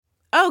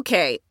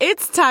Okay,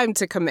 it's time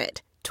to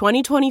commit.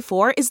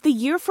 2024 is the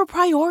year for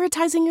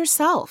prioritizing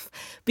yourself.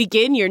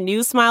 Begin your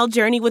new smile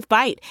journey with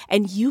Byte,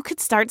 and you could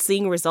start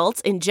seeing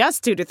results in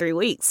just 2 to 3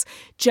 weeks.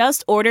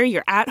 Just order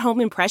your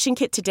at-home impression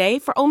kit today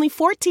for only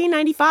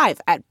 $14.95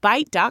 at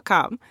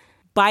Byte.com.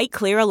 Byte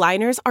Clear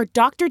aligners are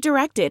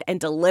doctor-directed and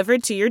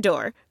delivered to your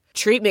door.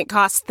 Treatment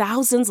costs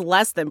thousands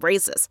less than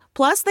braces.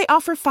 Plus, they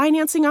offer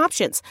financing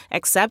options,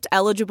 accept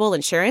eligible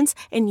insurance,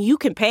 and you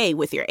can pay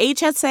with your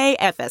HSA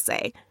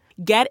FSA.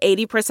 Get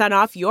 80%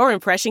 off your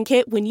impression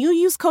kit when you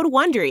use code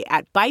WONDERY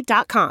at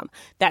Byte.com.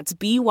 That's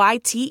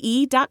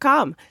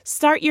BYTE.com.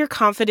 Start your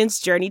confidence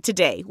journey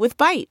today with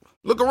Byte.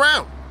 Look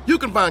around. You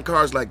can find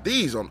cars like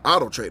these on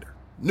AutoTrader.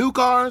 New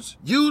cars,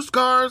 used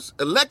cars,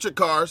 electric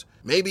cars,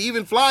 maybe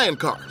even flying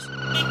cars.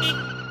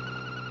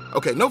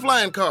 Okay, no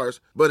flying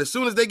cars, but as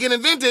soon as they get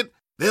invented,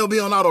 they'll be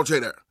on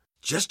AutoTrader.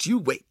 Just you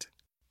wait.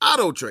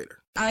 AutoTrader.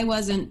 I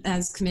wasn't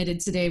as committed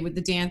today with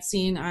the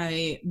dancing,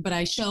 but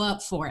I show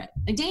up for it.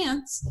 I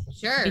dance.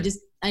 Sure. I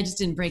just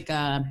didn't break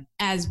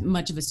as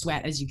much of a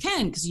sweat as you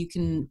can, because you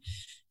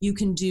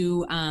can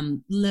do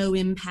low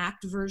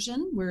impact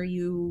version where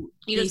you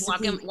just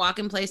walk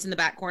in place in the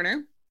back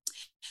corner,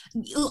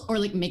 or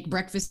like make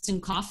breakfast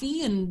and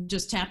coffee and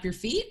just tap your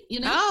feet.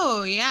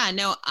 Oh yeah,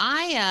 no,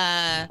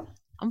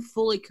 I'm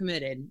fully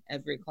committed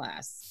every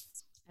class.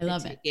 I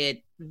love take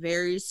it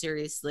very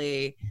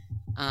seriously.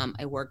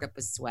 I work up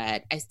a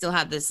sweat. I still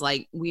have this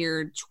like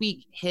weird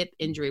tweak hip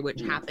injury,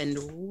 which happened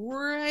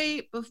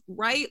right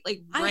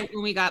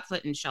when we got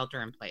put in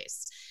shelter in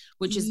place,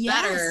 which is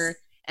better.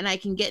 And I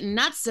can get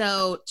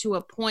nutso to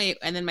a point,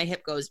 and then my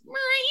hip goes,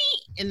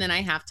 and then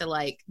I have to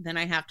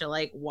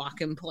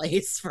walk in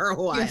place for a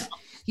while.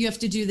 You have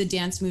to do the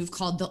dance move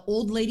called the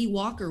old lady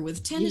walker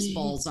with tennis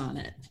balls on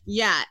it.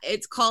 Yeah,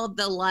 it's called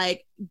the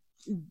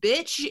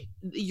bitch,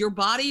 your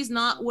body's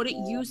not what it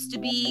used to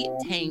be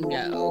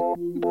tango.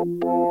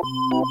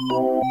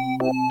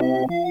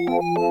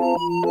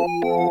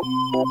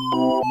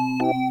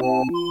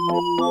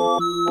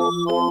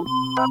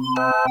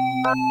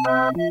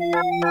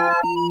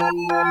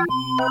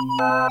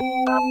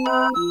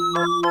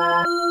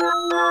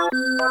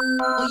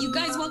 Well, you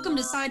guys, welcome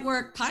to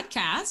Sidework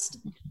Podcast.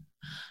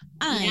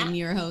 I'm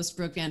your host,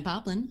 Brooke Van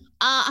Poppelen.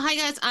 Hi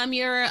guys, I'm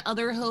your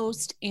other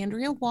host,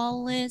 Andrea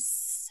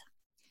Wallace.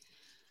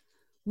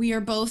 We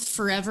are both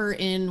forever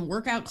in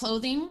workout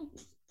clothing.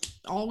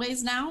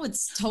 Always now.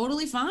 It's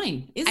totally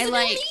fine.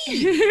 I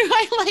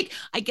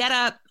get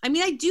up. I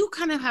mean, I do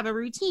kind of have a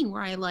routine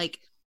where I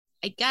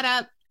get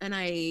up and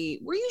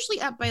we're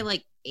usually up by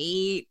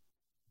 8.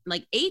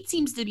 8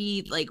 seems to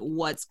be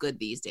what's good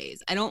these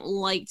days. I don't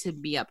like to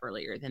be up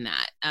earlier than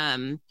that.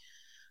 And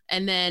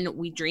then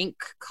we drink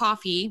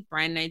coffee.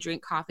 Brian and I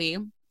drink coffee.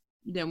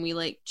 Then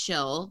we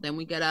chill. Then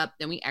we get up.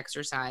 Then we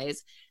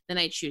exercise. Then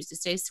I choose to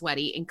stay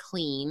sweaty and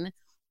clean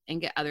and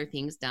get other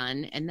things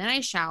done. And then I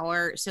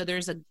shower. So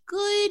there's a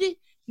good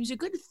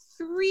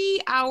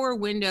 3-hour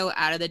window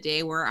out of the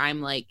day where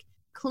I'm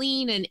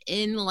clean and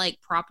in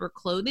proper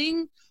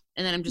clothing.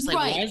 And then I'm just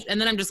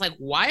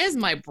why is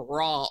my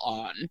bra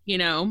on?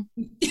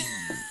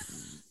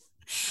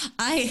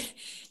 I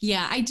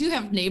do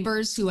have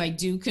neighbors who I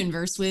do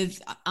converse with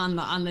on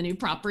the new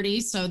property.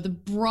 So the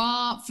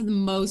bra for the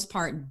most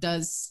part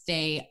does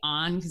stay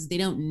on because they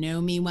don't know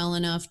me well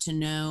enough to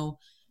know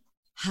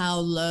how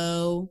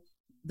low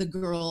the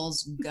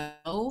girls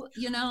go,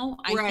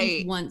 I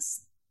think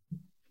once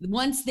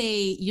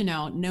they,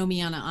 know me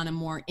on a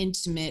more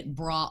intimate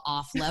bra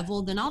off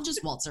level, then I'll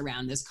just waltz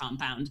around this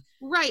compound.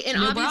 Right.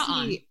 And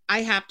obviously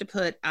I have to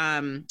put,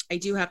 I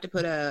do have to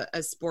put a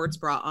sports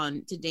bra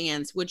on to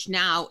dance, which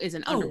now is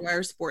an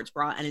underwear sports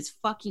bra and it's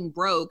fucking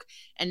broke.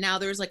 And now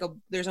there's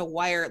a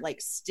wire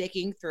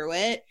sticking through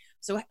it.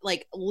 So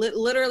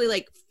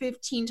literally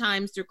 15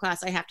 times through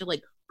class, I have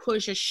to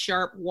push a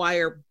sharp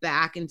wire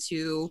back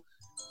into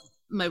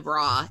my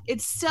bra.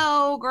 It's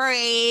so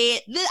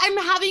great. I'm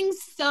having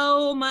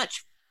so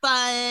much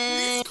fun.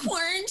 This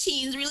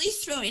quarantine's really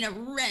throwing a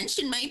wrench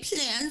in my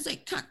plans. I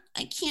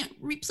can't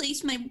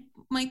replace my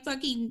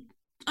fucking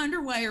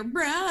underwire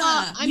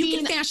bra. You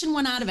can fashion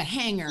one out of a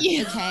hanger,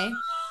 okay?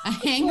 A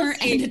hanger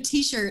and a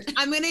t-shirt.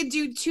 I'm gonna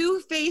do 2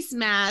 face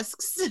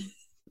masks,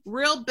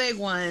 real big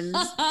ones,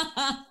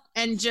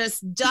 and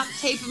just duct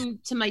tape them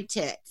to my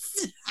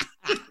tits.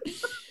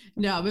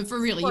 No, but for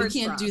real, sports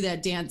you can't do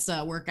that dance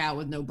workout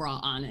with no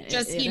bra on it.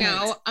 Just, it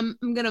hurts. I'm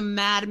going to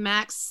Mad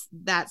Max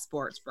that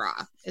sports bra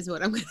is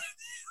what I'm going to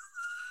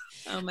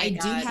do. Oh my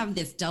God. I do have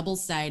this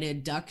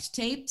double-sided duct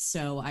tape,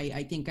 so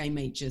I think I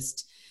might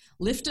just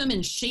lift them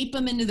and shape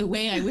them into the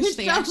way I wish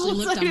they actually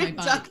looked on my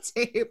body. Duct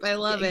tape. I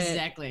love it.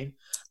 Exactly.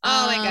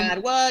 Oh my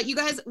God. Well, you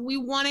guys, we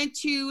wanted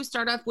to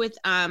start off with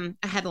a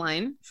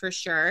headline for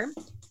sure.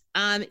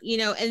 And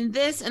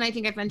this, and I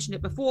think I've mentioned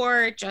it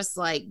before, just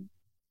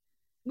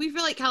we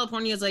feel like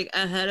California is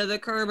ahead of the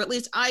curve. At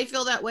least I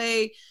feel that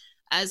way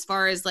as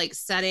far as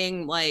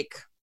setting a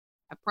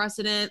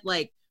precedent,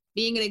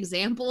 being an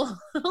example.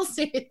 I'll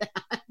say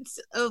that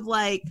of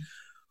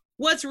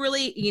what's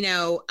really,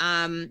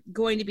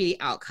 going to be the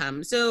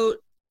outcome. So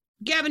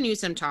Gavin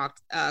Newsom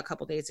talked a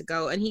couple days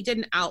ago, and he did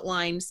an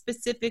outline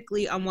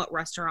specifically on what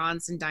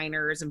restaurants and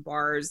diners and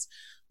bars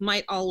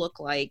might all look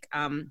like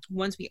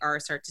once we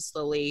start to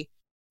slowly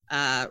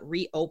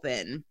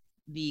reopen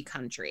the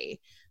country.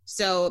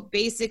 So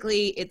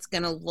basically, it's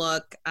going to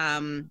look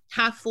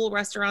half full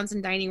restaurants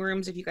and dining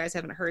rooms. If you guys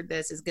haven't heard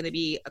this, is going to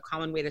be a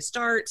common way to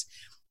start,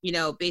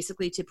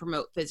 basically to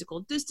promote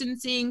physical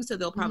distancing. So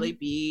there'll probably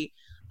be,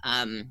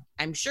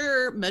 I'm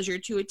sure,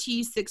 measured to a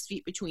T, 6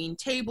 feet between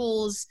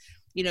tables.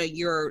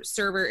 Your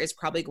server is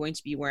probably going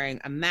to be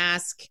wearing a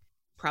mask,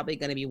 probably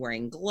going to be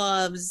wearing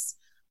gloves.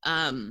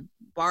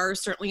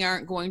 Bars certainly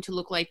aren't going to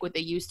look like what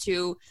they used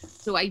to.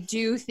 So I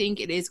do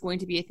think it is going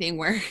to be a thing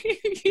where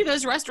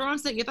those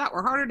restaurants that you thought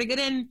were harder to get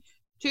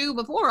into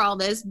before all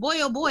this, boy,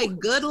 oh boy,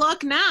 good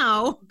luck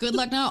now. Good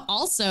luck now.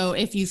 Also,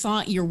 if you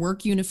thought your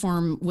work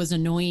uniform was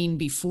annoying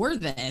before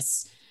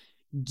this,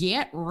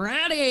 get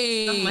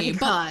ready. Oh my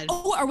God.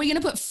 Are we going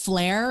to put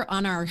flare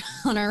on our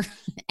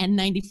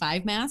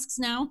N95 masks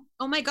now?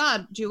 Oh my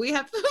God. Do we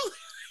have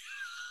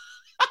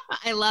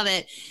I love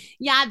it.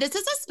 Yeah, this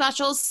is a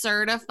special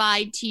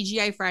certified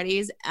TGI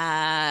Fridays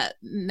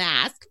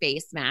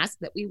face mask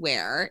that we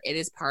wear. It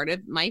is part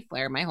of my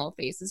flair. My whole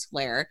face is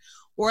flair,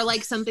 or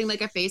like something like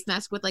a face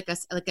mask with like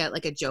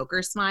a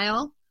Joker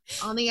smile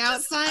on the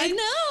outside. I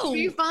know. It'd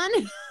be fun.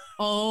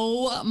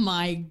 Oh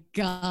my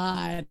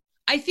God.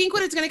 I think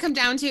what it's going to come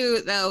down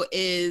to though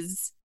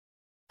is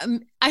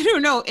I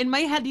don't know. In my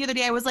head the other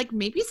day, I was like,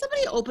 maybe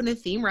somebody open a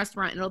theme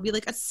restaurant and it'll be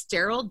like a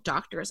sterile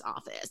doctor's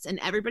office and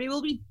everybody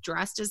will be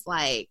dressed as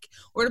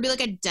or it'll be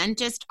like a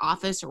dentist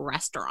office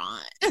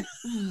restaurant.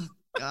 Oh,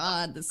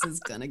 God, this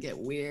is going to get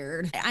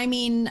weird. I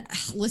mean,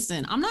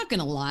 listen, I'm not going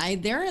to lie.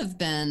 There have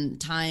been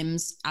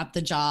times at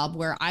the job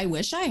where I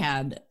wish I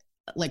had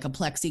like a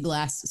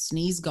plexiglass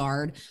sneeze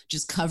guard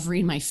just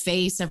covering my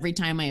face every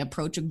time I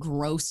approach a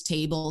gross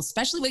table,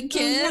 especially with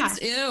kids.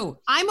 Oh, yeah. Ew.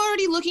 I'm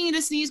already looking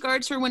into sneeze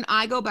guards for when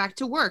I go back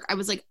to work. I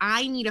was like,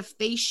 I need a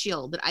face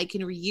shield that I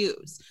can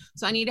reuse.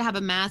 So I need to have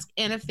a mask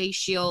and a face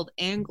shield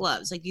and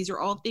gloves. Like, these are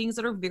all things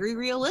that are very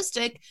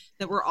realistic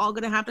that we're all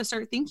going to have to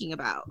start thinking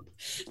about.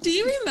 Do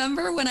you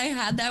remember when I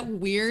had that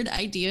weird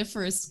idea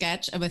for a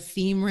sketch of a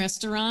theme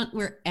restaurant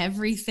where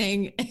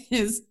everything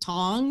is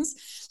tongs?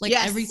 Like,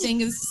 yes. Everything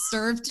is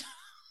served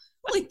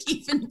like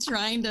even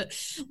trying to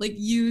like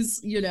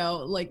use,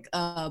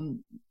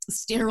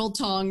 sterile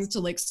tongs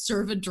to like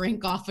serve a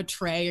drink off a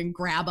tray and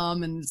grab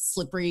them and it's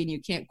slippery and you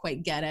can't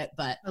quite get it.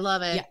 But I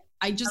love it. Yeah,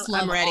 I just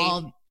love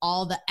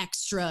all the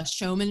extra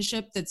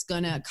showmanship that's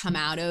going to come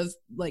out of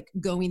like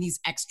going these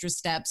extra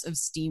steps of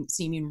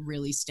seeming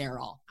really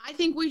sterile. I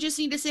think we just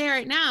need to say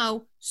right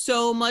now,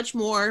 so much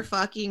more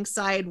fucking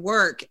side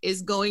work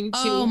is going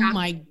to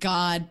my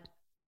God.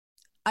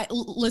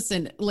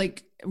 Listen,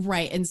 like,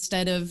 right.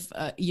 Instead of,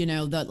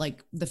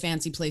 the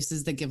fancy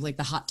places that give like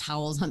the hot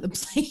towels on the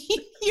plate,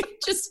 you're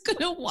just going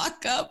to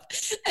walk up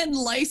and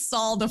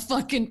Lysol the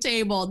fucking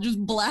table, just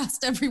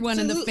blast everyone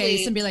in the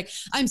face and be like,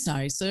 I'm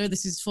sorry, sir,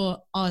 this is for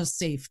our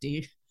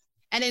safety.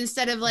 And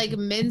instead of like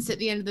mints at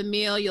the end of the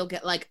meal, you'll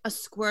get like a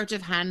squirt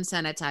of hand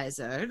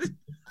sanitizer.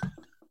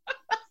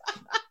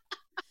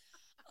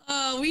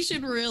 We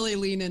should really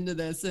lean into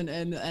this and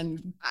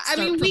I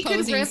mean, we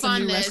could riff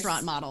on this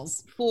restaurant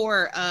models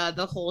for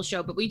the whole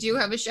show, but we do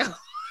have a show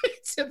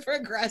to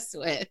progress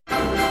with.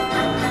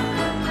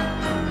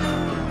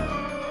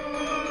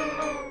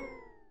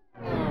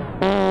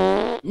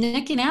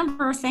 Nick and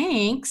Amber,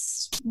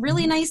 thanks.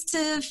 Really nice to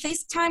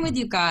FaceTime with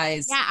you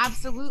guys. Yeah,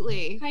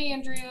 absolutely. Hi,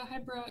 Andrea. Hi,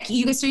 Brooke.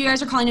 You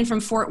guys are calling in from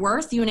Fort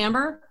Worth, you and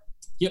Amber?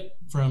 Yep,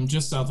 from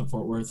just south of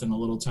Fort Worth in a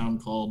little town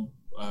called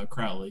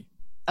Crowley.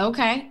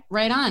 Okay,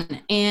 right on.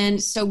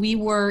 And so we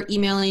were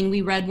emailing,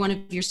 we read one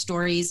of your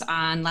stories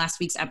on last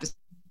week's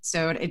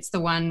episode. It's the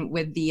one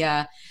with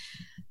the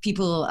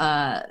people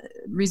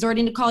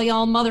resorting to call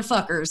y'all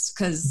motherfuckers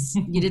because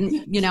you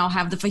didn't,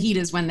 have the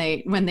fajitas when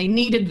they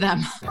needed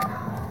them.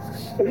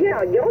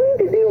 Yeah, y'all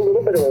need to do a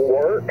little bit of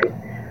work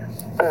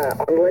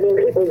on letting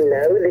people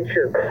know that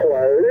you're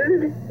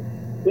closed.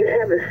 You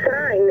have a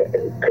sign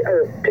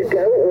or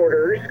to-go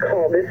orders,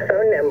 call this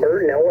phone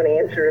number. No one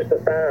answers the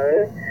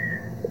phone.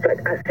 It's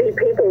like, I see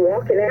people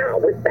walking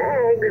out with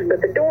bags,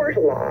 but the door's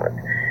locked.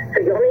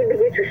 So y'all need to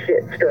get your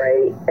shit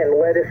straight and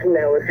let us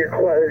know if you're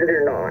closed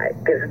or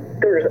not, because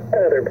there's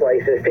other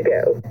places to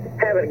go.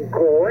 Have a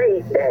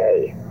great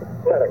day,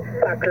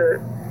 motherfucker.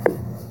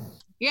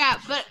 Yeah,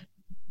 but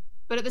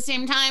at the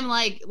same time,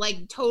 like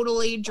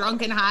totally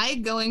drunk and high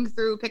going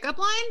through pickup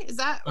line? Is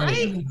that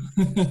right?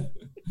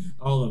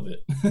 All of it.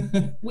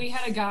 We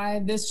had a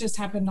guy, this just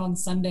happened on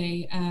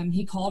Sunday.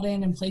 He called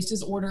in and placed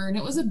his order, and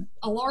it was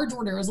a large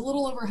order. It was a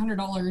little over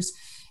 $100.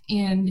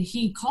 And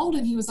he called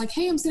and he was like,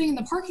 hey, I'm sitting in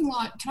the parking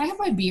lot. Can I have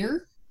my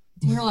beer?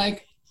 And we were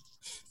like,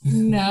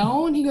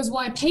 no. And he goes,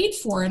 well, I paid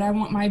for it. I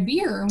want my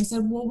beer. And we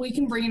said, well, we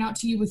can bring it out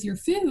to you with your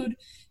food.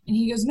 And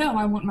he goes, no,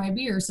 I want my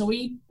beer. So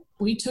we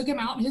took him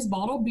out his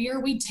bottled beer.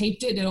 We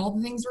taped it, did all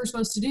the things we're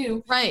supposed to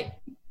do. Right.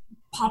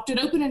 popped it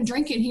open and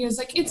drank it. He was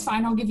like, it's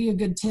fine, I'll give you a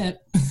good tip.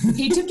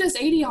 He tipped us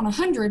 80 on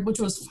 100, which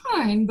was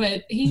fine,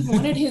 but he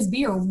wanted his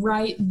beer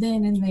right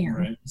then and there.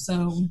 Right.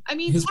 So I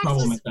mean, his Texas,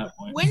 problem at that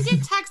point. when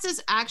did Texas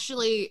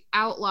actually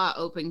outlaw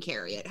open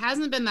carry? It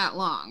hasn't been that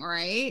long,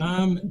 right?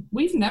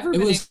 we've never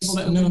been able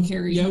to open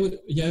carry.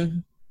 Yeah,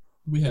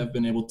 we have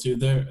been able to.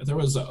 There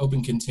was an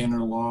open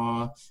container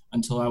law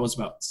until I was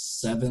about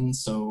 7,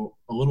 so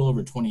a little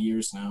over 20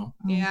 years now.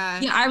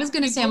 Yeah. Yeah, I was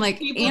going to say, I'm like,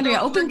 People Andrea,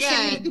 don't open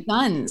forget. carry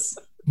guns.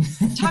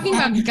 Talking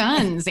about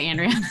guns,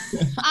 Andrea.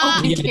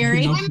 Open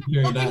carry.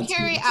 Open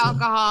carry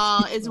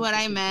alcohol is what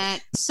I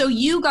meant. So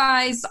you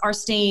guys are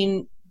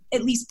staying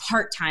at least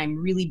part-time,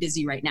 really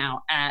busy right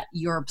now at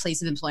your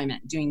place of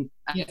employment doing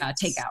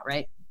takeout,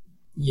 right?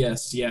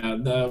 Yes, yeah.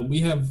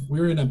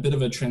 We're in a bit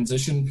of a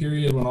transition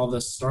period when all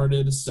this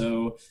started,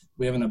 so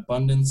we have an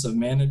abundance of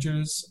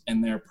managers,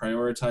 and they're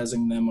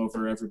prioritizing them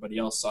over everybody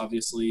else,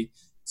 obviously.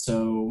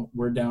 So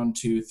we're down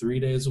to 3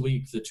 days a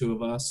week, the two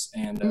of us,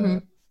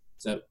 and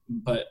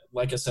but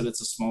like I said,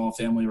 it's a small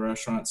family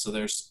restaurant, so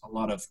there's a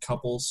lot of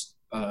couples,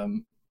 a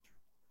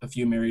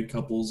few married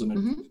couples,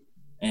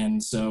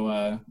 and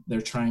so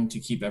they're trying to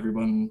keep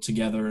everyone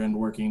together and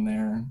working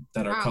there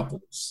that are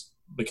couples,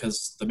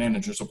 because the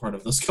managers are part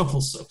of those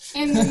couples. So.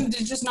 And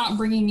just not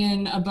bringing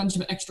in a bunch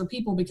of extra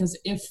people, because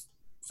if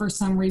for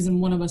some reason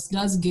one of us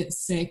does get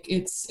sick,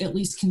 it's at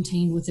least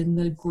contained within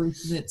the group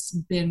that's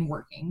been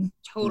working.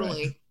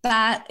 Totally.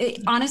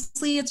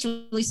 Honestly, it's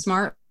really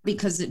smart,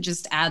 because it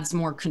just adds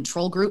more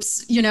control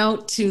groups,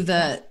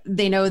 to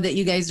they know that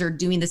you guys are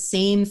doing the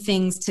same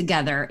things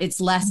together.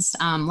 It's less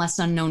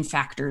unknown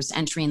factors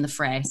entering the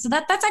fray. So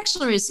that's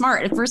actually really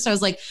smart. At first I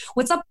was like,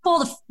 what's up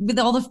with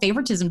all the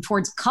favoritism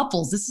towards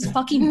couples? This is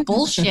fucking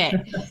bullshit.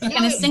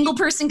 Can a single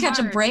person catch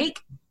a break?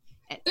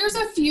 There's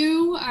a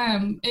few,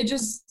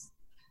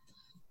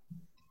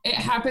 it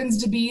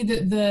happens to be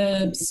that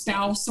the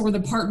spouse or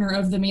the partner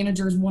of the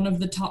manager is one of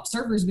the top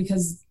servers,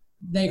 because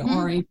they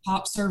are a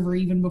top server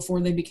even before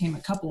they became a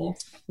couple.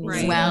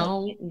 Right.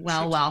 Well.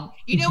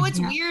 You know what's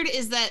weird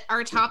is that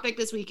our topic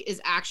this week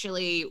is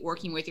actually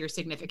working with your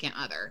significant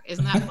other.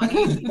 Isn't that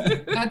funny?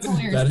 That's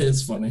hilarious. That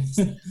is funny.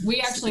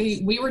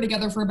 We were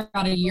together for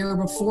about a year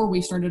before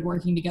we started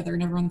working together,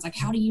 and everyone's like,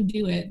 how do you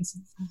do it? And so,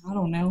 I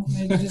don't know.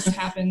 It just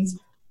happens.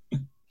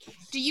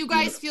 Do you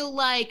guys feel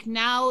like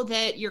now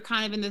that you're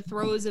kind of in the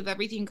throes of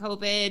everything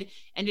COVID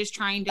and just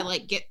trying to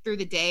get through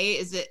the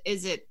day,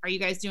 are you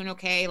guys doing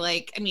okay?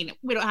 Like, I mean,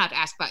 we don't have to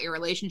ask about your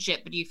relationship,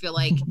 but do you feel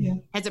like,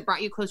 has it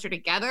brought you closer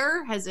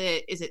together? Is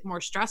it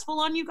more stressful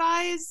on you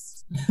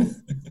guys?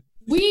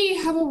 We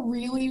have a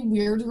really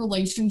weird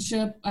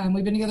relationship.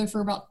 We've been together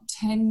for about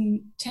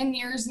 10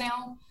 years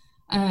now,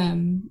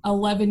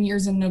 11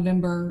 years in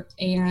November.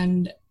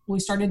 And we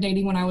started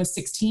dating when I was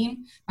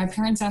 16. My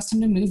parents asked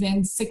him to move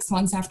in 6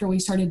 months after we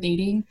started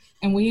dating.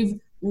 And we've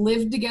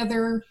lived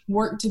together,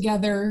 worked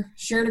together,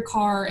 shared a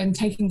car, and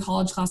taken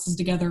college classes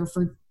together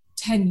for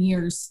 10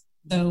 years.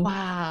 So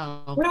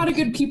wow, we're not a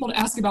good people to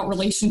ask about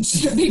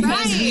relationship,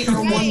 because we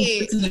are one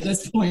person at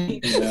this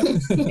point. Yeah.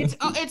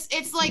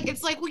 It's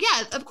like, well,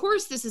 yeah, of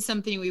course this is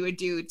something we would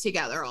do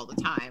together all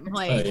the time.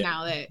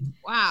 Now that,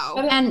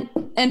 wow.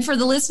 And for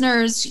the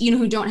listeners,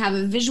 who don't have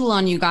a visual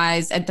on you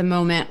guys at the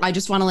moment, I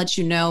just want to let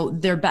you know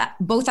they're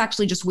both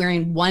actually just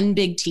wearing one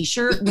big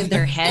t-shirt with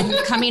their head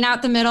coming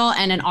out the middle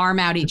and an arm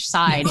out each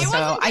side.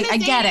 So I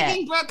get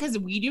it. Brooke, because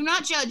we do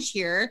not judge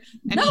here.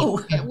 I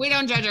mean, we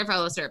don't judge our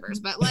fellow servers,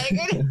 but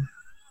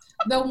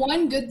the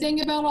one good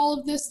thing about all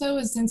of this, though,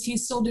 is since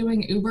he's still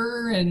doing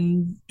Uber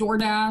and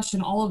DoorDash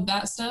and all of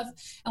that stuff,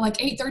 at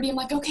 8:30, I'm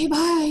like, okay,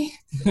 bye.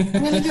 I'm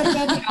going to go to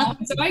bed now.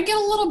 So I get a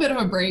little bit of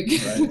a break.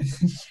 Right.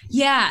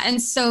 Yeah.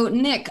 And so,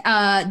 Nick,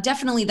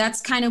 definitely that's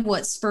kind of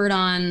what spurred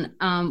on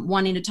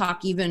wanting to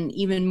talk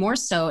even more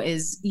so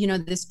is,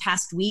 this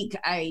past week,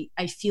 I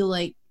feel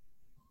like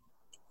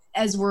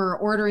as we're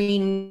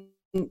ordering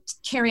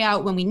carry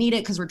out when we need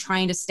it, because we're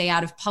trying to stay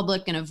out of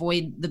public and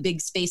avoid the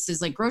big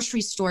spaces like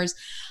grocery stores,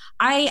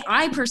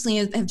 I personally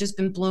have just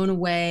been blown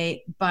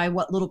away by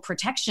what little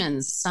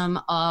protections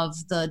some of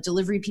the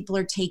delivery people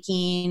are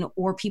taking,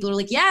 or people are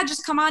like, yeah,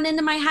 just come on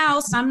into my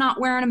house. I'm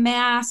not wearing a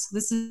mask.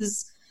 This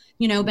is,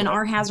 been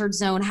our hazard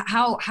zone.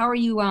 How are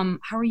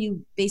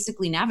you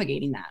basically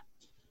navigating that?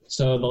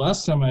 So the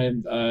last time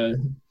I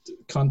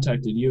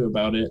contacted you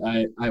about it,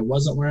 I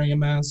wasn't wearing a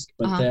mask,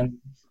 but then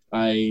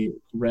I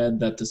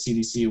read that the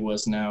CDC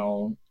was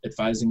now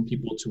advising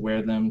people to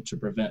wear them to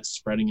prevent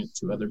spreading it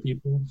to other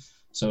people.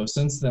 So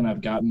since then,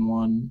 I've gotten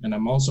one, and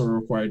I'm also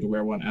required to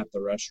wear one at the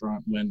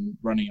restaurant when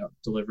running up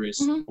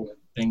deliveries or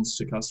things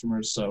to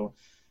customers. So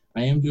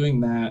I am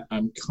doing that.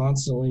 I'm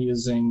constantly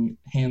using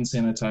hand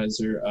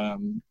sanitizer.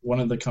 One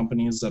of the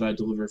companies that I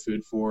deliver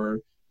food for,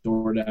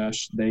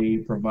 DoorDash, they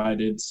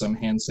provided some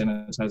hand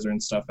sanitizer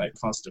and stuff at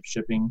cost of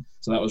shipping.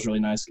 So that was really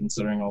nice,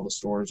 considering all the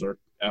stores are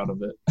out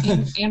of it.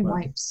 And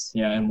wipes.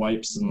 Yeah, and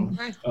wipes. And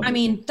I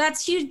mean,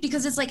 that's huge,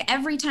 because it's like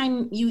every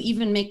time you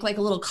even make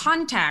a little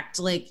contact,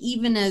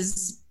 even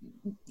as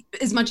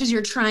much as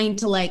you're trying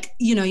to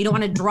you don't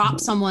want to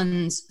drop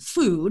someone's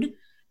food,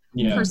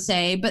 per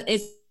se, but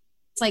it's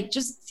like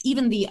just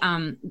even the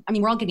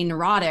we're all getting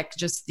neurotic,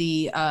 just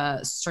the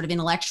sort of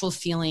intellectual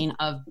feeling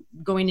of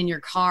going in your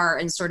car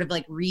and sort of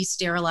like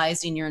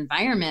re-sterilizing your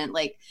environment.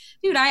 Like,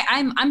 dude,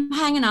 I'm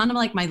hanging on to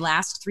like my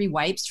last 3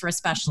 wipes for a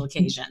special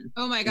occasion.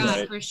 Oh my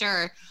God, for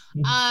sure.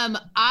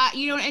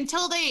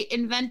 Until they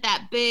invent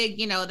that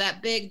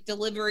big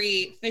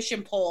delivery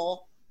fishing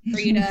pole for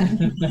you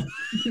to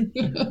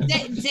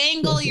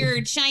dangle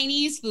your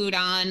Chinese food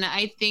on,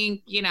 I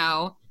think,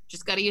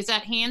 just got to use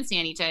that hand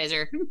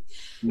sanitizer.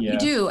 Yeah. You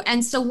do.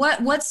 And so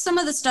what's some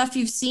of the stuff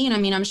you've seen? I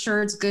mean, I'm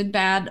sure it's good,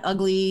 bad,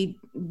 ugly,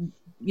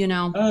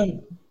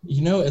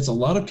 it's a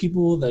lot of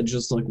people that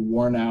just like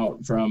worn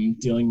out from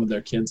dealing with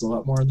their kids a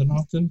lot more than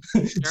often.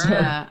 Sure.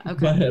 Yeah.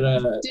 Okay.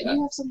 But, didn't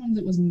you have someone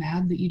that was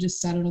mad that you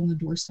just sat it on the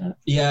doorstep?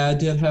 Yeah, I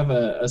did have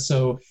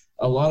so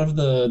a lot of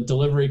the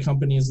delivery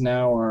companies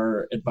now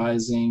are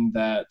advising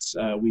that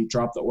we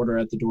drop the order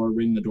at the door,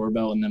 ring the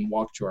doorbell, and then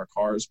walk to our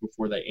cars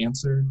before they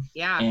answer.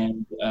 Yeah.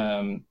 And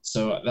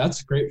so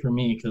that's great for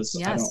me because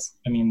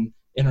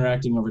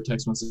interacting over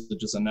text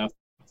message is enough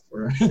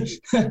for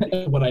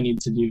what I need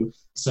to do.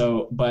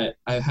 So, but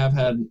I have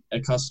had a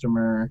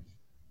customer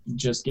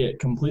just get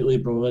completely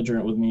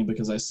belligerent with me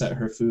because I set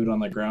her food on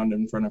the ground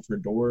in front of her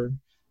door.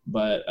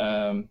 But,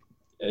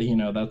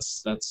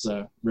 that's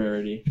a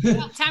rarity.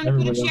 Well, time to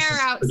put a chair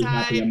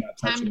outside.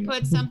 Time to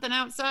put something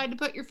outside to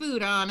put your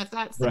food on, if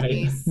that's the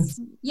case.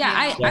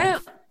 Yeah,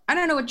 I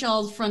don't know what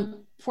y'all's front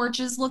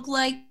porches look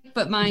like,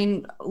 but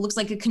mine looks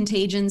like a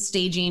Contagion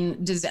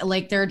staging.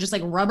 Like there are just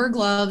like rubber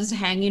gloves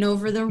hanging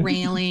over the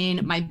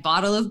railing, my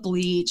bottle of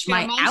bleach,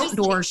 my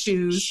outdoor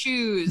shoes.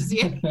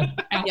 Yeah.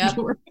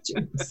 Outdoor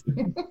shoes.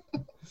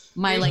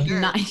 My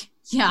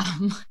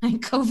my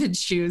COVID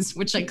shoes,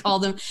 which I call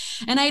them.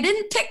 And I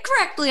didn't pick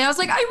correctly. I was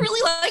like, I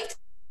really like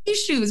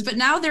these shoes, but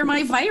now they're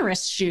my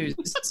virus shoes,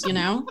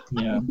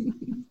 Yeah.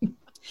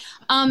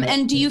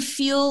 And do you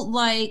feel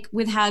like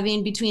with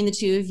having, between the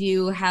two of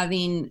you,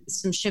 having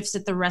some shifts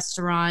at the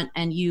restaurant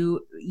and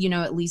you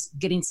at least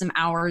getting some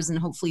hours and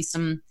hopefully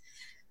some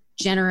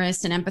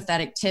generous and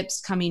empathetic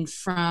tips coming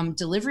from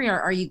delivery,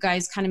 are you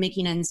guys kind of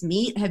making ends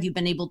meet? Have you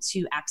been able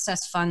to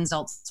access funds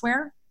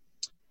elsewhere?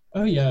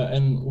 Oh yeah,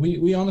 and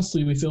we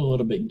honestly feel a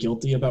little bit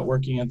guilty about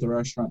working at the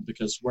restaurant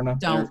because we're not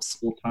there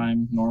full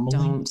time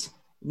normally.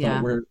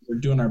 Yeah, but we're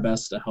doing our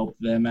best to help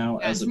them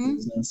out as a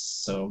business.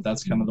 So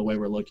that's kind of the way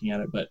we're looking at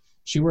it. But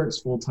she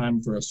works full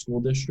time for a school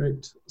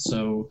district,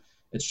 so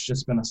it's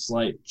just been a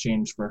slight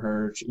change for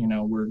her.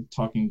 We're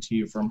talking to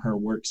you from her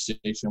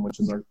workstation, which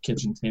is our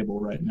kitchen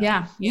table right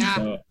now. Yeah.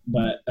 So,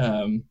 but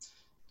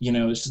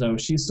so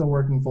she's still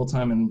working full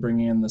time and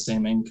bringing in the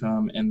same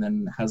income, and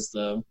then has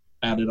the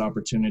added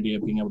opportunity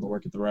of being able to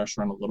work at the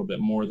restaurant a little bit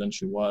more than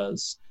she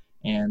was.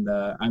 And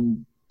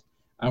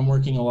I'm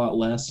working a lot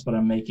less, but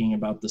I'm making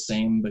about the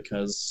same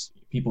because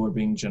people are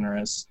being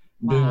generous.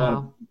 I'm doing a lot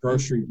of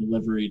grocery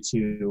delivery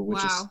too,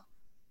 which is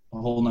a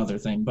whole nother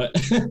thing, but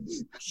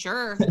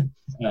sure.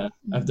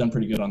 I've done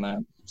pretty good on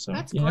that. So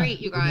that's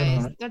great, you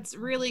guys. That's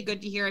really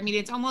good to hear. I mean,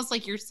 it's almost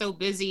like you're so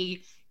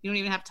busy, you don't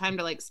even have time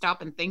to like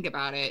stop and think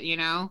about it,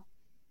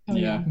 Oh,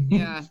 yeah.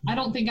 I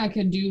don't think I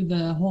could do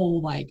the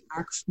whole like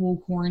actual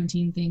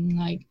quarantine thing.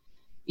 Like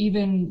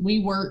even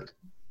we work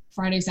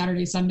Friday,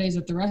 Saturday, Sundays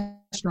at the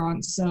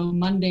restaurant. So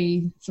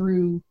Monday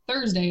through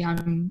Thursday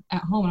I'm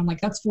at home. I'm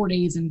like, that's 4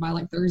 days. And by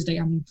like Thursday,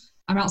 I'm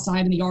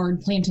outside in the yard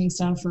planting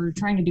stuff or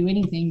trying to do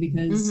anything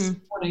because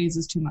 4 days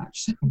is too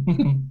much.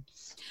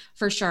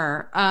 For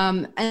sure.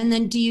 And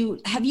then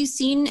have you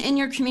seen in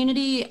your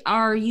community,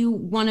 are you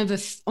one of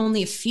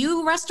only a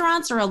few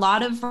restaurants or a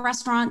lot of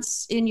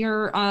restaurants in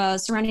your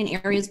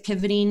surrounding areas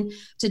pivoting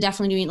to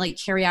definitely doing like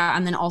carry out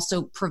and then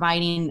also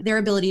providing their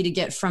ability to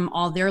get from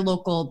all their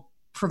local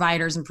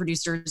providers and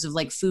producers of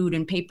like food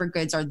and paper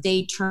goods? Are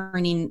they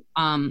turning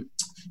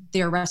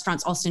their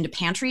restaurants also into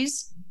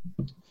pantries?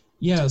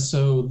 Yeah,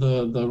 so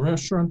the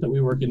restaurant that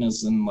we work in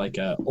is in like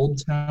a old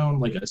town,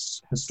 like a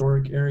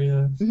historic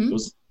area. It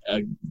was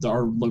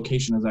our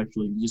location is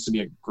actually used to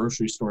be a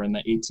grocery store in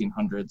the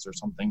 1800s or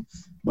something.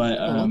 But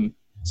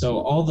so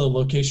all the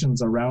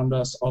locations around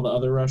us, all the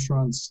other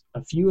restaurants,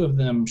 a few of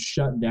them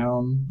shut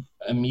down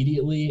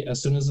immediately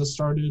as soon as it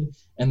started,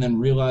 and then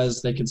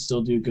realized they could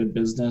still do good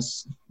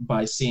business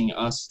by seeing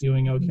us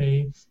doing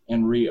okay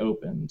and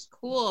reopened.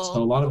 Cool.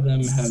 So a lot of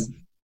them have.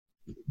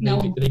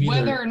 Now,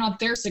 whether or not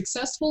they're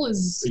successful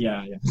is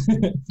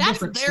that's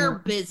their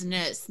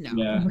business. No.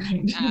 Yeah.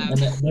 Right.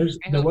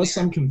 And there was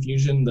some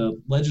confusion.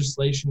 The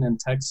legislation in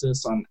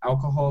Texas on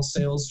alcohol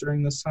sales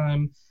during this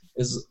time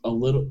is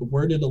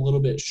worded a little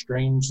bit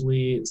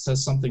strangely. It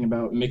says something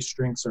about mixed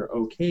drinks are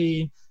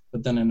okay,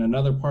 but then in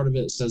another part of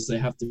it says the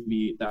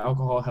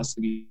alcohol has to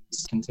be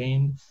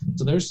contained.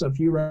 So there's a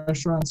few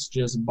restaurants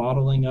just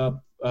bottling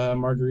up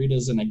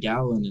margaritas in a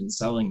gallon and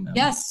selling them.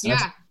 Yes.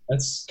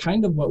 That's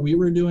kind of what we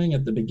were doing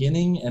at the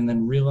beginning, and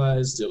then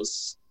realized it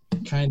was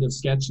kind of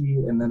sketchy.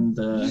 And then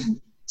the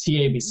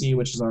TABC,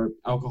 which is our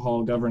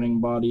alcohol governing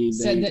body,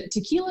 said that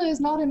tequila is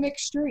not a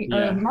mixed drink,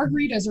 or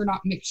margaritas are not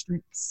mixed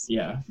drinks.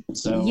 Yeah.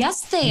 So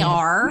yes, they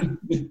are.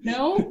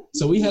 No.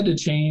 So we had to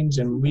change,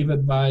 and we've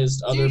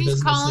advised other businesses. Are you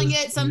just calling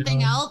it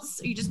something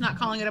else? Are you just not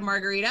calling it a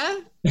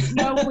margarita?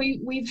 No,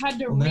 we've had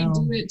to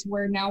redo it to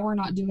where now we're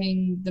not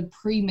doing the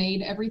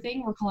pre-made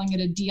everything. We're calling it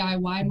a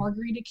DIY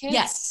margarita kit.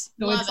 Yes.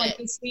 So it's like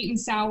the sweet and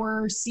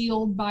sour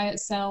sealed by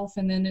itself,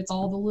 and then it's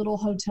all the little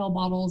hotel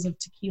bottles of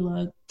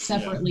tequila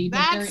separately.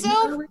 That's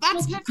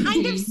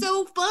kind of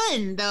so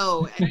fun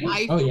though.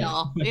 I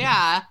feel.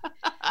 Yeah.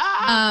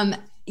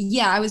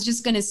 Yeah, I was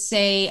just gonna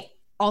say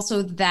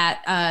also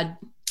that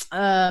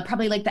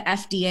probably like the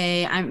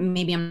FDA,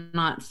 I'm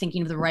not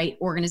thinking of the right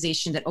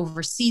organization that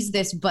oversees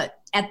this, but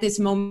at this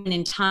moment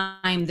in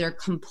time,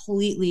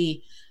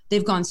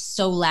 they've gone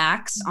so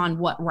lax on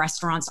what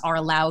restaurants are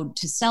allowed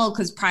to sell.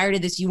 Because prior to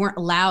this, you weren't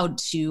allowed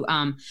to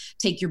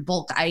take your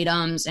bulk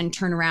items and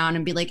turn around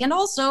and be like, and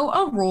also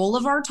a roll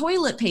of our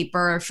toilet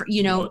paper,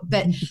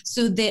 but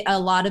so that a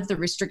lot of the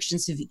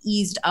restrictions have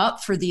eased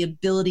up for the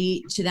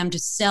ability to them to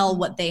sell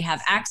what they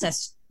have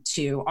access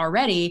to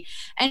already.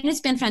 And it's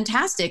been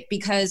fantastic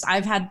because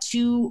I've had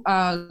 2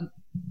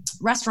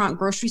 restaurant,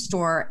 grocery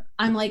store,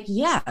 I'm like,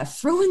 yeah,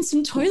 throw in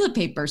some toilet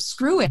paper,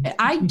 screw it.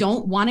 I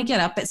don't want to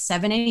get up at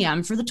 7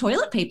 a.m. for the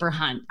toilet paper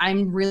hunt.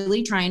 I'm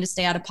really trying to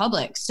stay out of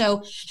public.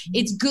 So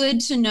it's good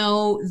to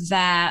know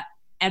that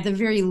at the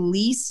very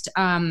least,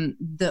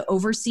 the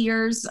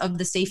overseers of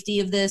the safety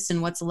of this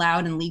and what's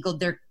allowed and legal,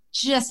 they're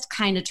just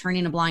kind of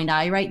turning a blind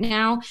eye right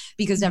now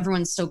because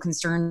everyone's so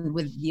concerned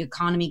with the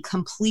economy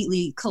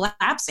completely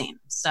collapsing.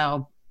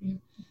 So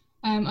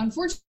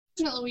unfortunately,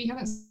 we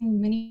haven't seen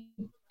many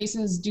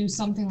places do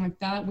something like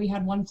that. We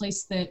had one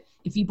place that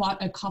if you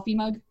bought a coffee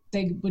mug,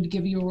 they would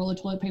give you a roll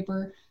of toilet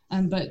paper.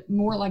 But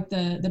more like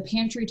the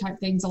pantry type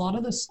things, a lot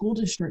of the school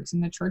districts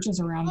and the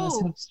churches around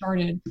us have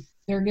started.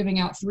 They're giving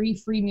out 3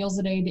 free meals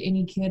a day to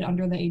any kid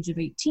under the age of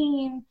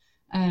 18.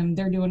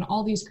 They're doing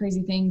all these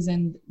crazy things.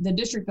 And the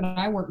district that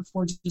I work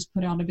for just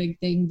put out a big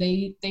thing.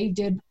 They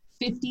did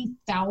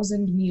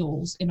 50,000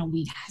 meals in a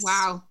week.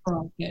 Wow. For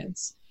our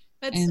kids.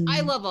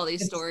 I love all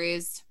these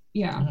stories.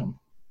 Yeah.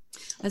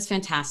 That's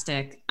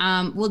fantastic.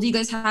 Well, do you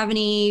guys have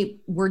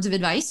any words of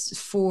advice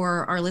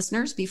for our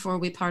listeners before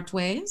we part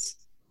ways?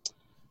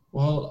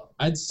 Well,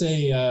 I'd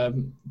say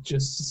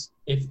just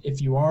if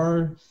you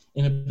are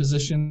in a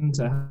position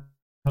to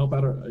help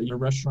out your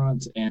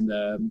restaurant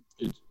and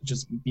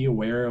just be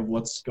aware of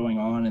what's going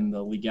on and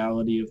the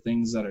legality of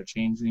things that are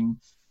changing.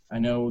 I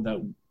know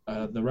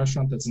that the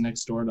restaurant that's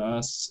next door to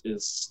us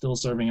is still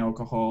serving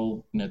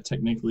alcohol in a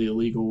technically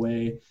illegal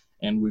way,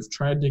 and we've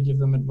tried to give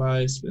them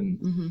advice,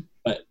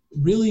 but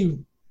really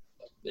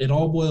it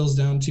all boils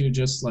down to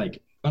just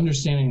like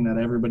understanding that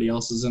everybody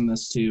else is in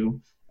this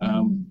too.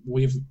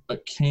 We've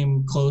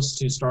came close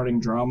to starting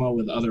drama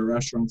with other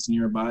restaurants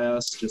nearby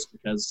us just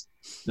because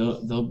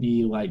they'll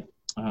be like,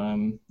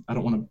 I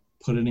don't want to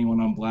put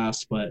anyone on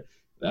blast, but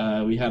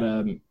we had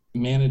a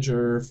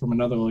manager from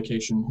another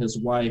location. His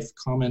wife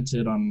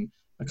commented on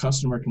a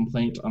customer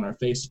complaint on our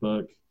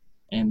Facebook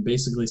and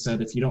basically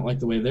said, if you don't like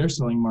the way they're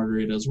selling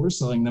margaritas, we're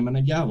selling them in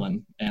a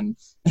gallon and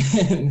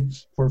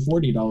for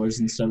 $40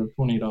 instead of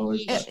 $20.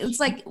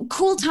 It's like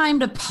cool time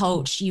to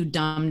poach, you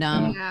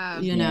dum-dum,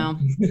 you know.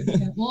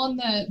 Yeah. Well,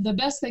 and the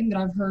best thing that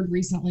I've heard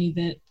recently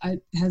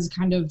that has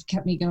kind of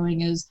kept me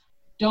going is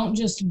don't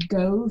just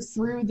go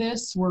through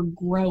this, we're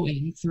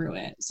growing through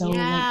it. So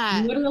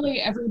like,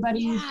 literally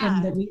everybody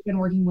that we've been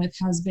working with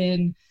has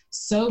been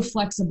so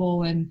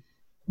flexible and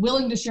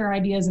willing to share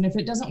ideas, and if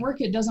it doesn't work,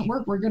 it doesn't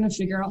work. We're going to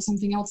figure out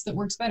something else that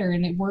works better,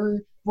 and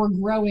we're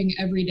growing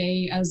every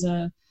day as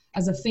a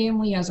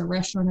family, as a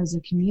restaurant, as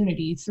a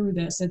community through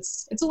this.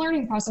 It's a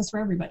learning process for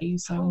everybody.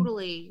 So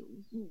totally,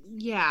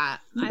 yeah,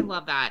 I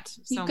love that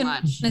so you couldn't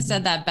much. have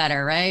said that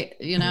better, right?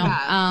 You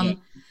know,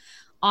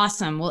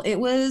 awesome. Well, it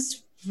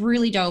was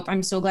really dope.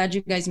 I'm so glad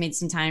you guys made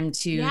some time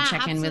to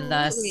check in with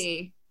us.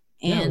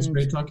 And it was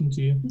great talking to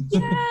you.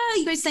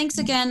 You guys, thanks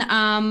again.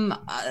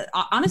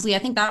 Honestly, I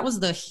think that was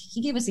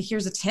he gave us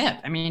here's a tip.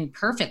 I mean,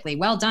 perfectly.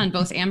 Well done,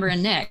 both Amber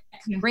and Nick.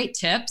 Great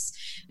tips,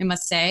 I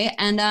must say.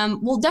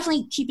 And we'll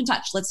definitely keep in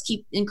touch. Let's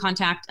keep in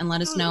contact and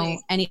let us know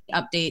any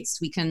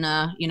updates. We can,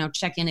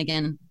 check in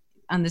again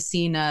on the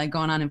scene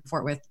going on in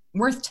Fort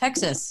Worth,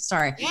 Texas.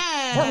 Sorry.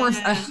 Yeah. Fort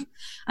Worth.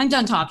 I'm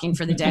done talking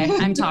for the day.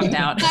 I'm talked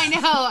out.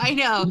 I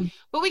know.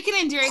 But we can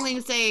endearingly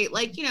say,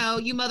 like, you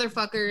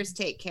motherfuckers,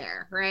 take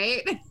care,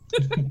 right?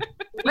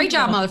 Great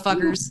job,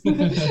 motherfuckers.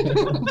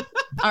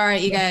 All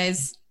right, you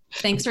guys.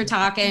 Thanks for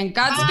talking.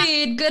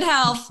 Godspeed. Good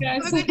health.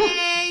 Have a good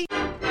day.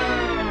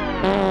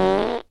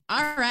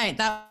 All right.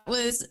 That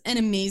was an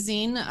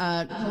amazing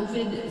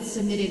COVID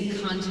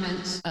submitted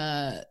content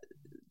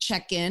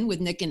check-in with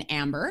Nick and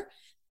Amber.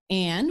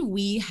 And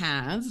we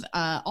have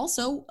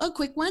also a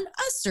quick one,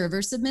 a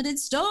server submitted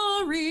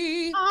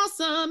story.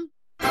 Awesome.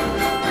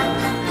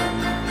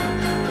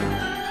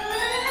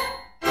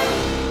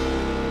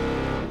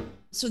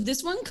 So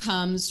this one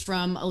comes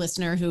from a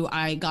listener who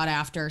I got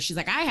after. She's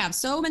like, I have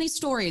so many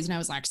stories. And I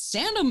was like,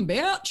 send them,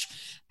 bitch.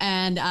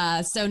 And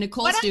so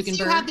Nicole what Stukenberg. else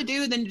do you have to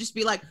do than just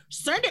be like,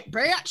 send it,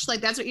 bitch?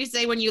 Like, that's what you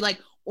say when you like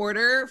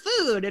order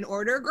food and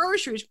order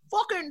groceries.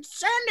 Fucking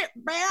send it,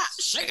 bitch.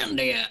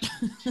 Send it.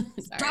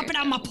 Drop it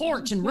on my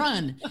porch and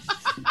run.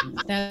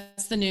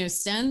 That's the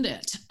news. Send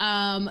it.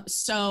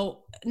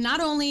 So not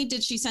only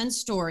did she send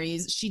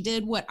stories, she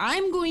did what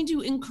I'm going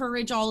to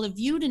encourage all of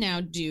you to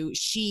now do.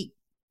 She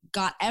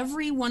got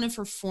every one of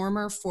her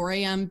former 4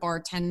 a.m.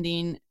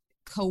 bartending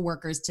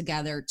coworkers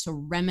together to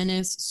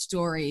reminisce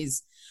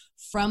stories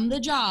from the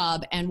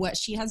job. And what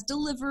she has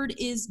delivered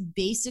is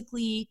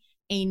basically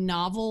a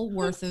novel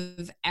worth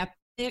of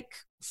epic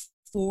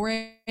 4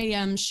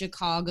 a.m.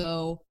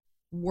 Chicago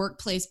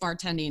workplace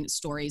bartending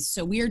stories.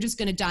 So we are just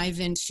going to dive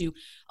into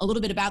a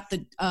little bit about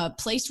the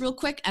place real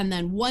quick, and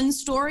then one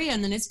story,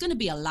 and then it's going to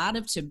be a lot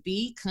of to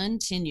be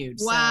continued.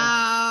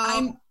 Wow. So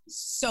I'm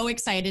so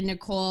excited,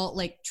 Nicole,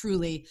 like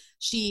truly.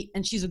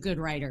 She's a good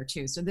writer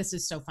too. So this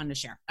is so fun to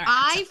share. All right,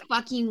 I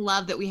fucking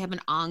love that we have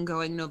an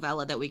ongoing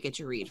novella that we get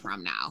to read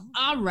from now.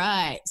 All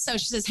right. So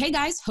she says, hey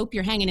guys, hope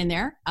you're hanging in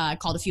there. I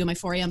called a few of my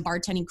 4 a.m.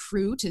 bartending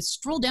crew to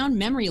stroll down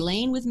memory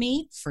lane with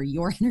me for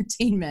your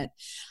entertainment.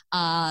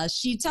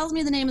 She tells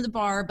me the name of the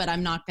bar, but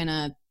I'm not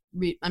gonna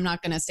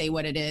say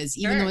what it is,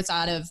 even though it's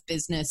out of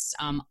business.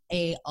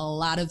 A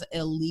lot of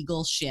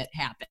illegal shit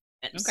happened.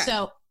 Okay.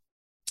 So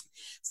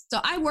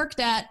I worked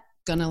at,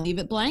 gonna leave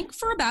it blank,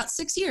 for about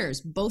 6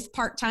 years, both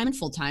part-time and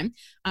full-time.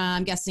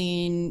 I'm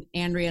guessing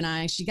Andrea and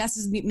I, she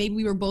guesses maybe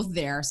we were both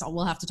there, so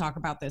we'll have to talk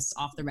about this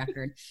off the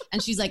record.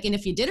 And she's like, and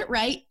if you did it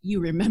right, you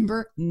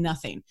remember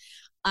nothing.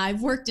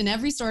 I've worked in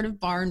every sort of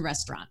bar and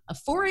restaurant. A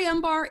 4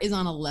 a.m. bar is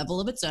on a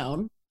level of its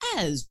own,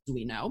 as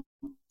we know.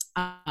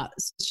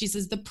 She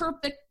says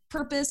the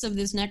purpose of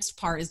this next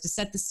part is to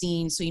set the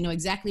scene so you know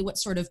exactly what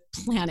sort of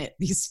planet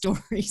these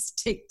stories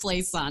take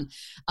place on.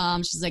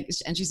 She's like,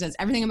 and she says,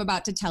 everything I'm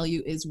about to tell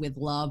you is with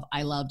love.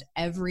 I loved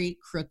every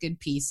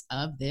crooked piece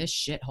of this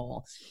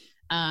shithole.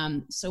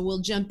 So we'll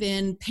jump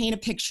in, paint a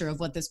picture of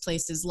what this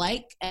place is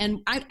like, and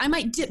I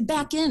might dip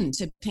back in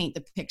to paint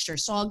the picture.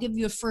 So I'll give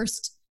you a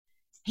first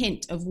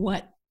hint of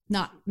what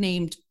not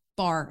named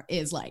bar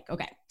is like.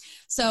 Okay.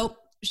 So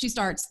she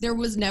starts, there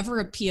was never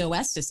a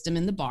POS system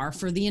in the bar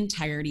for the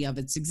entirety of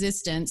its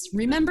existence.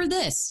 Remember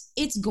this,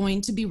 it's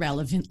going to be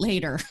relevant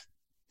later.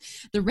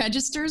 The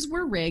registers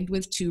were rigged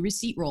with 2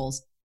 receipt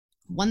rolls,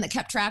 one that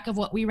kept track of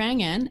what we rang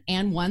in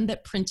and one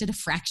that printed a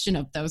fraction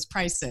of those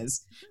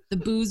prices. The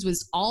booze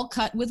was all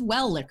cut with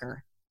well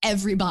liquor,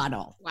 every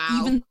bottle.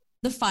 Wow. Even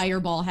the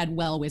Fireball had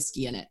well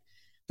whiskey in it.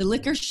 The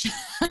liquor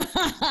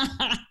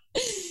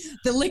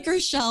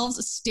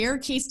shelves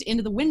staircased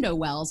into the window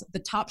wells. The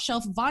top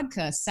shelf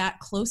vodka sat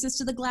closest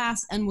to the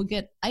glass and would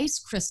get ice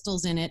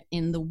crystals in it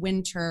in the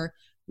winter.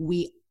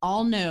 We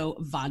all know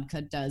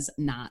vodka does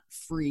not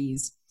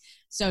freeze.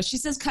 So she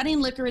says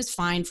cutting liquor is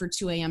fine for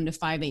 2 a.m. to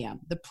 5 a.m.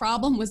 The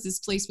problem was this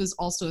place was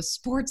also a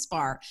sports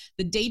bar.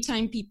 The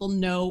daytime people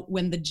know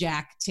when the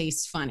Jack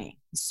tastes funny.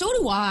 So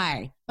do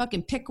I.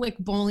 Fucking Pickwick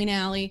bowling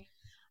alley.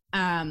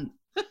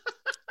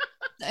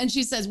 And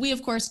she says, we,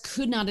 of course,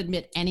 could not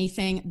admit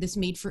anything. This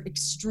made for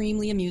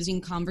extremely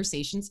amusing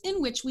conversations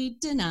in which we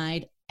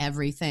denied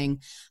everything.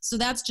 So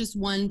that's just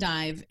one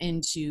dive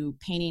into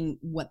painting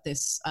what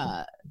this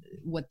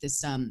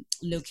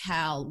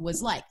locale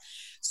was like.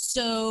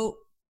 So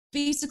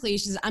basically,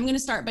 she says, I'm going to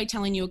start by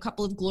telling you a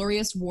couple of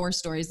glorious war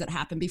stories that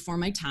happened before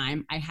my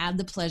time. I had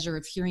the pleasure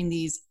of hearing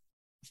these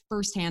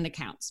firsthand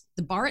accounts.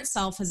 The bar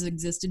itself has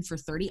existed for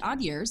 30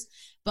 odd years,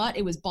 but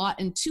it was bought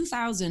in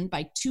 2000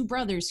 by 2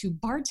 brothers who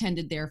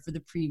bartended there for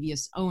the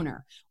previous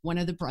owner. One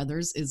of the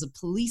brothers is a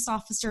police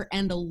officer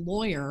and a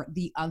lawyer.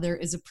 The other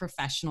is a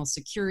professional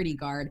security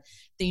guard.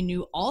 They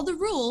knew all the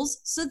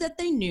rules so that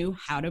they knew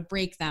how to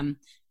break them.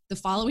 The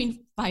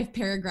following 5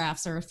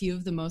 paragraphs are a few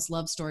of the most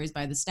loved stories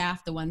by the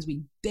staff, the ones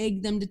we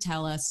begged them to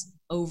tell us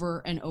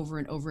over and over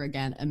and over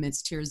again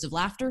amidst tears of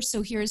laughter.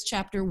 So here's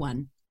chapter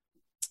 1.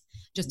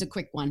 Just a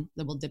quick one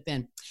that we'll dip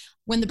in.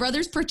 When the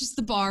brothers purchased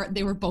the bar,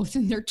 they were both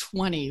in their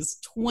 20s.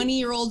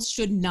 20-year-olds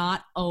should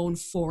not own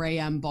 4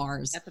 a.m.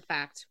 bars. That's a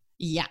fact.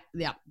 Yeah.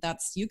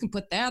 That's, you can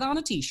put that on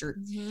a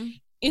t-shirt. Mm-hmm.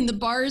 In the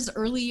bar's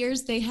early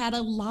years, they had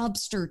a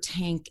lobster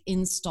tank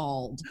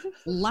installed.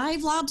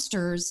 Live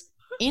lobsters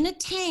in a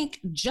tank,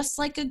 just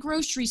like a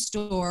grocery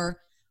store,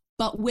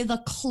 but with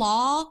a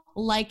claw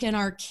like an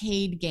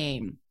arcade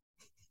game.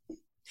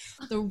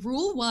 The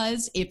rule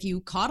was if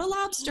you caught a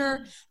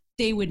lobster,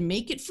 they would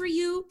make it for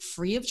you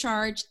free of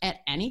charge at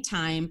any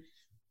time.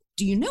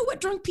 Do you know what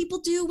drunk people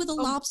do with a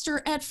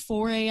lobster at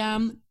 4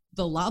 a.m.?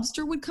 The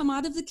lobster would come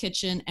out of the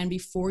kitchen, and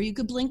before you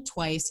could blink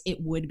twice, it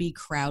would be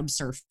crowd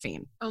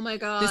surfing. Oh my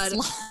God.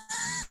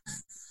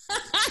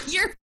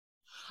 You're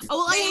Oh,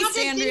 well, I have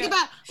to Andrea. think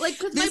about, like,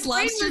 because my This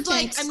brain lobster was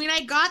like, tanks. I mean,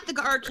 I got the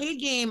arcade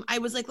game. I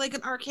was like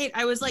an arcade.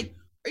 I was like,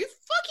 are you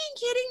fucking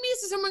kidding me?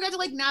 So someone got to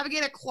like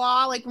navigate a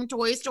claw like from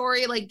Toy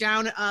Story, like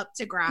down up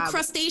to grab. A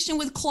crustacean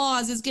with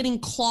claws is getting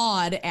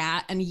clawed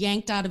at and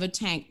yanked out of a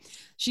tank.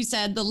 She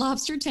said the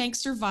lobster tank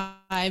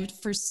survived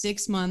for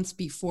 6 months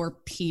before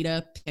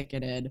PETA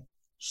picketed.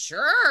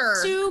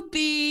 Sure.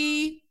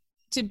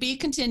 To be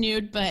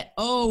continued, but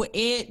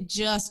it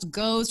just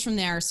goes from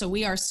there. So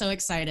we are so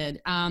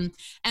excited.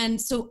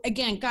 And so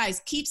again,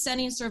 guys, keep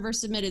sending server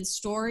submitted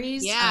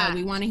stories. Yeah.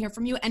 We want to hear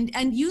from you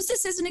and use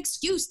this as an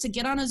excuse to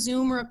get on a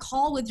Zoom or a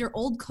call with your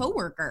old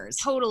coworkers.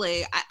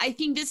 Totally. I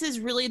think this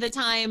is really the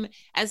time,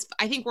 as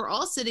I think we're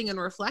all sitting and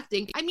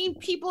reflecting. I mean,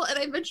 people, and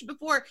I mentioned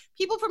before,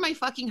 people from my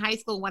fucking high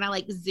school want to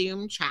like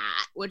Zoom chat,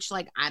 which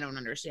like, I don't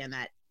understand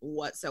that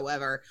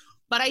whatsoever.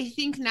 But I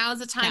think now's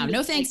the time.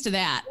 No thanks to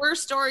that.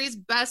 Worst stories,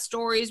 best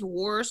stories,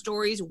 war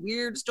stories,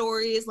 weird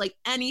stories, like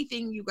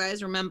anything you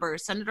guys remember,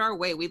 send it our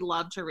way. We'd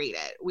love to read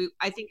it.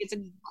 I think it's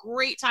a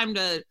great time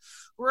to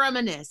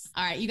reminisce.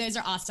 All right, you guys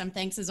are awesome.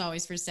 Thanks as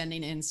always for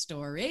sending in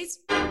stories.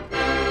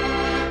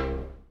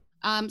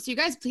 So you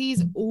guys,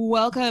 please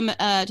welcome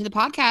to the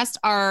podcast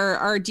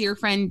our dear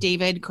friend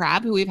David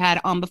Crabb, who we've had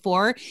on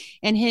before,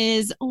 and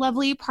his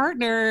lovely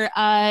partner.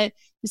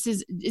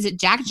 Is it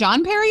Jack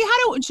John Perry?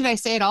 Should I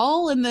say it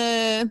all in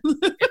the?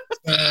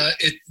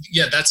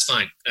 Yeah, that's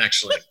fine.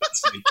 Actually, that's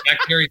fine. Jack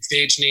Perry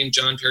stage name,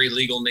 John Perry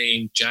legal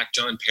name. Jack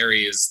John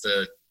Perry is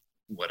the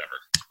whatever.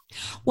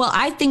 Well,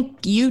 I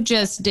think you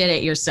just did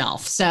it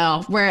yourself.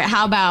 So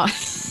how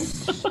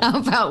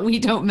about we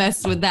don't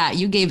mess with that?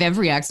 You gave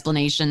every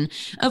explanation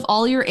of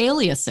all your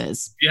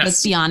aliases. Yes.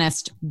 Let's be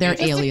honest, they're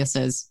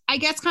aliases. I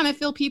guess kind of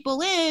fill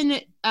people in.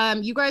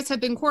 You guys have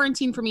been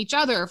quarantined from each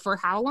other for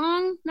how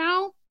long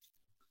now?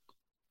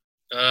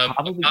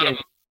 About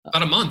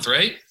a month,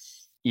 right?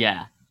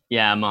 Yeah,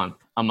 a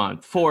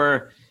month.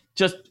 For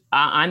just,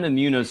 I'm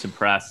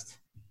immunosuppressed.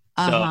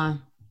 So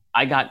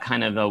I got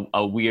kind of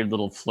a weird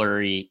little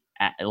flurry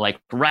like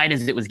right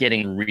as it was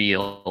getting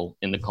real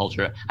in the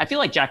culture. I feel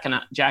like Jack,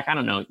 I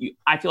don't know.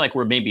 I feel like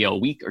we're maybe a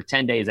week or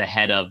 10 days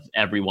ahead of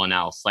everyone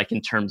else, like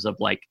in terms of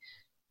like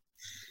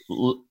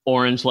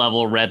orange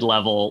level, red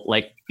level,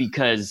 like,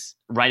 because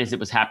right as it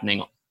was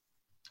happening,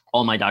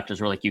 all my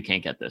doctors were like, you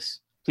can't get this.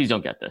 Please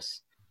don't get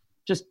this.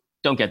 Just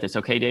don't get this.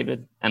 Okay,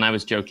 David? And I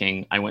was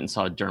joking. I went and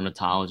saw a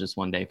dermatologist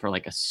one day for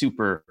like a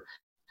super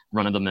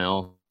run of the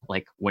mill.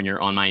 Like when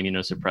you're on my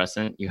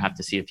immunosuppressant, you have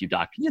to see a few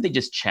doctors. They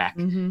just check.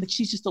 But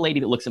she's just a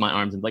lady that looks at my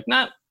arms and like,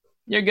 nah,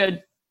 you're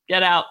good.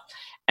 Get out.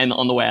 And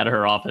on the way out of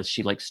her office,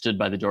 she like stood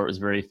by the door. It was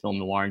very film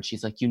noir. And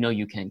she's like, you know,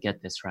 you can't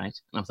get this, right? And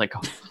I was like,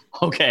 oh,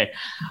 okay.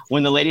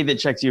 When the lady that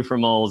checks you for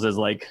moles is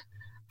like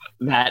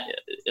that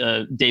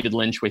David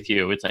Lynch with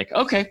you, it's like,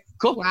 okay,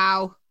 cool.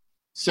 Wow.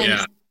 So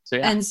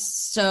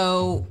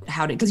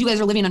how did, because you guys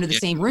are living under the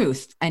same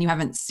roof and you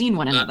haven't seen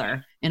one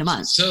another in a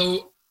month.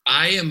 So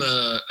I'm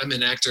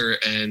an actor,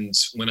 and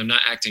when I'm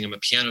not acting, I'm a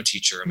piano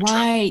teacher. I'm a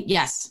right.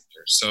 Yes.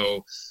 teacher.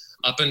 So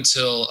up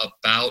until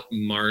about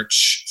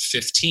March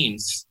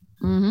 15th,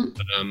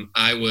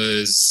 I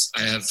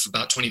have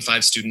about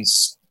 25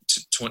 students,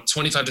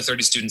 25 to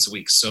 30 students a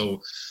week.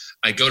 So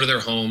I go to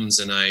their homes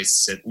and I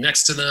sit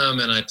next to them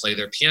and I play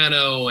their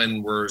piano,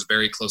 and we're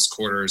very close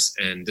quarters.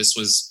 And this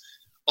was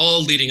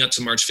all leading up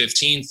to March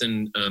 15th.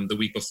 And the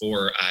week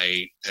before,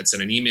 I had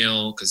sent an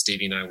email because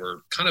Davey and I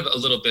were kind of a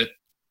little bit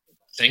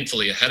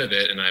thankfully ahead of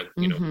it. And I,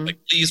 like,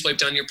 please wipe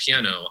down your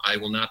piano. I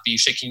will not be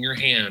shaking your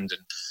hand, and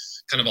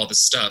kind of all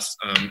this stuff.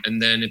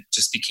 And then it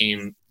just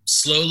became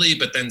slowly,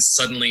 but then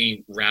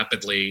suddenly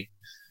rapidly,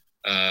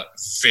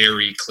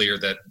 very clear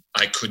that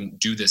I couldn't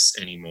do this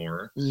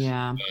anymore.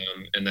 Yeah.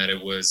 And that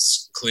it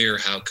was clear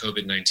how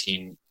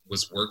COVID-19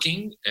 was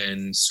working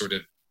and sort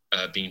of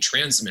being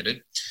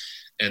transmitted,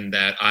 and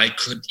that I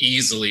could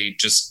easily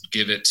just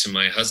give it to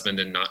my husband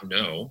and not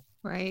know.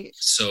 Right.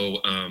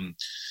 So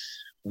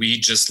we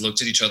just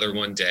looked at each other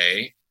one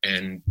day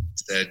and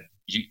said,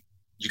 you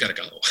gotta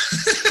go.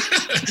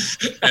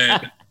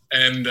 and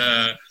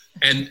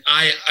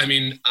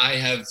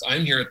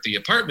I'm here at the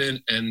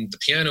apartment, and the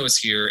piano is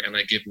here, and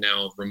I give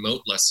now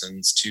remote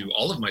lessons to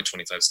all of my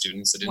 25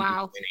 students. I didn't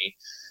do any.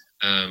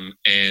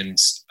 And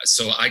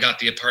so I got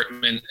the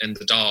apartment and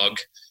the dog.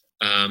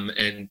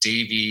 And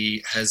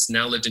Davey has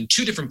now lived in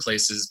 2 different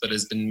places, but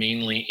has been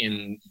mainly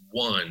in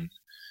one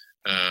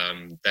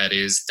that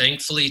is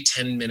thankfully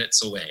 10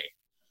 minutes away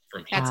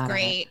from here. That's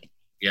great.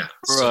 Yeah.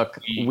 Brooke,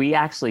 we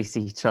actually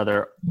see each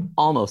other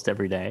almost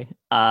every day.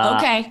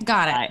 Okay,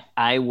 got it.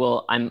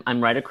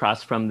 I'm right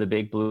across from the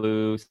big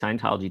blue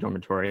Scientology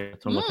dormitory.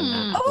 That's what I'm looking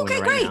at. Oh,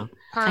 okay, great. Now.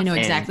 I know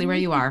exactly where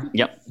you are.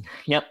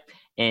 Yep.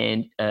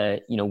 And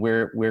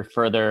we're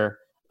further.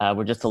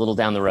 We're just a little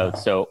down the road.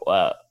 So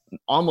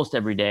almost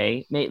every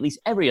day, at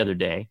least every other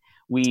day,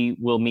 we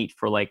will meet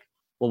for we'll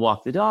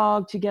walk the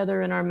dog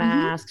together in our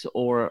masks,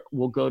 or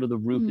we'll go to the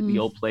roof at the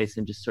old place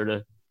and just sort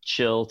of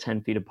chill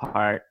 10 feet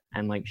apart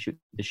and shoot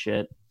the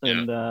shit.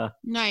 And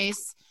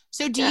nice.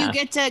 So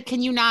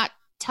can you not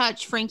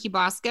touch Frankie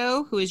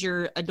Bosco, who is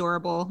your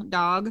adorable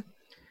dog?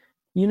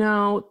 You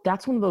know,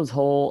 that's one of those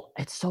whole,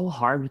 it's so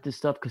hard with this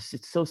stuff because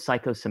it's so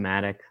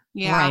psychosomatic.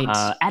 Yeah.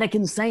 Right. Attic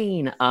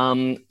insane.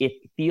 It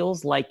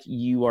feels like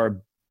you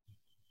are,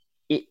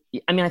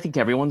 I mean, I think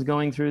everyone's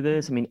going through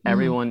this. I mean,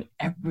 everyone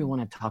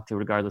I've talked to,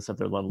 regardless of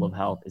their level of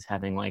health, is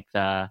having like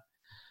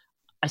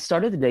I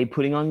started the day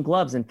putting on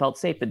gloves and felt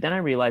safe, but then I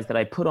realized that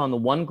I put on the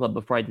one glove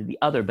before I did the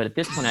other. But at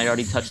this point, I'd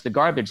already touched the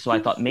garbage. So I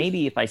thought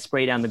maybe if I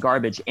spray down the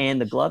garbage and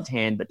the gloved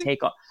hand, but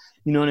take off,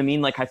 you know what I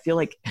mean? Like, I feel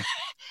like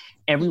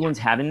everyone's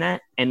having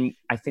that. And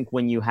I think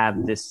when you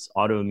have this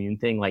autoimmune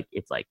thing, like,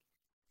 it's like,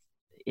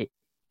 it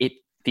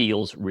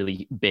feels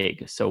really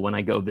big. So when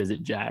I go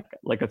visit Jack,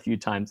 like a few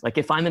times, like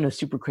if I'm in a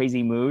super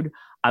crazy mood,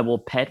 I will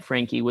pet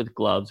Frankie with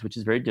gloves, which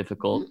is very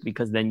difficult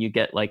because then you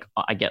get like,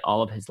 I get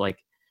all of his like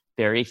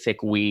very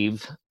thick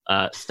weave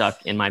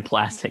stuck in my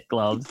plastic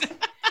gloves.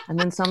 And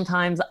then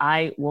sometimes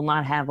I will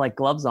not have like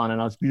gloves on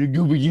and I'll just be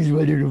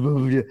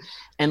like,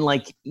 and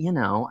like, you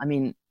know, I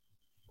mean,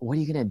 what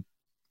are you going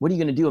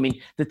to do? I mean,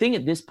 the thing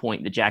at this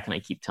point that Jack and I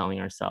keep telling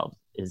ourselves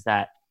is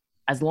that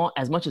as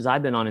much as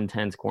I've been on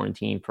intense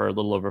quarantine for a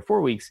little over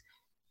 4 weeks,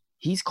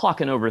 he's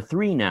clocking over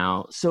 3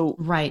 now. So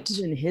right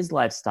in his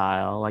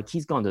lifestyle, like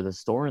he's gone to the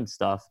store and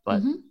stuff,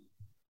 but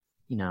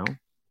you know,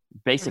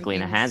 basically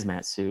in a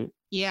hazmat suit.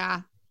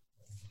 Yeah.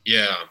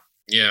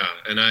 Yeah.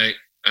 And I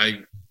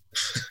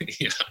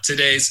yeah,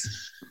 today is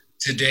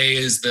today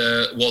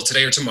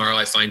or tomorrow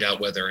I find out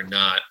whether or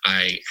not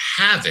I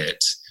have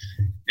it.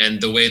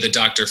 And the way the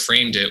doctor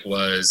framed it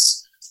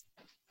was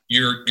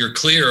you're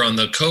clear on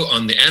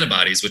the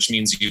antibodies, which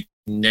means you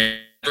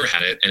never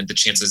had it. And the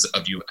chances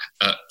of you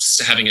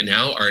having it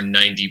now are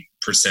 90%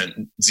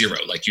 zero.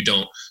 Like you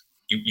don't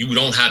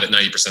have it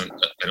 90%.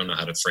 I don't know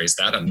how to phrase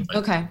that.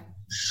 Okay.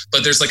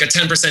 But there's like a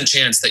 10%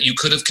 chance that you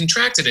could have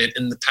contracted it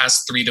in the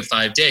past 3 to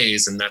 5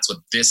 days. And that's what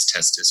this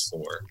test is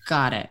for.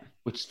 Got it.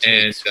 Which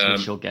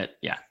you'll get,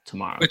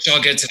 tomorrow. Which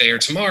I'll get today or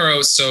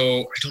tomorrow.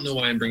 So I don't know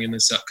why I'm bringing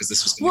this up because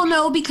this was.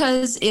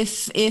 Because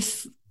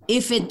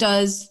if it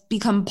does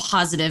become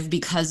positive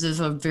because of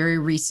a very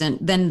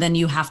recent, then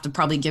you have to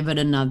probably give it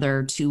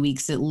another 2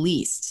 weeks at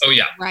least. Oh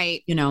yeah.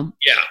 Right. You know?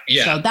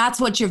 Yeah. So that's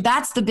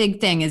the big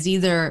thing is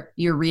either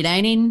you're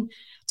redining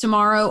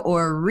tomorrow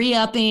or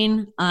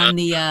re-upping on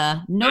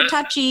the no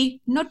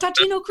touchy, no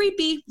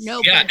creepy.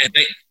 No. Yeah.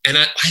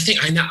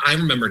 I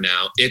remember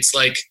now. It's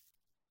like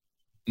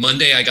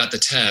Monday I got the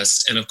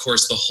test. And of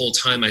course the whole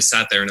time I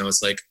sat there and I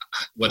was like,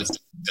 what is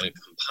going to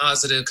come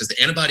positive? Because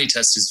the antibody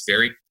test is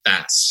very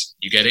fast.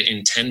 You get it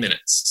in 10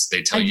 minutes.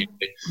 They tell you,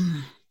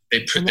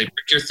 they prick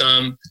your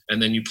thumb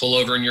and then you pull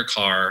over in your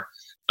car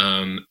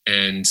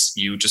and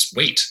you just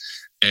wait.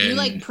 And you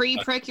like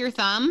prick your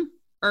thumb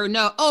or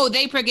no? Oh,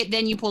 they prick it.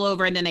 Then you pull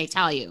over and then they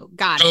tell you.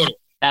 Got it.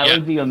 That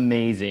would be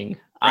amazing.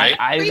 Right?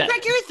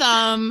 Prick your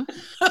thumb.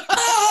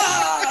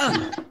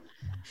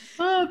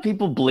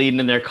 People bleeding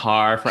in their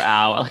car for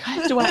hours.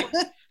 Like,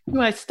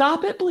 do I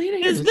stop it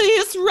bleeding? Is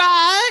this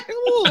right?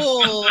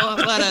 Ooh,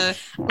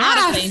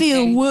 I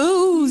feel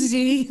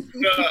woozy.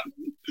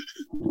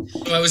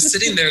 So I was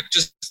sitting there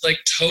just like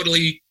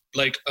totally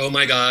like, oh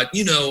my God,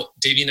 you know,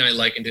 Davey and I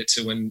likened it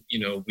to when, you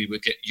know, you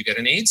get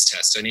an AIDS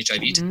test, an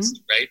HIV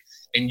test, right?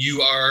 And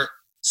you are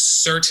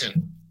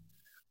certain,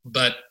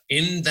 but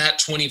in that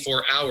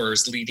 24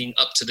 hours leading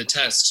up to the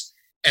test,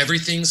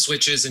 everything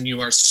switches and you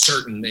are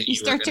certain that you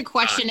start to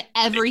question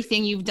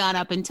everything you've done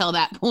up until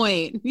that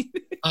point.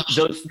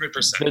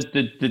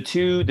 100%. The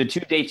two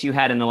dates you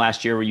had in the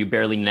last year where you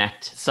barely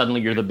necked,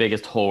 suddenly you're the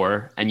biggest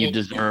whore and you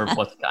deserve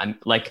what's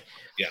like.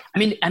 Yeah. I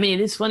mean,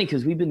 it is funny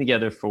because we've been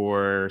together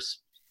for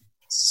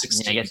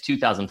 16. I guess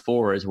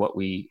 2004 is what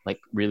we like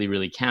really,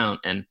 really count.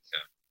 And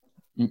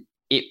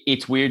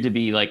it's weird to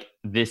be like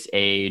this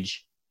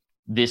age,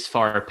 this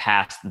far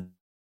past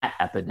that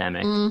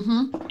epidemic.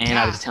 And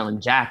I was telling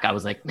Jack, I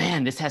was like,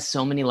 man, this has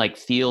so many like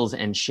feels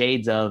and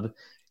shades of,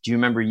 do you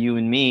remember you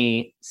and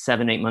me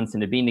 7-8 months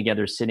into being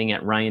together sitting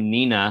at Ryan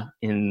Nina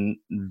in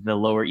the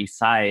Lower East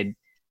Side,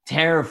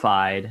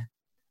 terrified,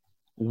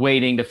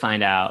 waiting to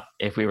find out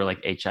if we were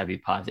like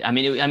HIV positive. I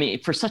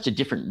mean, for such a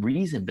different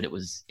reason, but it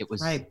was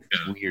right.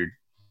 Weird.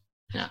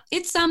 Yeah.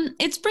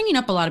 It's bringing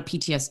up a lot of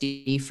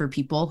PTSD for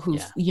people who,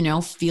 you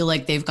know, feel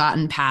like they've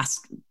gotten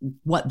past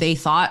what they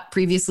thought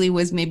previously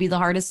was maybe the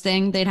hardest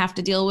thing they'd have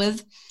to deal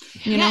with,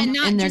 you know,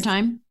 in their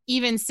time.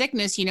 Even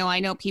sickness, you know, I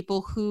know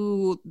people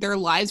who their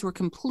lives were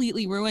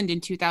completely ruined in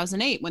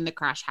 2008 when the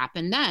crash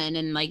happened then.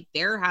 And like,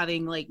 they're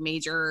having like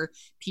major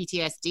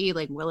PTSD,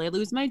 like, will I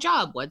lose my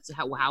job?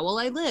 How will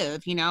I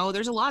live? You know,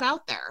 there's a lot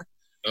out there.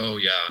 Oh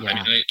yeah.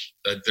 I mean,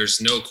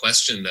 there's no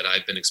question that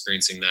I've been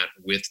experiencing that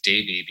with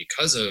Davey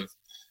because of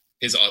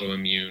his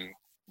autoimmune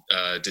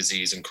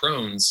disease and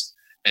Crohn's,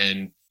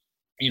 and,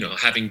 you know,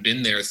 having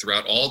been there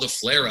throughout all the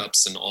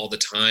flare-ups and all the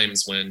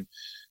times when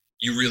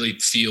you really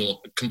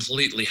feel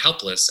completely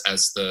helpless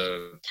as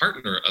the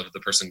partner of the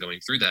person going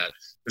through that.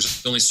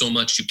 There's only so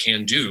much you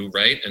can do,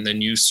 right? And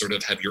then you sort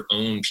of have your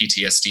own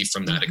PTSD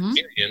from that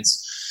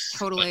experience.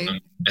 Totally.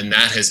 And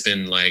that has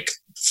been like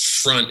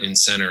front and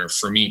center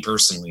for me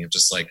personally of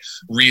just like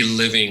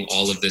reliving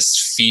all of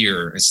this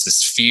fear. It's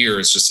this fear,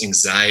 it's just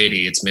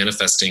anxiety. It's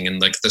manifesting in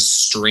like the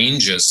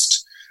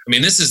strangest. I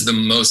mean, this is the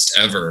most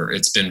ever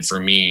it's been for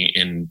me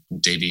in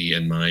Davey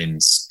and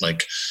mine's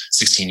like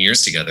 16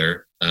 years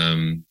together.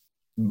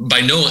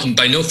 By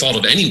no fault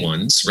of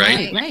anyone's,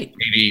 right? Right.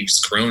 Davey's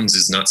Crohn's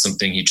is not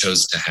something he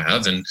chose to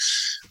have, and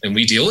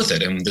we deal with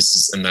it. And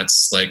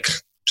that's like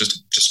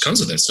just comes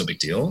with it. It's no big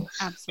deal.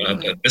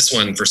 Absolutely. But this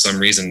one, for some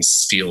reason,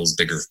 feels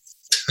bigger.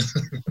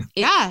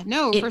 Yeah,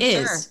 no, for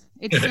is. sure.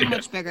 It's so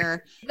much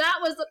bigger. That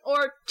was an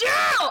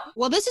ordeal.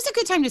 Well, this is a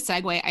good time to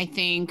segue, I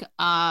think,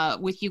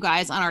 with you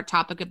guys on our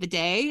topic of the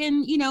day.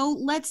 And,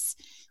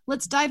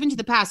 let's dive into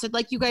the past.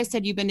 Like you guys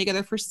said, you've been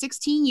together for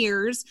 16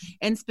 years.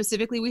 And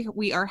specifically,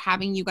 we are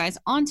having you guys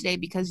on today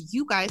because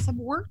you guys have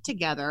worked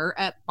together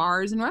at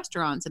bars and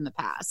restaurants in the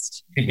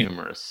past.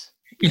 Humorous.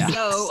 Yeah.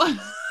 So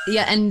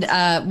yeah,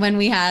 and when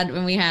we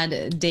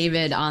had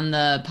David on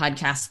the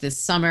podcast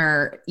this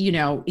summer,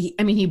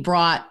 he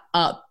brought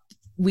up,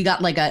 we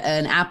got like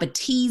an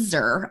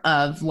appetizer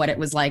of what it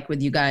was like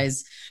with you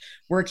guys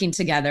working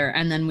together,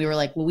 and then we were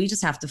like, well, we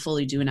just have to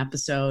fully do an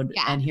episode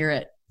and hear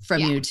it from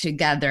you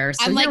together.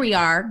 So here we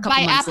are, a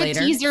couple months later.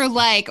 By appetizer,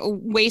 like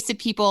wasted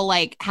people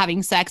like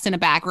having sex in a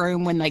back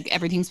room when like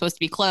everything's supposed to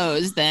be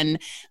closed, then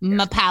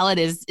my palate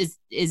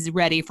is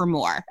ready for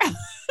more.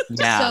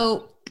 Yeah.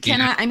 So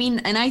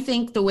I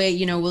think the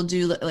way, we'll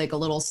do like a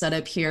little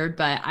setup here,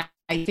 but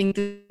I think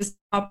this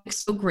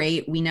topic's so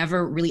great. We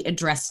never really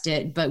addressed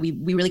it, but we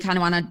really kind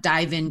of want to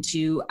dive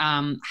into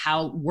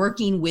how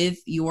working with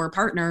your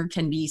partner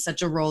can be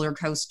such a roller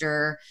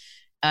coaster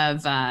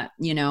of,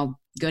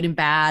 good and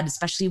bad,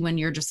 especially when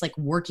you're just like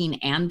working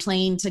and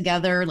playing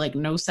together, like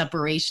no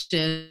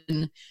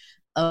separation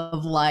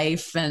of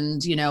life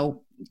and,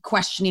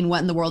 questioning what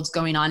in the world's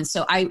going on.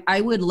 So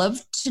I would love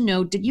to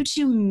know, did you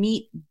two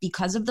meet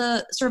because of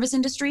the service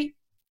industry?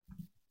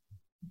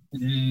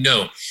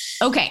 No.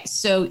 Okay.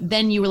 So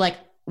then you were like,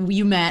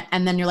 you met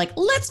and then you're like,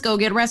 let's go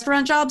get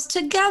restaurant jobs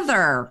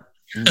together.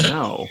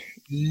 No.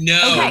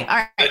 No. Okay.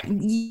 All right.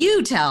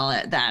 You tell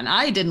it then.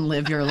 I didn't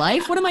live your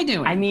life. What am I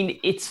doing? I mean,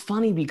 it's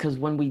funny because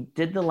when we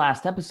did the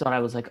last episode, I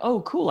was like,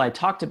 oh, cool. I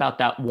talked about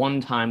that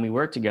one time we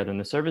worked together in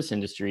the service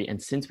industry.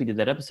 And since we did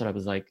that episode, I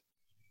was like,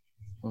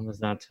 well, there's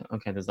that.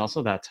 Okay. There's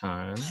also that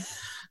time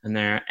and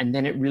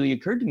then it really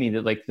occurred to me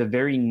that like the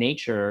very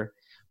nature,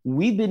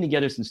 we've been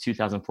together since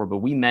 2004, but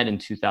we met in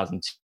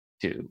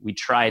 2002. We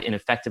tried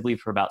ineffectively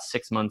for about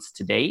 6 months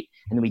to date.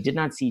 And then we did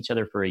not see each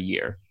other for a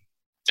year.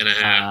 And a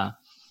half.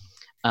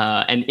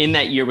 And in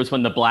that year was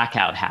when the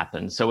blackout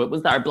happened. So it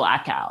was our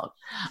blackout,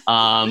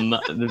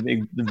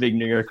 the big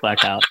New York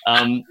blackout.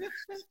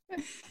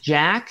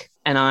 Jack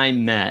and I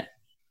met,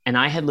 and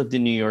I had lived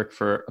in New York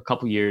for a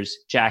couple years.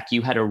 Jack,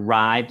 you had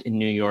arrived in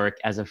New York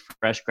as a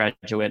fresh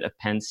graduate of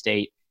Penn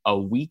State a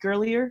week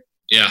earlier.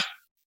 Yeah.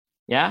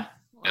 Yeah?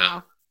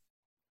 Yeah.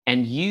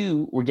 And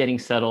you were getting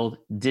settled,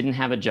 didn't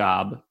have a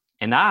job,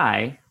 and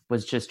I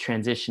was just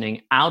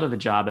transitioning out of a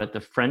job at the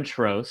French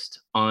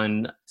Roast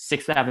on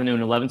 6th Avenue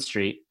and 11th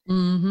Street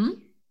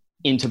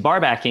into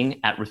barbacking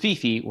at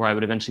Rafifi, where I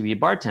would eventually be a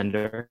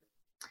bartender.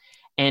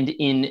 And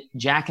in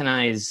Jack and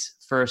I's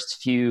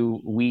first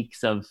few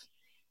weeks of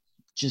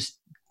just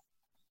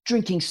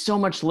drinking so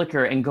much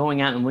liquor and going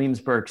out in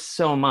Williamsburg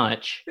so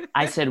much,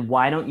 I said,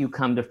 why don't you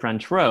come to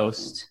French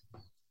Roast,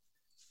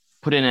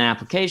 put in an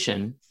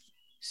application?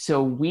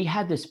 So we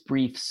had this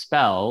brief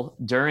spell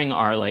during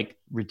our like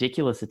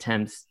ridiculous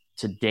attempts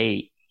to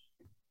date,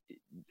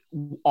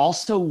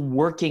 also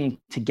working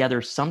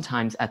together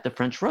sometimes at the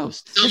French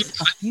Roast.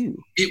 Just a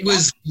few. It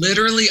was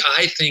literally,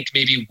 I think,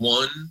 maybe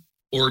 1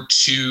 or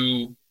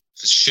 2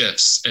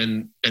 shifts.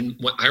 And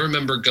what I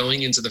remember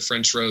going into the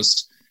French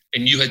Roast,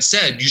 and you had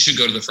said you should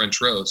go to the French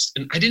Roast.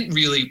 And I didn't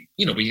really,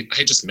 I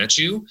had just met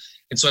you.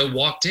 And so I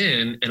walked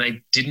in and I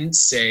didn't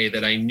say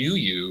that I knew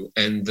you.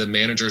 And the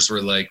managers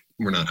were like,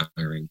 we're not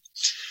hiring.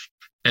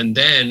 And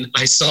then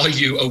I saw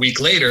you a week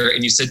later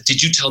and you said,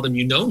 did you tell them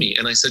you know me?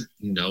 And I said,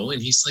 no.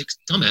 And he's like,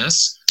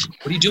 dumbass,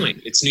 what are you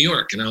doing? It's New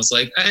York. And I was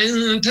like,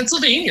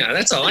 Pennsylvania,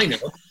 that's all I know.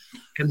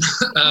 And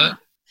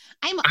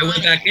I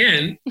went back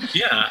in.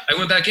 Yeah, I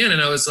went back in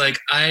and I was like,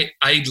 I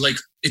like,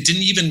 it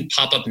didn't even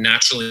pop up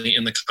naturally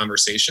in the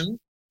conversation.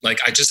 Like,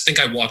 I just think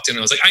I walked in and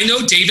I was like, I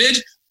know David.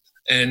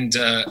 And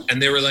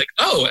they were like,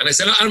 oh, and I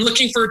said, I'm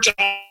looking for a job.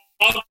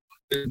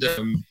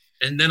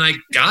 And then I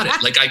got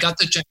it. Like, I got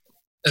the job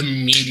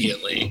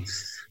immediately.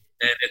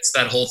 And it's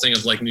that whole thing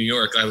of like New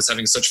York. I was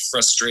having such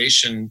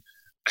frustration.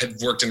 I've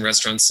worked in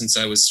restaurants since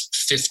I was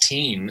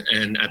 15.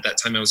 And at that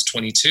time I was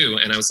 22.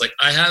 And I was like,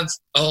 I have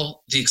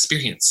all the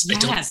experience.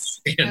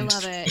 Yes. I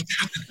love it.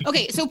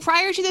 Okay. So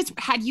prior to this,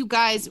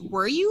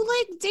 were you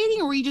like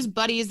dating or were you just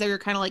buddies that were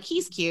kind of like,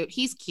 he's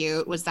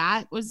cute. Was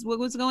what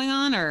was going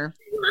on or?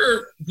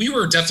 We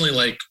were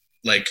definitely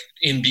like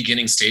in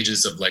beginning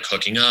stages of like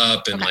hooking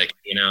up and like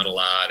being out a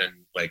lot. And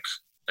like,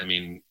 I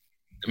mean,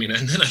 and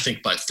then I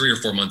think by 3 or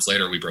 4 months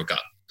later we broke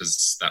up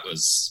because that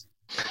was.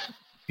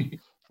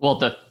 Well,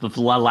 the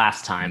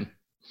last time.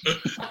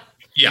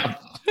 Yeah.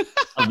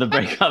 of the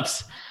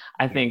breakups,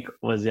 I think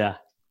was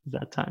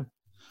that time.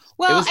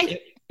 Well,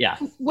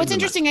 What's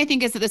interesting, I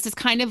think, is that this is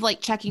kind of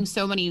like checking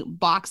so many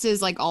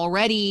boxes, like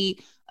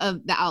already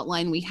of the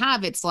outline we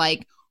have. It's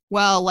like,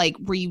 well, like,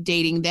 were you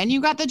dating then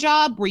you got the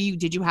job?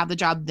 Did you have the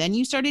job then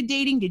you started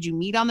dating? Did you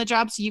meet on the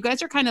job? So you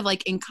guys are kind of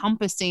like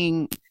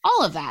encompassing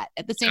all of that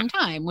at the same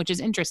time, which is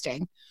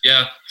interesting.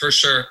 Yeah, for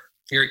sure.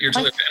 You're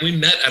totally right. And we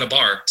met at a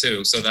bar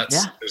too. So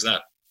there's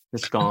that.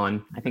 It's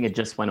gone. I think it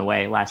just went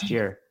away last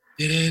year.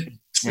 Did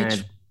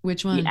it?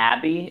 Which one? The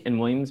Abbey in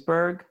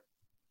Williamsburg,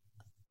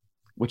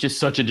 which is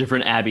such a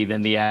different Abbey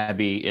than the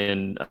Abbey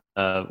in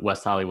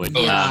West Hollywood.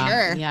 Oh,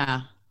 sure.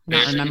 Yeah.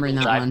 Not remembering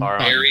that one.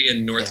 Barry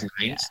and North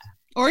 9th.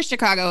 Or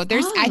Chicago.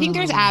 I think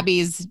there's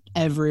Abbeys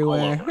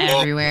everywhere.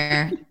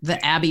 Everywhere.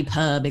 The Abbey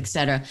pub,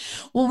 etc.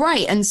 Well,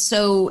 right. And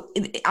so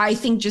I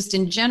think just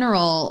in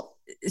general,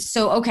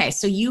 so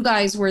you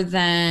guys were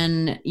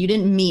then, you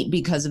didn't meet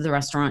because of the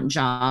restaurant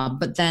job,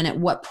 but then at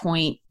what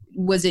point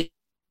was it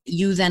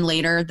you then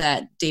later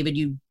that, David,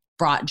 you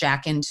brought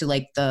Jack into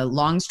like the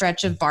long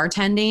stretch of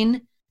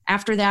bartending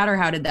after that, or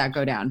how did that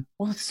go down?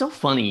 Well, it's so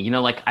funny,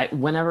 like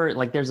whenever,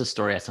 like, there's a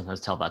story I sometimes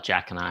tell about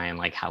Jack and I and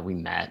like how we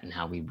met and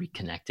how we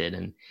reconnected.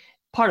 And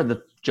part of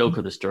the joke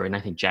of the story, and I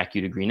think Jack,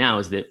 you'd agree now,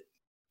 is that,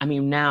 I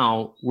mean,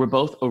 now we're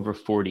both over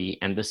 40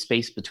 and the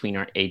space between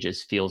our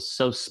ages feels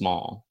so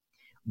small.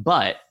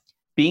 But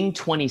being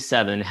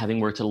 27,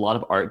 having worked at a lot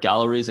of art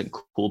galleries and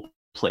cool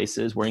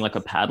places, wearing like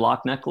a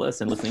padlock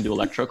necklace and listening to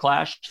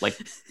Electroclash, like,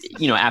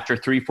 after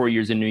 3-4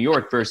 years in New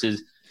York,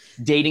 versus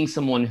dating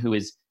someone who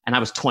is, and I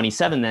was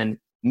 27 then,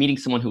 meeting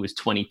someone who was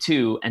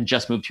 22 and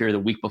just moved here the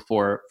week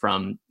before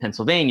from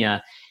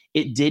Pennsylvania,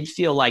 it did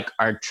feel like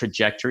our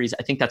trajectories,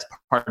 I think that's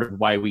part of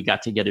why we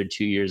got together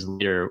 2 years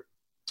later.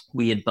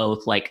 We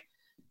both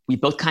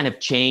kind of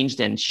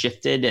changed and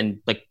shifted and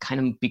like kind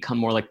of become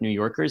more like New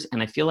Yorkers.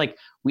 And I feel like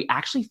we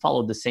actually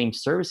followed the same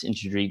service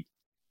industry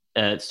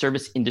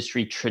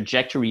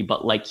trajectory,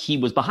 but like he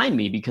was behind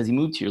me because he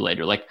moved here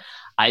later. Like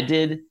I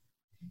did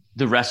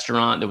the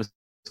restaurant that was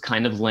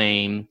kind of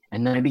lame,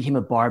 and then I became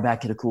a bar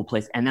back at a cool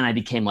place, and then I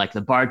became like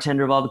the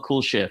bartender of all the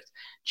cool shift.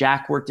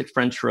 Jack worked at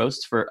French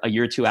Roast for a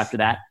year or two after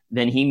that.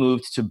 Then he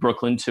moved to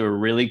Brooklyn to a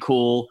really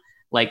cool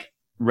like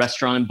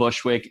restaurant in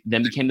Bushwick,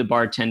 then became the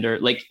bartender.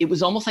 Like it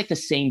was almost like the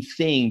same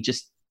thing,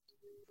 just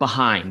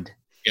behind.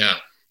 Yeah.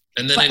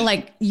 And then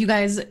like you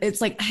guys,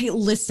 it's like, hey,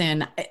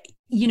 listen,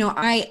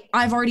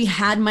 I've already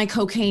had my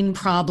cocaine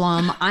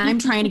problem. I'm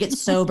trying to get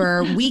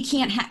sober. We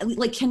can't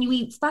can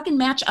we fucking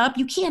match up?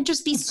 You can't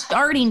just be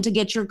starting to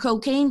get your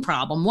cocaine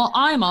problem while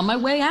I'm on my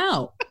way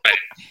out.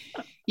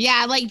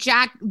 Yeah, like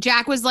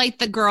Jack was like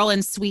the girl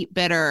in Sweet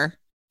Bitter.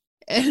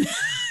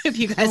 If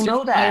you guys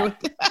know that.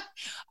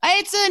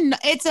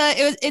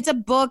 It's a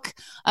book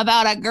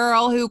about a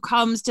girl who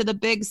comes to the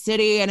big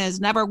city and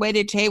has never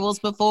waited tables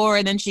before,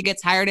 and then she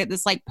gets hired at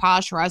this like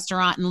posh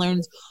restaurant and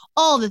learns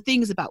all the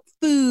things about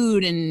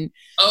food and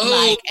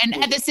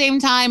and at the same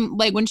time,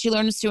 like when she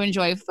learns to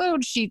enjoy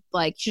food, she's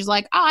like,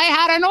 I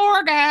had an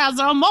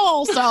orgasm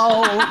also,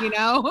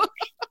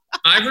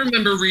 I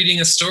remember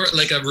reading a story,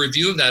 like a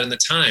review of that in the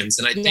Times,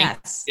 and I think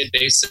it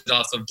based it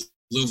off of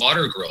Blue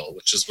Water Girl,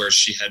 which is where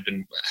she had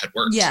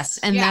worked. Yes,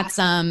 and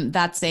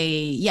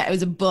it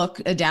was a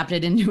book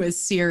adapted into a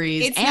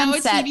series. It's now a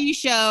TV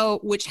show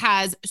which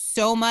has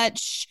so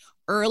much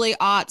early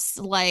aughts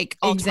like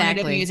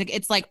alternative music.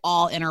 It's like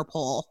all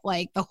Interpol,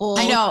 like the whole.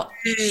 I know.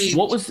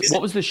 What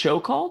was the show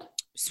called?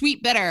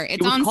 Sweet Bitter.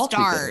 It's on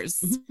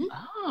Stars.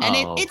 And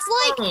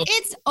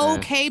it's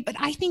okay, but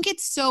I think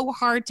it's so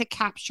hard to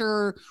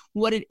capture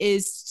what it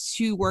is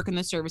to work in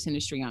the service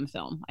industry on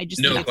film. I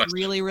just think that's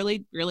really,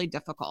 really, really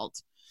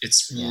difficult.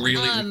 It's really,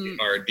 really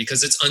hard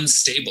because it's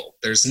unstable.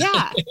 There's no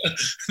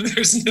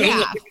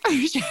storyline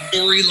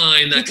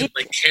that can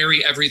like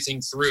carry everything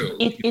through.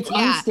 It's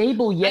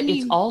unstable, yet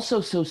it's also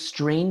so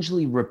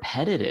strangely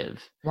repetitive.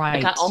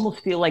 Right. Like I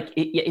almost feel like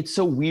it's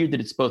so weird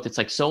that it's both. It's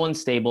like so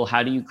unstable.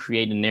 How do you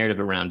create a narrative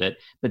around it?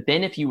 But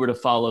then if you were to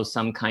follow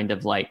some kind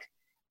of like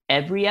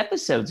every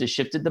episode's a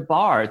shift at the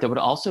bar, that would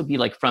also be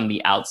like from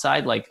the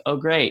outside, like, oh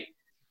great,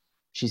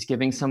 she's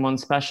giving someone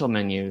special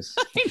menus.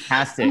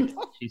 Fantastic.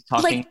 She's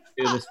talking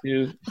to the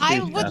stew. I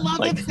would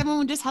love if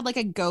someone just had like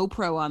a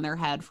GoPro on their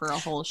head for a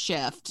whole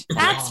shift.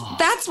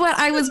 That's what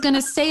I was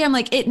gonna say. I'm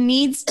like, it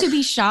needs to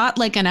be shot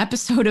like an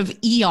episode of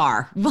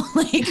ER.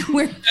 Like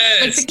where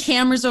like the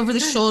camera's over the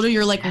shoulder,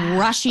 you're like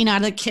rushing out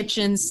of the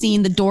kitchen,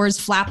 seeing the doors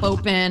flap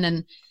open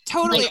and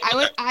totally.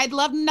 I'd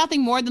love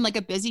nothing more than like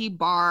a busy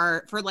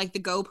bar for like the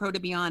GoPro to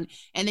be on.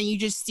 And then you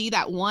just see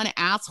that one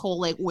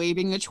asshole like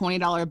waving a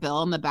 $20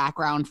 bill in the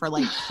background for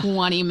like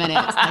 20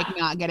 minutes, like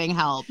not getting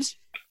helped.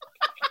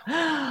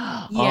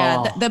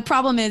 The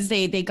problem is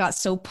they got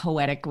so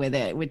poetic with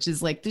it, which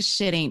is like, this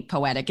shit ain't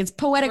poetic. It's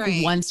poetic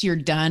once you're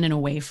done and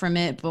away from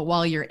it, but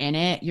while you're in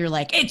it, you're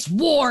like, it's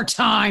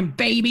wartime,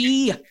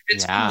 baby.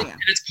 It's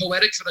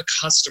poetic for the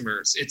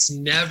customers. It's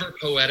never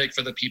poetic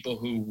for the people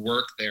who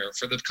work there.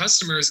 For the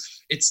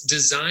customers, it's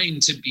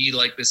designed to be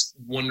like this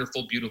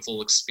wonderful,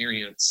 beautiful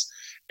experience.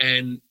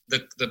 And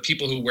the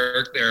people who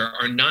work there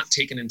are not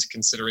taken into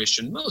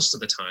consideration most of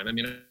the time. I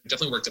mean, I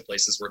definitely worked at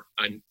places where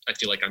I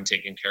feel like I'm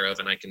taken care of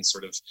and I can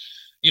sort of,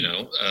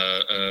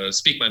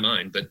 speak my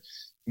mind. But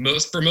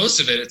for most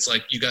of it, it's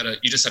like you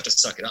just have to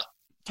suck it up.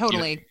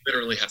 Totally. You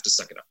literally have to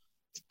suck it up.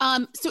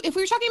 So if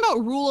we were talking about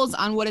rules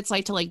on what it's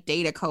like to like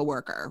date a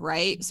coworker,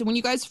 right? So when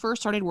you guys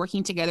first started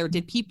working together,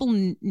 did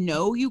people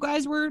know you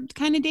guys were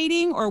kind of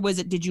dating, or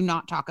did you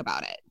not talk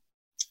about it?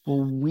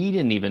 Well, we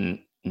didn't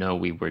even know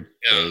we were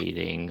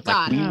dating.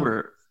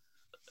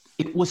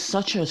 It was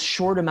such a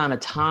short amount of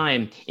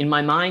time. In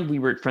my mind, we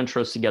were at French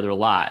Roast together a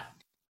lot,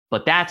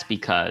 but that's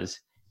because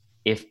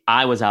if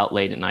I was out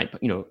late at night,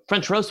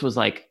 French Roast was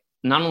like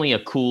not only a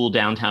cool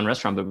downtown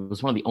restaurant, but it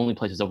was one of the only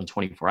places open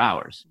 24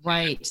 hours.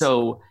 Right.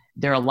 So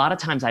there are a lot of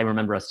times I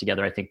remember us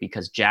together, I think,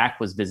 because Jack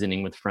was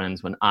visiting with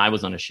friends when I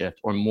was on a shift,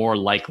 or more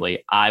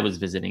likely I was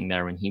visiting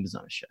there when he was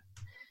on a shift.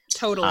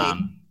 Totally.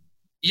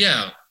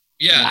 Yeah.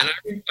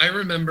 And I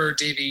remember,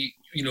 Davey,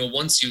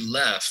 once you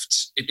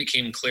left, it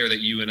became clear that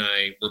you and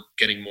I were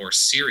getting more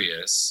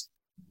serious.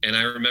 And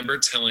I remember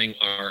telling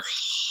our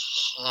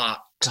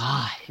hot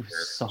he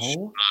was so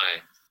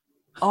high.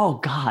 Oh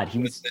God, he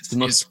was the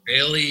most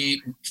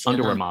Israeli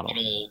underwear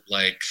model.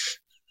 Like,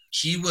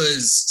 he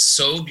was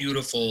so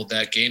beautiful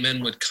that gay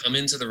men would come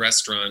into the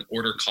restaurant,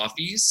 order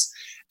coffees,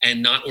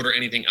 and not order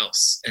anything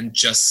else, and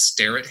just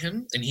stare at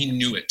him. And he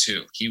knew it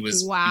too. He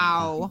was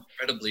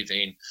incredibly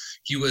vain.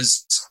 He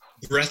was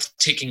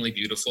breathtakingly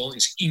beautiful.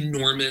 He's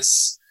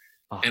enormous.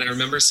 Oh. And I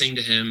remember saying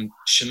to him,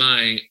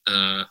 Shemai,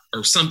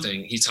 or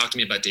something, he talked to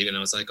me about David, and I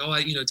was like,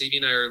 Davey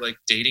and I are like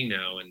dating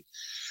now. And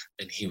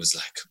he was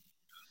like,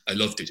 I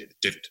love David.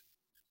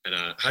 And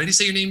how did he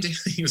say your name, David?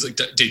 He was like,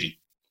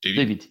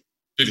 David.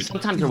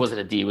 Sometimes there wasn't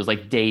a D. It was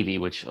like Davey,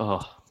 which,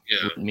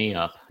 ripped me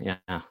up. Yeah.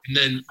 And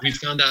then we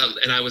found out,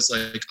 and I was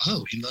like,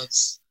 oh, he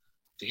loves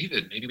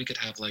David. Maybe we could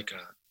have like a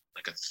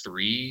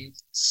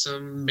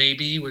threesome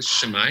maybe with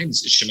Shemai.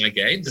 Is Shemai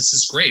gay? This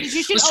is great.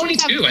 You should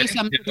always have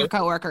threesome with your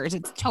coworkers.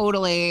 It's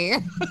totally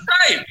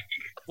right.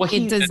 Well,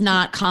 it does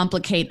not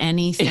complicate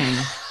anything.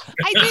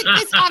 I think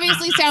this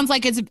obviously sounds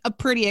like it's a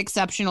pretty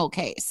exceptional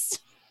case.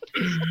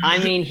 I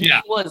mean, he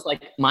was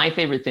like my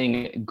favorite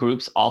thing.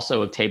 Groups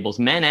also of tables,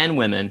 men and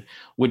women,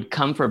 would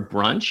come for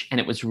brunch, and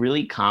it was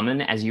really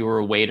common as you were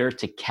a waiter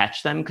to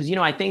catch them. Because,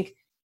 I think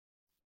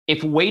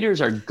if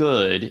waiters are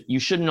good, you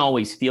shouldn't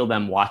always feel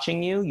them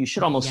watching you. You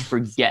should almost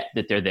forget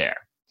that they're there.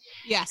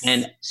 Yes.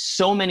 And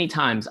so many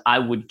times I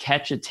would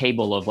catch a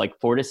table of like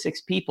 4 to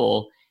 6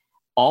 people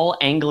all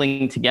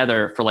angling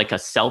together for like a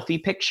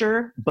selfie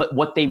picture. But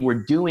what they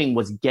were doing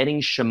was getting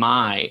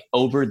Shemai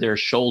over their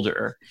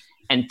shoulder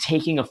and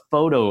taking a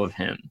photo of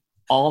him,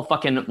 all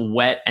fucking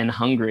wet and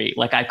hungry.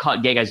 Like, I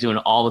caught gay guys doing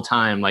it all the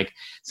time. Like,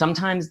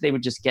 sometimes they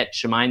would just get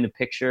Shemai in the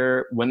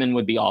picture. Women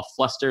would be all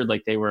flustered,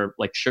 like they were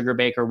like sugar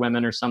baker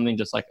women or something,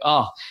 just like,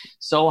 oh,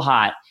 so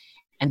hot.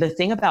 And the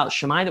thing about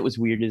Shemai that was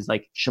weird is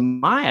like,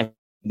 Shemai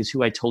is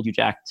who I told you,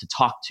 Jack, to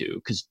talk to.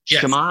 Because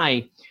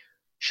Shemai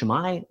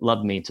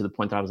loved me to the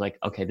point that I was like,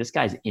 okay, this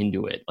guy's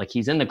into it. Like,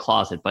 he's in the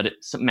closet, but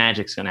some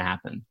magic's going to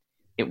happen.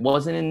 It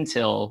wasn't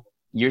until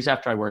years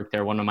after I worked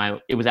there,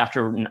 it was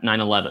after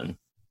 9/11.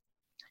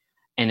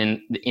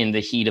 And in the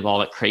heat of all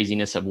that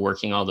craziness of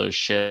working all those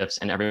shifts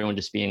and everyone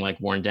just being like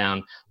worn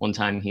down, one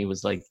time he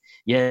was like,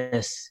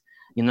 yes,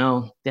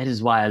 that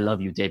is why I love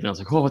you, Dave. And I was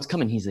like, oh, what's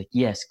coming? He's like,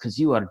 yes, because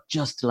you are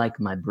just like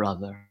my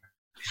brother.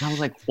 And I was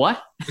like,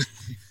 what?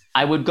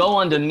 I would go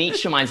on to meet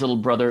Shemai's little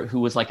brother, who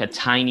was like a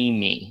tiny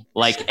me.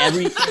 Like,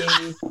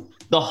 everything,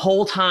 the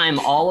whole time,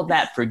 all of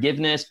that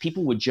forgiveness,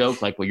 people would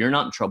joke like, well, you're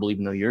not in trouble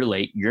even though you're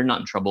late. You're not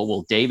in trouble.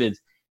 Well, David,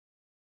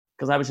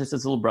 because I was just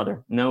his little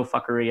brother. No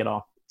fuckery at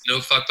all. No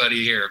fuck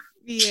buddy here.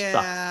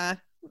 Yeah.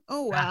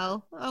 Oh,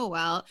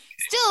 well.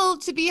 Still,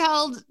 to be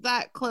held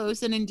that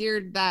close and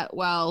endeared that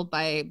well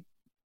by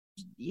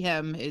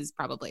him is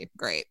probably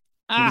great.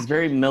 He was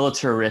very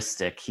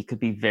militaristic. He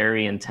could be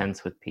very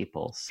intense with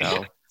people.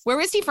 So... Where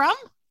was he from?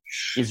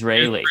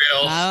 Israeli.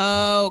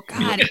 Oh,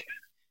 God.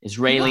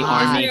 Israeli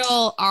army.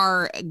 Israel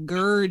are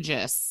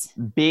gorgeous.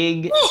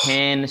 Big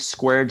tan,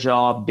 square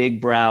jaw, big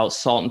brow,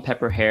 salt and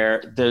pepper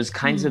hair. Those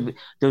kinds of,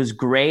 those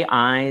gray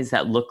eyes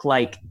that look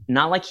like,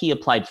 not like he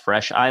applied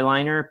fresh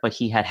eyeliner, but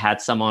he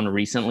had some on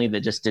recently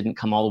that just didn't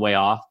come all the way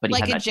off. But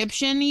like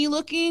Egyptian-y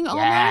looking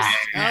almost?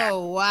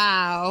 Oh,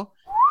 wow.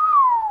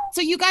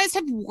 So you guys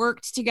have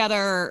worked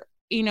together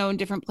in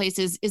different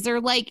places. Is there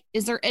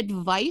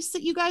advice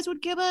that you guys would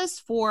give us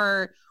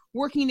for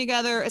working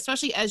together,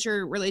 especially as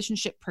your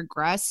relationship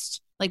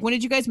progressed? Like, when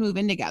did you guys move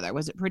in together?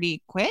 Was it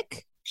pretty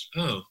quick?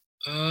 Oh,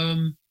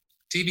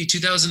 maybe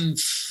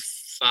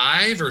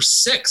 2005 or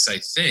 6, I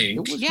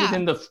think. It was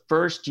within the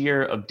first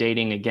year of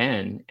dating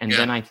again. And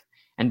then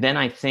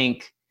I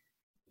think,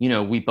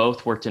 we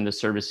both worked in the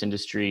service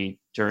industry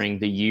during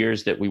the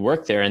years that we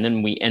worked there. And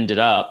then we ended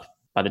up,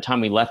 by the time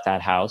we left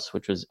that house,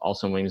 which was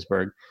also in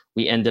Williamsburg,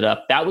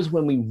 that was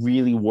when we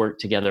really worked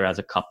together as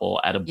a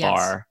couple at a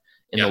bar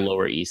in the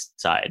Lower East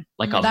Side,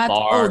 like a That's,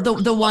 bar.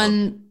 the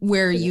one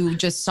where you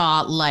just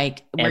saw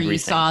like where Everything. you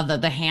saw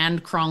the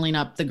hand crawling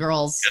up the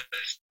girl's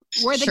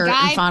Where the shirt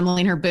guy and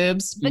fondling her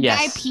boobs. The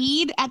guy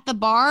peed at the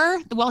bar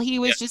while he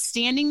was just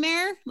standing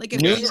there, like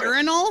in a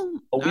urinal.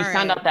 But we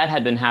found out that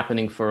had been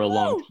happening for a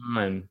long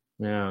time.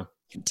 Yeah.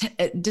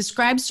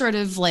 Describe sort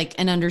of like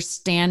an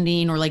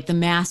understanding or like the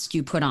mask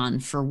you put on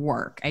for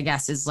work, I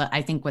guess, is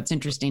I think what's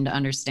interesting to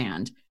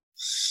understand.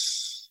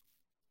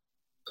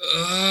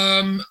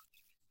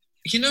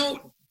 You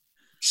know,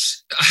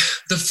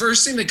 the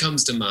first thing that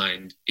comes to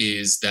mind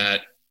is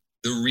that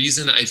the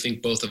reason I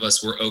think both of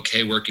us were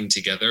okay working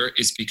together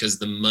is because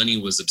the money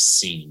was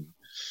obscene.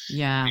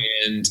 Yeah.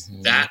 And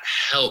that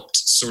helped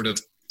sort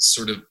of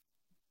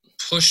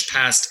push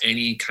past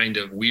any kind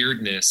of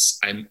weirdness,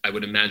 I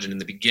would imagine in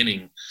the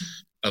beginning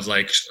of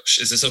like,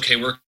 is this okay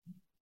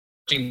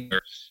working?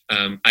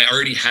 I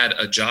already had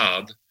a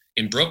job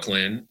in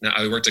Brooklyn. Now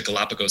I worked at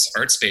Galapagos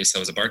Art Space. I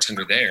was a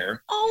bartender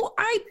there. Oh,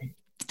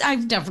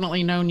 I've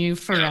definitely known you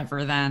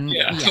forever then.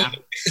 Yeah.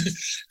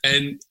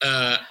 And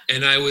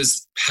I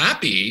was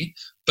happy,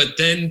 but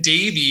then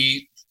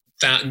Davey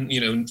found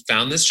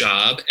this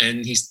job,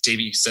 and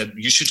Davey said,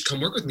 you should come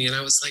work with me. And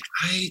I was like,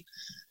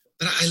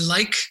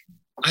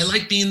 I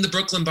like being the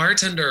Brooklyn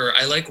bartender.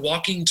 I like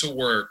walking to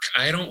work.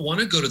 I don't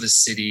want to go to the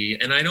city,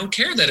 and I don't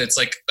care that it's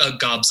like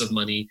gobs of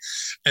money.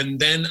 And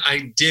then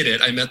I did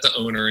it. I met the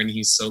owner, and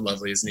he's so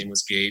lovely. His name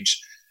was Gage.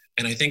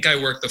 And I think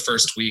I worked the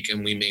first week,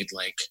 and we made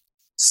like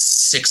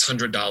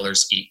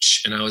 $600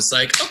 each. And I was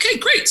like, okay,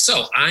 great.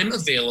 So I'm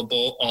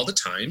available all the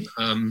time.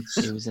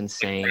 It was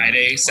insane.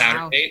 Friday,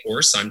 Saturday,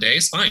 or Sunday.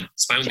 It's fine.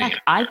 It's fine with me.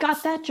 I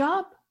got that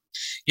job?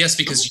 Yes,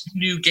 because you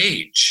knew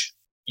Gage.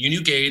 You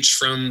knew Gage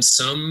from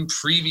some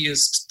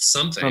previous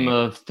something. From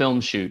a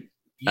film shoot.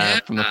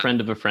 From a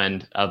friend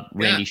of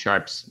Randy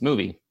Sharp's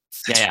movie.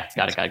 Yeah.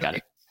 Got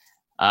it.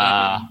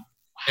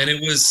 And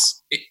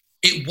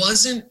it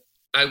wasn't,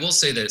 I will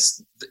say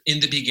this, in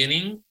the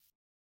beginning,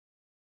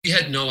 we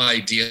had no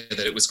idea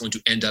that it was going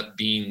to end up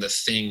being the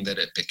thing that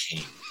it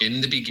became. In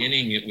the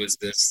beginning, it was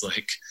this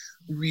like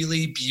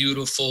really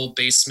beautiful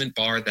basement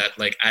bar that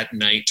like at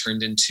night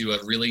turned into a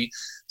really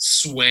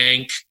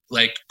swank,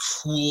 like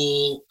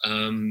cool,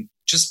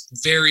 just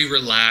very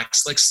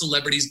relaxed, like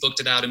celebrities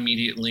booked it out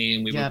immediately,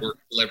 and we would work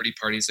celebrity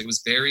parties. It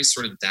was very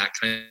sort of that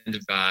kind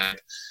of vibe.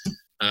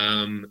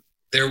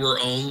 There were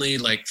only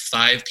like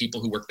 5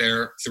 people who worked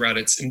there throughout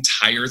its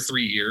entire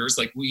 3 years.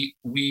 Like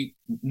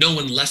no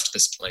one left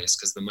this place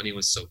because the money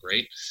was so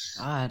great.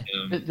 God.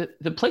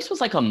 The place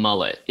was like a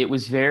mullet. It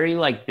was very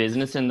like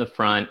business in the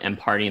front and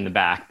party in the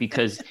back,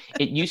 because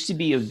it used to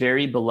be a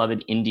very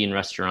beloved Indian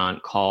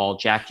restaurant called,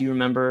 Jack, do you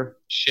remember?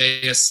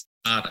 Sheh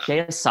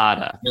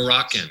Asada.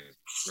 Moroccan.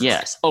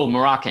 Yes. Oh,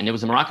 Moroccan. It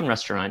was a Moroccan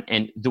restaurant.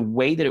 And the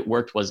way that it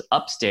worked was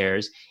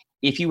upstairs.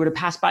 If you were to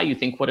pass by, you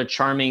think, what a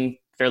charming,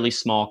 fairly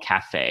small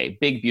cafe,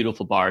 big,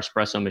 beautiful bar,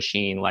 espresso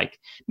machine, like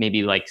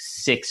maybe like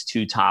 6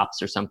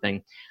 two-tops or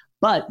something.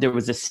 But there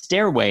was a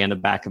stairway in the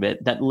back of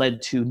it that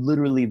led to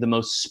literally the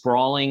most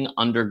sprawling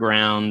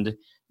underground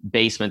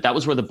basement. That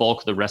was where the bulk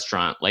of the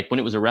restaurant, like when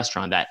it was a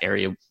restaurant, that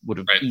area would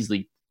have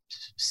easily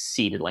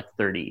seated like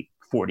 30,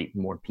 40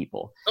 more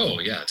people. Oh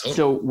yeah, totally.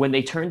 So when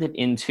they turned it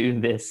into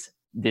this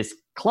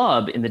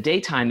club, in the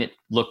daytime, it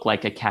looked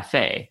like a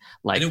cafe.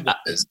 Like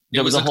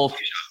there was a whole...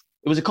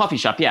 It was a coffee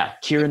shop, yeah.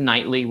 Keira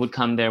Knightley would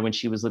come there when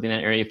she was living in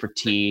that area for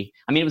tea.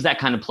 I mean, it was that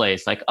kind of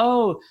place. Like,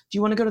 oh, do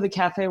you want to go to the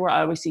cafe where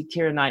I always see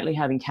Keira Knightley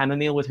having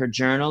chamomile with her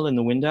journal in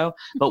the window?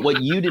 But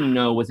what you didn't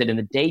know was that in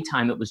the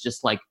daytime, it was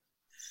just like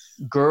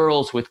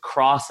girls with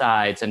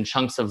cross-eyes and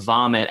chunks of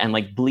vomit and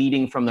like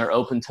bleeding from their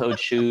open-toed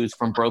shoes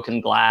from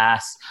broken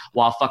glass,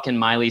 while fucking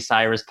Miley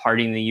Cyrus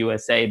partying in the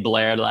USA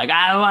blared like,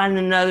 I want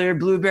another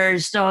blueberry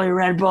Stoli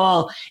Red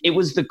Bull. It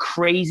was the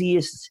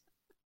craziest...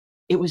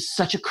 It was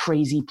such a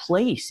crazy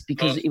place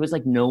because it was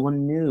like no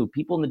one knew.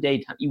 People in the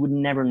daytime, you would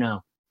never know.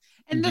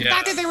 And the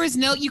fact that there was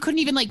you couldn't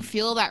even like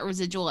feel that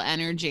residual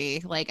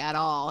energy like at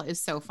all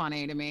is so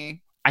funny to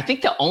me. I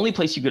think the only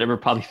place you could ever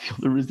probably feel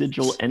the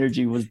residual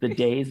energy was the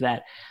days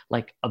that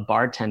like a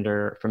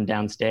bartender from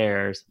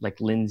downstairs,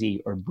 like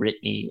Lindsay or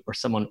Brittany or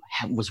someone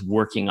was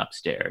working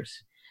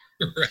upstairs.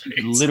 Right. You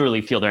could literally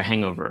feel their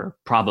hangover,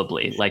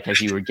 probably, like as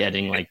you were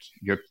getting like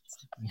your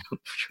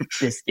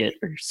biscuit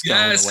or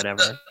scone or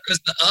whatever.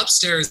 Because the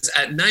upstairs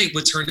at night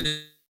would turn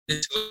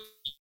into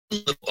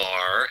a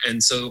bar,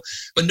 and so,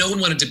 but no one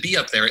wanted to be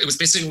up there. It was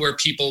basically where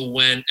people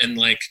went and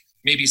like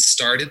maybe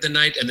started the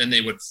night, and then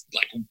they would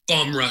like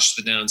bum rush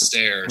the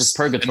downstairs. It was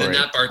purgatory. And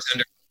then that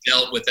bartender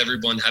dealt with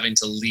everyone having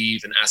to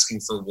leave and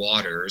asking for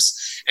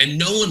waters, and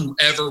no one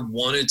ever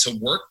wanted to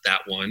work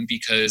that one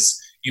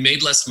because you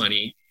made less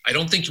money. I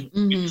don't think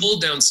you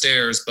pulled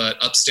downstairs, but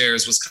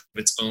upstairs was kind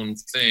of its own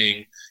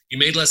thing. You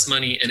made less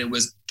money, and it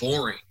was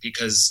boring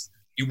because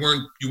you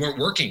weren't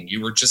working.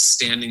 You were just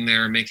standing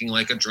there making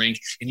like a drink,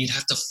 and you'd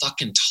have to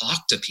fucking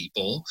talk to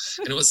people.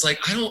 And it was like,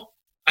 I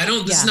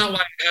don't, this is not why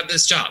I have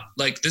this job.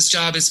 Like, this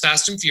job is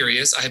fast and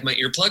furious. I have my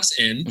earplugs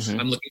in.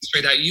 I'm looking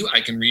straight at you. I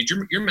can read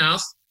your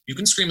mouth. You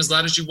can scream as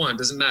loud as you want.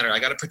 Doesn't matter. I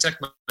got to protect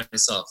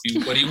myself.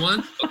 What do you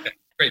want? Okay,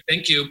 great.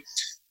 Thank you.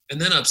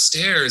 And then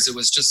upstairs, it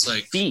was just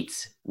like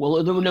seats.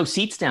 Well, there were no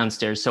seats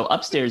downstairs. So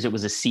upstairs, it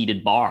was a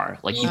seated bar.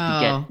 Like you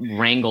could get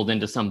wrangled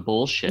into some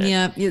bullshit.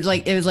 Yeah, it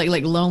was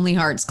like Lonely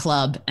Hearts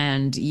Club,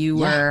 and you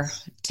were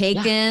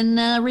taking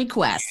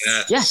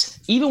requests. Yes.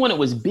 Even when it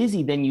was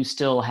busy, then you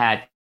still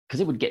had, because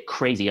it would get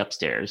crazy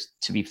upstairs,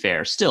 to be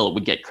fair. Still, it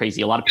would get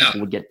crazy. A lot of people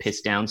would get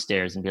pissed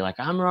downstairs and be like,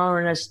 I'm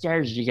rolling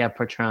upstairs, you got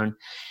Patron.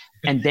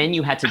 And then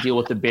you had to deal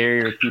with the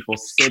barrier of people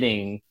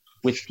sitting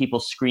with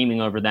people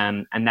screaming over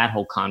them and that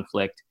whole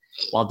conflict.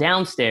 While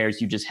downstairs,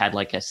 you just had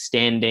like a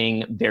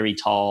standing, very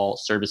tall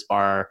service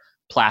bar,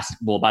 plastic.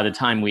 Well, by the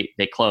time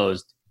they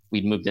closed,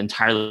 we'd moved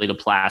entirely to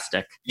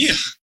plastic. Yeah.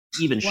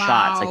 Even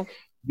shots. Like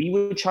we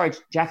would charge,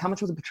 Jack, how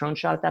much was a Patron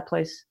shot at that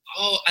place?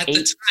 Oh, at the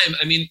time,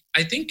 I mean,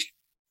 I think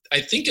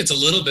it's a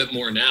little bit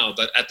more now,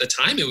 but at the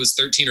time it was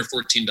 $13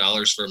 or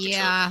 $14 for a Patron.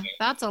 Yeah,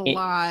 that's a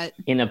lot.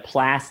 In a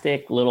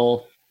plastic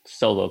little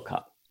solo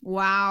cup.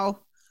 Wow.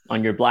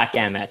 On your black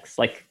Amex.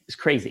 Like, it's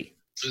crazy.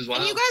 And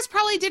you guys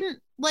probably didn't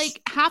like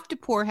have to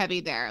pour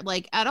heavy there,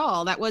 like at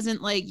all. That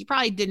wasn't like, you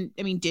probably didn't.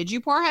 I mean, did you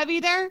pour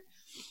heavy there?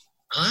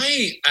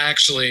 I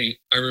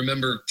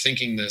remember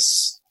thinking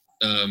this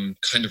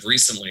kind of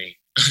recently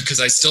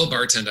because I still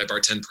bartend. I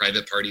bartend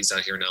private parties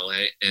out here in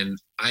LA. And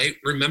I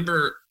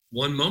remember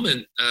one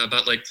moment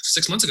about like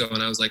 6 months ago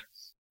when I was like,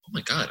 oh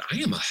my God, I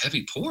am a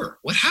heavy pour.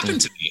 What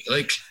happened to me?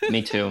 Like,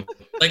 me too.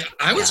 Like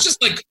I was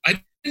just like,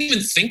 I didn't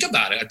even think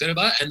about it. I've been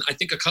about it. And I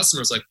think a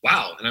customer was like,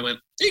 wow. And I went,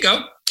 there you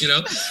go. You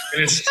know,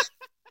 and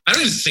I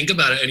don't even think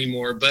about it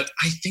anymore, but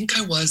I think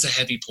I was a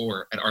heavy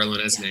pour at Arlo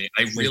and Esme.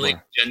 I really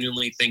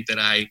genuinely think that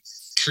I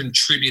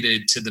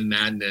contributed to the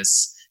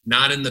madness,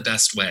 not in the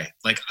best way.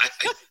 Like I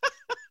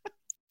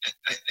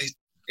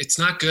it's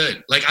not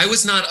good. Like I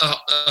was not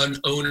an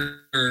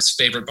owner's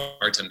favorite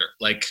bartender.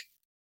 Like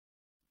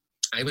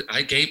I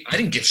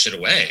didn't give shit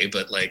away,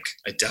 but like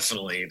I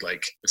definitely,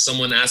 like if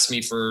someone asked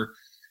me for,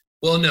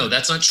 well, no,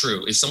 that's not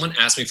true. If someone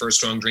asked me for a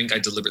strong drink, I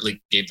deliberately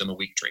gave them a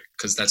weak drink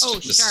because that's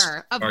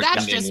sure.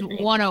 That's just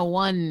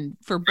 101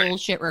 for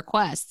bullshit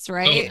requests,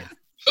 right?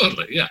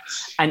 Totally, yeah.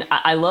 And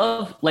I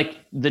love like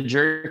the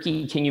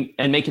jerky,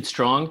 and make it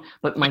strong.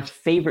 But my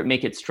favorite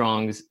make it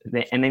strongs,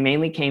 and they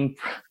mainly came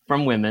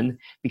from women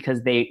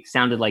because they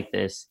sounded like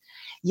this.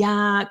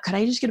 Yeah, could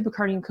I just get a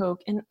Bacardi and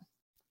Coke? And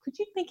could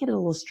you make it a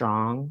little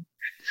strong?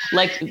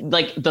 Like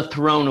the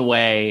thrown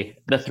away,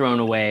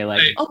 like,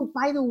 right. Oh,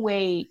 by the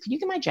way, could you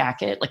get my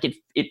jacket? Like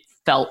it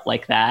felt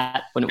like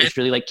that when it was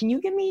really like, can you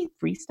give me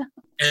free stuff?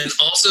 And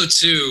also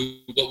too,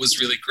 what was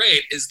really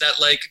great is that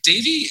like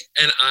Davey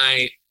and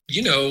I,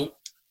 you know,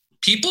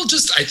 people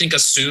just, I think,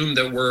 assume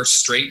that we're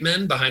straight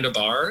men behind a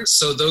bar.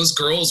 So those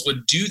girls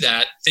would do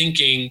that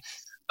thinking,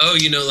 oh,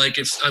 you know, like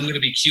if I'm going to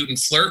be cute and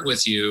flirt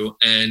with you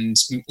and,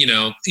 you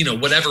know,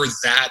 whatever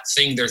that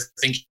thing they're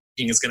thinking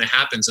is going to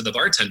happen to the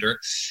bartender.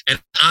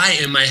 And I,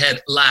 in my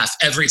head, laugh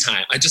every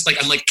time. I'm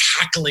like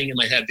cackling in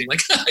my head, being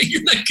like,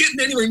 you're not getting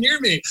anywhere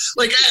near me,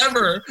 like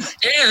ever.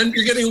 And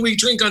you're getting a weak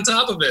drink on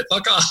top of it.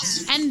 Fuck off.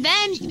 And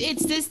then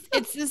it's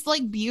this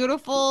like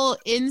beautiful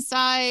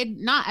inside,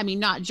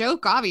 not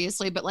joke,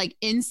 obviously, but like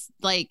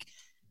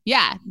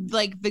yeah,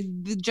 like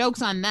the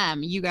joke's on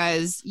them. You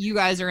guys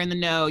are in the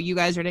know. You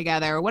guys are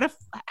together.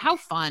 How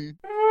fun.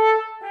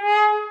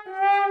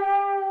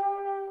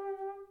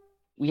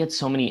 We had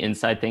so many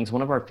inside things.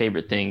 One of our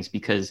favorite things,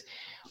 because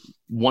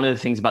one of the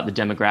things about the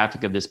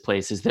demographic of this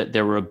place is that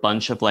there were a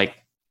bunch of like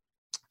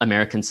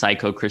American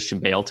Psycho, Christian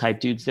Bale type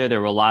dudes there. There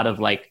were a lot of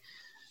like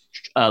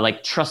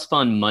trust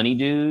fund money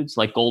dudes,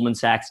 like Goldman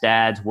Sachs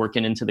dads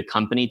working into the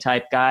company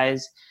type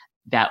guys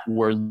that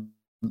were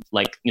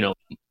like, you know,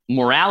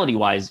 morality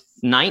wise,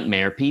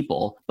 nightmare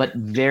people, but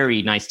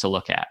very nice to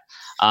look at.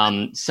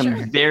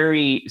 Some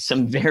very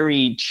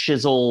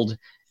chiseled,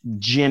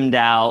 gymmed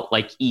out,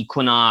 like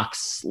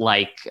Equinox,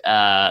 like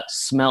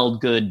smelled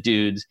good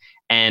dudes.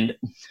 And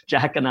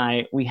Jack and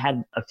I, we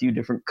had a few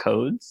different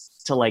codes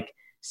to like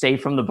say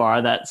from the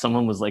bar that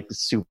someone was like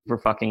super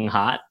fucking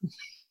hot.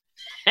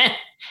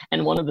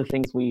 And one of the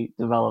things we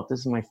developed, this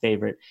is my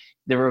favorite,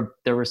 there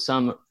were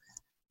some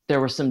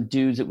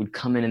dudes that would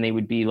come in and they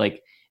would be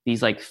like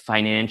these like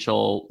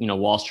financial, you know,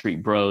 Wall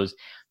Street bros,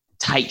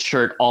 tight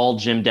shirt, all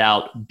gymmed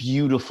out,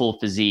 beautiful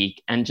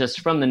physique. And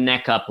just from the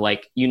neck up,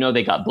 like, you know,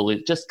 they got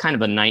bullied, just kind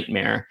of a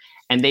nightmare.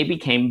 And they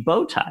became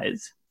bow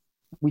ties.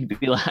 We'd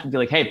be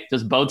like, hey,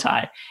 just bow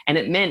tie. And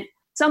it meant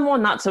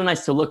someone not so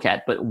nice to look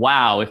at, but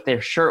wow, if their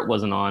shirt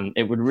wasn't on,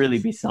 it would really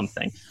be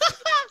something.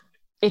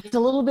 It's a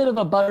little bit of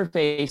a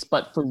butterface,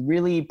 but for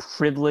really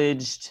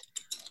privileged,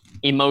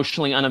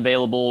 emotionally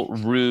unavailable,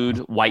 rude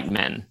white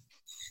men.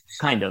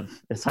 Kind of.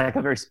 It's like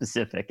a very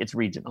specific, it's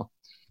regional.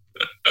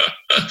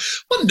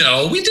 Well,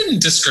 no, we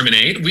didn't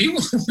discriminate. We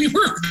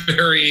were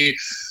very,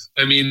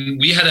 I mean,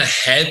 we had a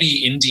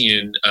heavy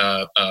Indian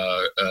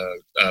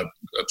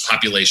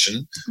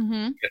population.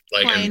 Mm-hmm.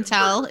 Like,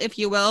 clientele, if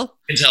you will.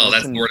 Clientele,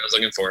 that's the word I was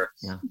looking for.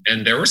 Yeah.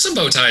 And there were some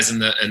bow ties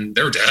and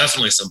there were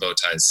definitely some bow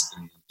ties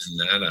in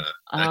that.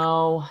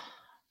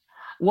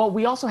 Well,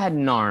 we also had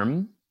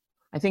Narm.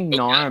 I think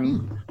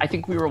Narm, I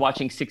think we were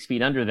watching 6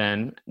 Feet Under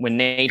then when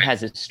Nate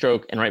has his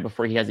stroke, and right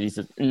before he has it, he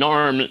says,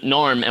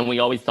 Narm. And we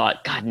always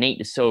thought, God, Nate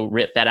is so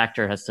ripped. That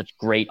actor has such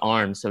great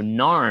arms. So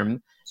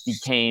Narm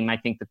became, I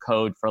think, the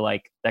code for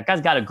like, that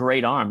guy's got a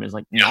great arm. It's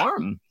like,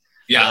 Narm.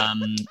 Yeah.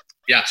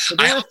 So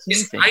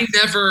I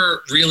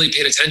never really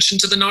paid attention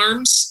to the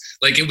Narms.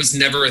 Like, it was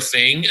never a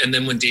thing. And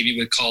then when Davey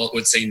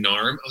would say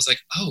Narm, I was like,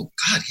 oh,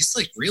 God, he's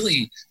like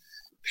really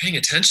paying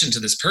attention to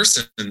this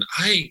person.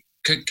 I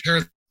could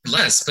care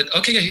less, but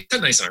okay, yeah, he's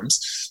got nice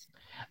arms.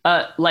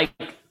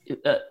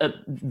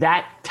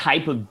 That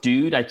type of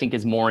dude, I think,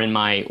 is more in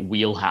my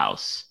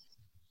wheelhouse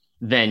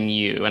than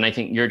you. And I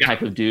think your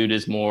type of dude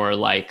is more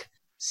like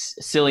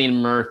Cillian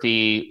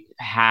Murphy,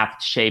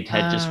 half-shaved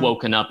head, just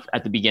woken up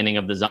at the beginning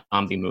of the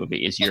zombie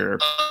movie. Is your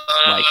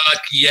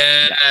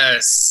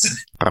yes.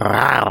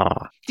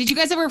 Did you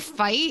guys ever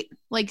fight?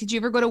 Like, did you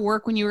ever go to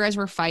work when you guys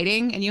were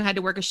fighting and you had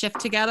to work a shift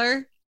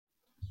together?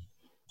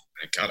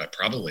 God,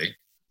 probably.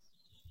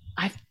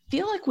 I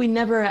feel like we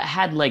never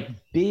had like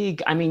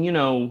big, I mean, you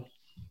know,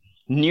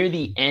 near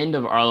the end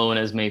of Arlo and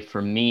Esme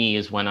for me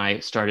is when I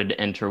started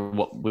to enter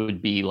what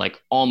would be like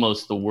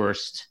almost the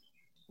worst,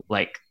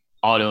 like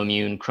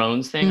autoimmune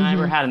Crohn's thing I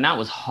ever had. And that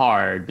was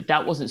hard, but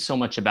that wasn't so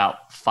much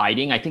about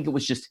fighting. I think it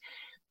was just,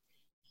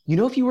 you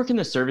know, if you work in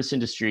the service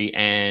industry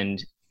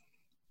and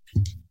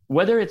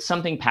whether it's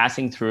something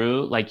passing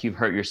through, like you've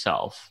hurt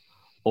yourself,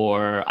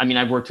 or, I mean,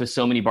 I've worked with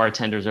so many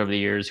bartenders over the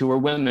years who are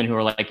women who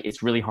are like,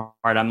 it's really hard.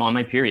 I'm on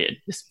my period.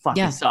 This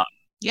fucking sucks.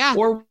 Yeah.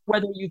 Or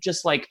whether you've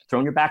just like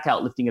thrown your back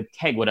out, lifting a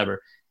keg, whatever.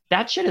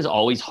 That shit is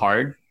always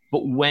hard.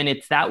 But when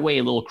it's that way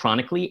a little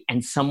chronically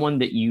and someone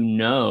that you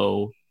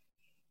know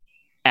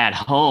at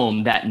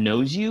home that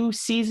knows you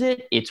sees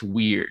it, it's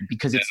weird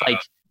because it's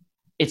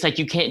like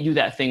you can't do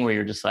that thing where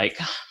you're just like,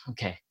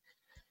 okay,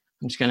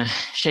 I'm just going to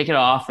shake it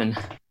off and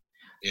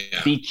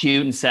be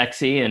cute and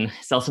sexy and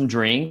sell some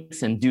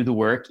drinks and do the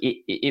work.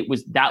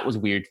 That was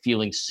weird,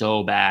 feeling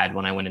so bad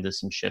when I went into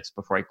some shifts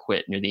before I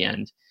quit near the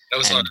end. That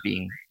was hard.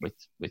 Being with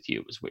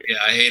you was weird. Yeah,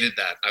 I hated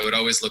that. I would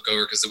always look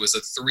over because it was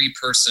a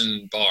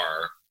 3-person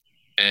bar,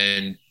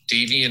 and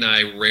Davey and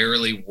I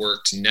rarely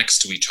worked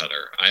next to each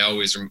other. I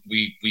always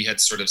we had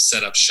sort of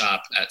set up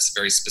shop at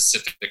very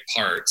specific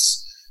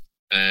parts,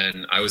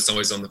 and I was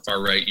always on the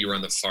far right, you were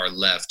on the far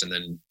left, and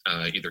then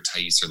either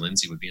Thais or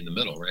Lindsay would be in the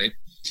middle, right?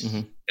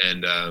 Mm-hmm.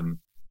 And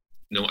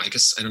no, I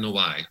guess I don't know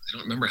why. I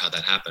don't remember how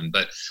that happened,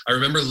 but I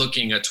remember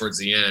looking at towards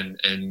the end,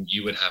 and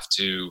you would have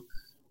to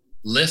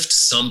lift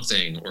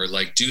something or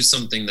like do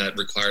something that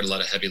required a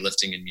lot of heavy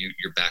lifting, and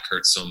your back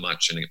hurt so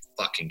much, and it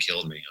fucking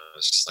killed me. I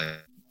was just like,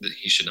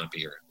 he should not be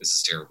here. This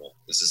is terrible.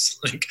 This is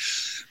like,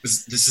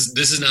 this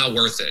is not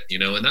worth it, you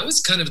know? And that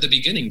was kind of the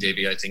beginning,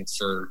 Davey, I think,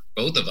 for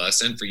both of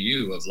us and for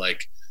you, of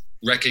like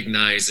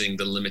recognizing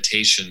the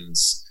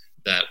limitations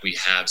that we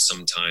have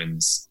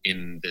sometimes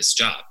in this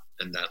job,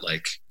 and that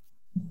like,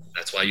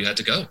 that's why you had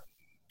to go,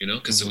 you know?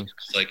 Because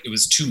it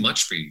was too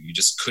much for you. You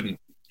just couldn't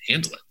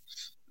handle it.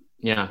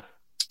 Yeah.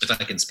 If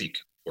I can speak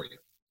for you.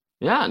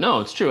 Yeah, no,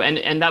 it's true.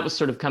 And that was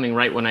sort of coming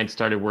right when I'd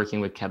started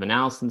working with Kevin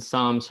Allison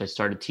some. So I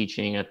started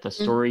teaching at the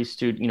story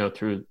studio, you know,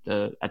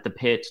 at the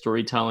Pit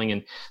storytelling.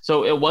 And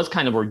so it was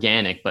kind of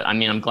organic, but I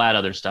mean, I'm glad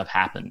other stuff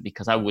happened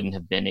because I wouldn't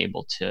have been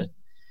able to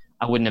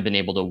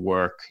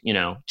work, you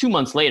know, 2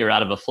 months later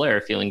out of a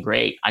flare feeling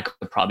great. I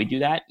could probably do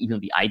that. Even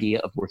the idea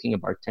of working a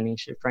bartending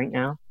shift right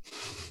now,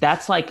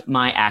 that's like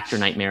my actor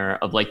nightmare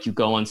of like, you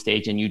go on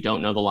stage and you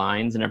don't know the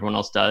lines and everyone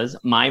else does.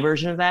 My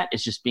version of that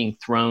is just being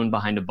thrown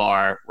behind a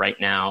bar right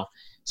now,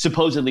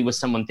 supposedly with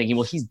someone thinking,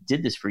 well, he's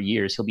did this for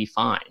years, he'll be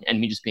fine. And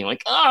me just being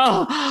like,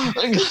 oh,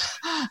 like,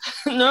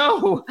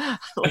 no,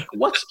 like,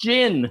 what's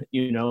gin?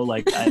 You know,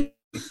 like I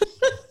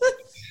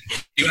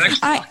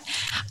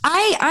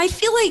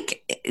feel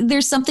like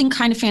there's something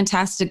kind of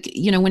fantastic,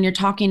 you know, when you're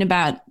talking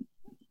about,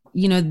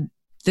 you know,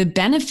 the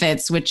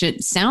benefits, which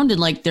it sounded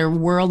like there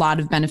were a lot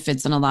of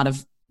benefits and a lot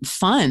of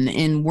fun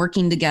in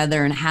working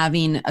together and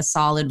having a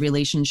solid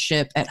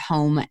relationship at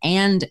home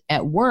and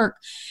at work,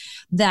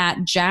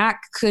 that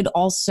Jack could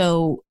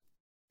also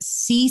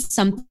see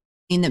something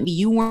that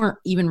you weren't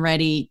even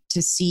ready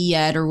to see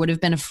yet or would have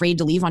been afraid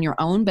to leave on your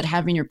own, but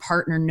having your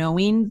partner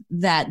knowing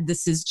that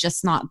this is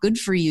just not good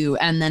for you,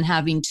 and then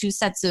having 2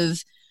 sets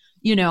of,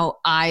 you know,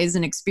 eyes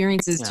and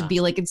experiences to be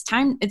like, it's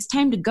time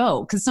to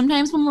go. Because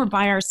sometimes when we're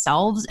by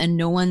ourselves and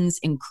no one's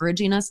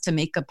encouraging us to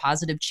make a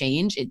positive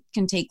change, it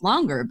can take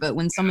longer. But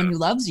when someone who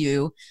loves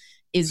you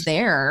is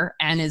there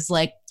and is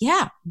like,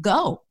 yeah,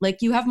 go,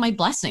 like, you have my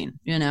blessing,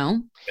 you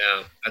know?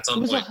 Yeah, that's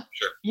on point.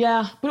 Sure.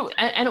 Yeah, but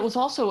it was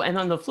also, and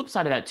on the flip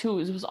side of that too,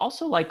 it was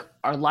also like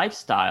our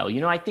lifestyle.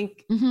 You know, I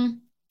think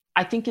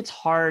it's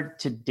hard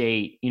to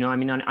date. You know, I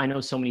mean, I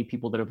know so many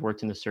people that have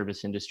worked in the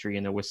service industry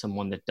and there was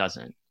someone that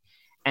doesn't.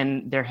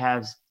 And there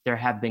have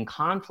been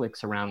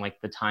conflicts around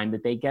like the time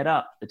that they get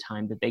up, the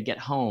time that they get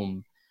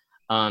home.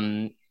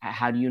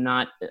 How do you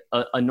not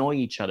annoy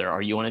each other?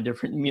 Are you on a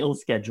different meal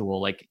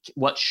schedule? Like,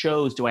 what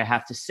shows do I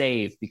have to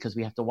save because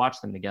we have to watch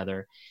them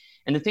together?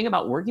 And the thing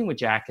about working with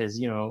Jack is,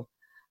 you know,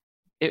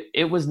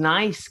 it was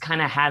nice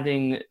kind of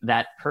having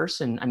that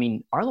person. I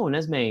mean, Arlo and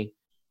Esme,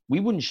 we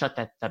wouldn't shut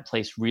that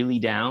place really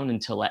down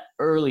until at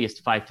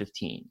earliest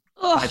 5:15,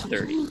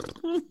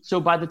 5:30. So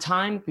by the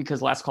time,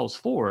 because last call was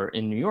 4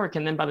 in New York,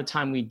 and then by the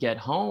time we'd get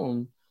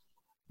home,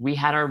 we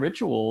had our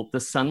ritual. The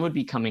sun would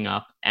be coming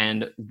up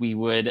and we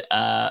would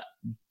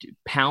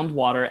pound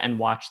water and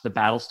watch the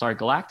Battlestar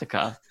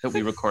Galactica that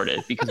we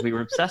recorded because we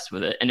were obsessed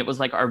with it. And it was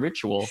like our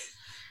ritual.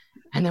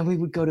 And then we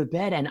would go to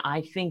bed. And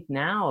I think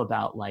now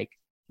about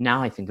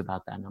now I think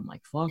about that and I'm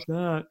like, fuck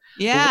that.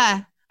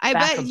 Yeah. I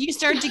bet you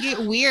start to get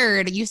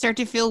weird. You start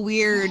to feel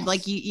weird.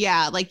 Like,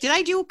 like, did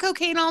I do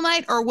cocaine all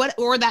night or what,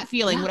 or that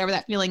feeling, whatever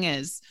that feeling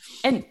is.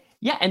 And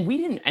we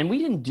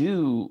didn't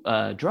do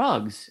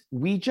drugs.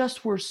 We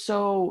just were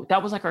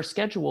that was like our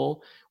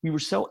schedule. We were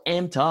so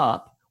amped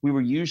up. We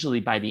were usually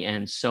by the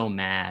end so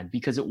mad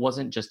because it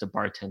wasn't just a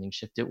bartending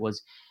shift. It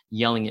was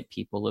yelling at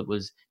people. It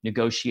was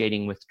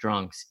negotiating with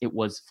drunks. It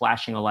was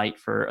flashing a light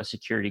for a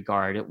security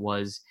guard. It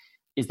was,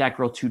 is that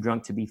girl too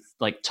drunk to be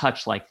like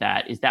touched like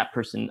that? Is that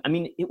person? I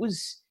mean,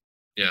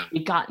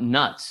 it got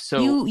nuts.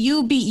 So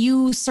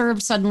you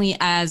serve suddenly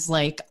as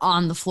like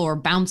on the floor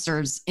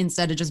bouncers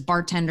instead of just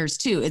bartenders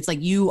too. It's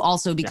like you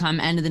also become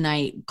end of the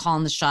night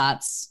calling the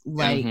shots.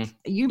 Like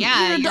you're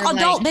the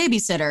adult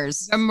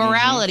babysitters, the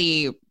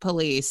morality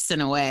police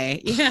in a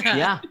way.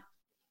 Yeah.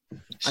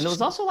 And it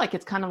was also like,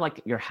 it's kind of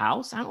like your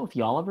house. I don't know if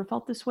y'all ever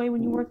felt this way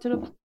when you worked at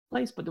a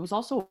place, but there was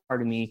also a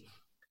part of me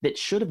that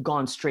should have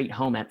gone straight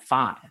home at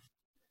 5.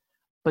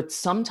 But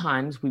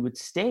sometimes we would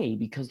stay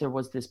because there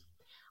was this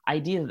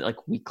idea that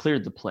like we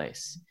cleared the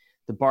place,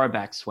 the bar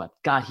back swept.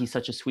 God, he's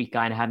such a sweet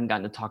guy, and I haven't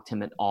gotten to talk to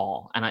him at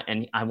all.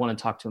 And I want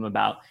to talk to him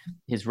about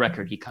his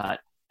record he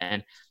cut.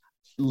 And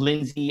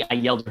Lindsay, I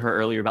yelled at her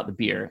earlier about the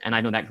beer, and I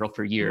know that girl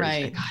for years.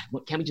 Right. Like,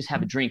 God, can't we just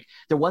have a drink?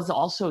 There was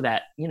also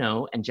that,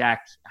 and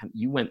Jack,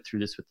 you went through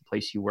this with the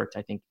place you worked,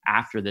 I think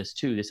after this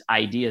too, this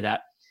idea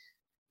that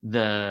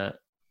the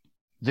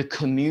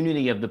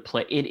community of the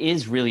place, it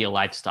is really a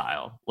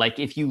lifestyle. Like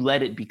if you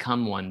let it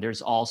become one,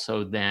 there's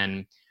also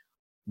then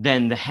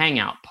the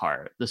hangout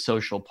part, the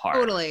social part.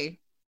 Totally.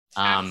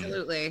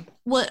 Absolutely.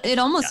 Well, it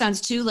almost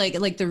sounds too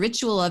like the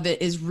ritual of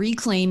it is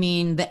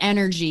reclaiming the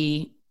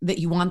energy that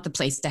you want the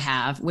place to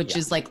have, which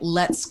is like,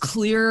 let's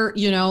clear,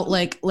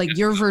 like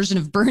your version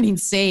of burning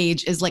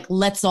sage is like,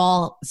 let's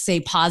all say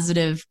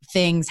positive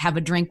things, have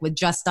a drink with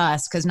just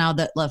us. Cause now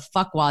that the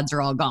fuckwads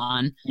are all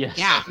gone.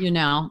 Yeah.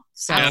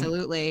 So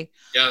absolutely.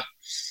 Yeah.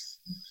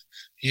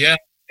 Yeah.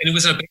 And it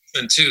was in a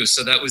basement too.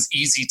 So that was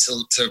easy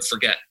to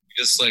forget.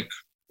 Just like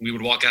we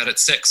would walk out at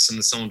 6 and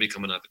then someone would be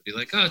coming up and be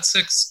like, oh, it's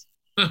 6.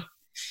 Huh.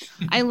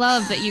 I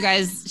love that you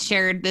guys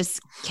shared this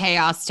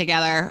chaos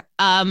together.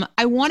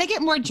 I want to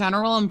get more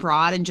general and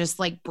broad and just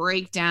like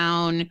break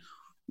down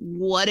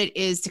what it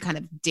is to kind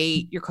of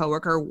date your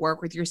coworker,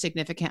 work with your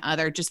significant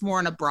other, just more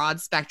on a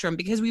broad spectrum,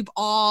 because we've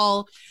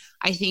all,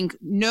 I think,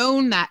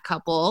 known that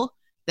couple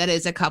that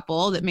is a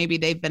couple that maybe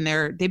they've been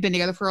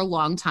together for a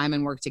long time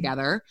and work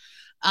together.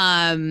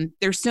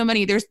 There's so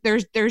many,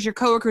 there's your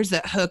coworkers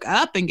that hook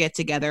up and get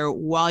together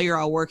while you're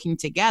all working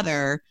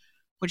together.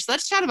 Which,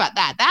 let's chat about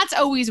that. That's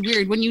always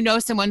weird when you know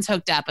someone's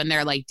hooked up and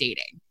they're like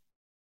dating.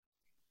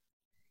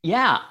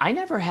 Yeah, I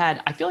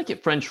feel like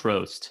at French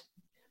Roast,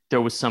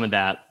 there was some of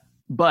that,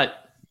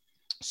 but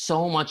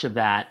so much of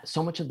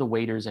the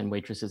waiters and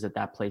waitresses at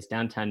that place,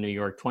 downtown New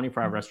York,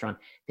 24-hour restaurant,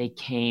 they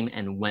came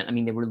and went. I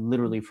mean, they were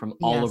literally from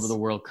all over the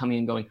world coming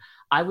and going.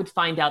 I would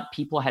find out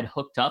people had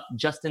hooked up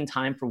just in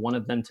time for one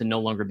of them to no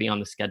longer be on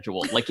the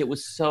schedule. Like it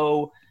was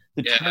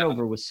the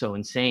turnover was so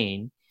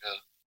insane.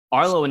 Yeah.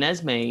 Arlo and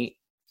Esme,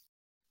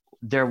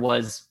 there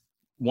was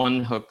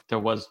one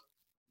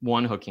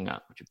hooking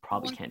up, which you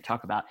probably can't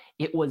talk about.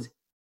 It was.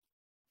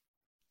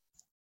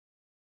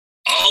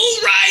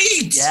 Oh,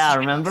 right. Yeah,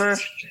 remember?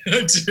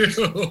 I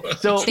do.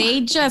 So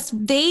they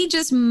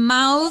just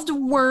mouthed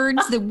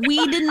words that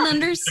we didn't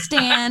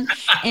understand.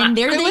 And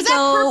there they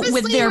go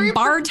with their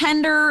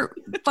bartender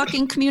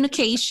fucking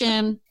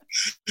communication.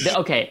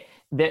 Okay.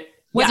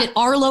 Was it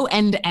Arlo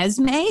and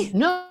Esme?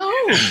 No.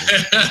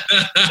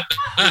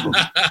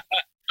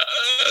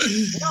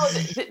 No,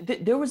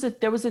 there was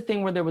a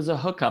thing where there was a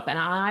hookup, and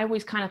I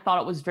always kind of thought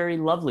it was very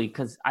lovely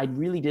because I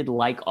really did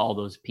like all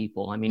those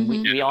people. I mean,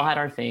 we all had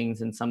our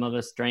things, and some of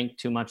us drank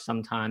too much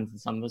sometimes, and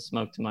some of us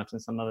smoked too much,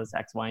 and some of us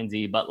X, Y, and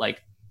Z. But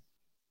like,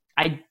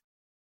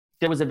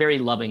 there was a very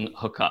loving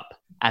hookup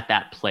at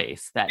that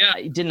place that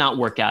did not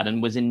work out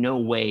and was in no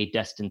way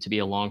destined to be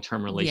a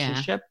long-term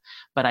relationship.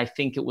 But I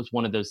think it was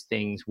one of those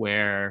things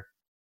where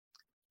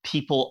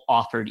people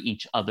offered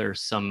each other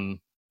some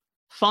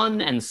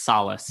fun and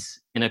solace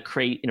in a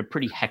pretty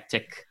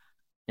hectic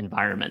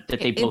environment that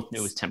they both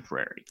knew was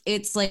temporary.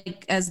 It's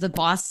like, as the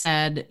boss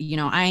said,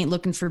 I ain't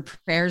looking for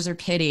prayers or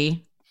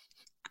pity.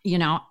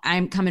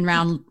 I'm coming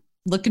around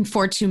looking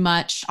for too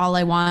much. All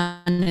I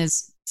want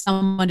is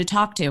someone to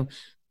talk to.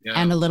 Yeah.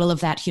 And a little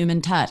of that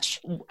human touch.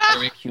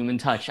 Human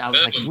touch. I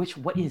was like,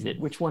 what is it?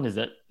 Which one is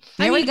it?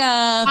 Here we go.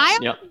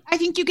 I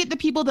think you get the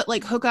people that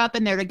like hook up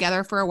and they're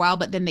together for a while,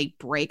 but then they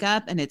break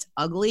up and it's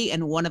ugly,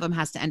 and one of them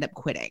has to end up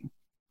quitting.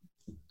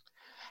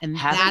 And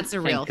that's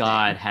a real thing. Thank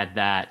God had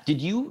that. Did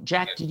you,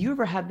 Jack? Did you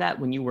ever have that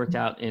when you worked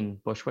out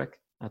in Bushwick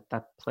at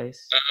that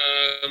place?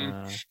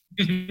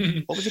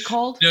 What was it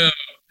called? No,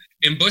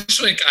 in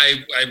Bushwick,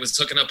 I was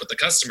hooking up with the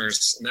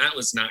customers, and that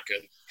was not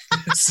good.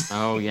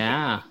 Oh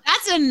yeah,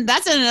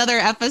 that's another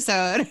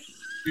episode.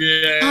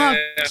 Yeah,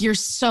 you're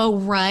so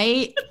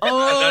right.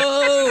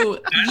 Oh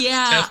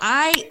yeah,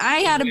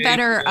 I had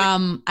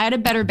a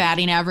better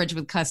batting average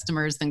with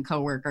customers than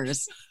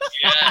coworkers.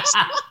 Yes,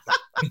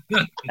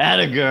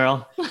 atta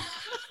girl.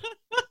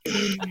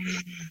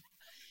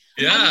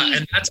 Yeah,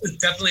 and that's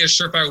definitely a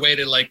surefire way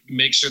to like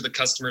make sure the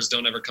customers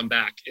don't ever come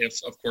back. If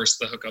of course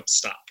the hookups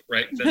stop,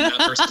 right? Then that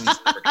person's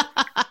never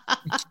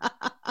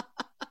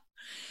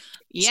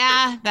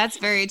Yeah, that's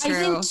very true.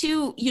 I think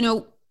too,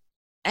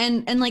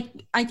 and like,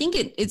 I think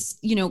it's,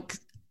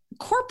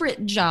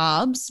 corporate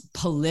jobs,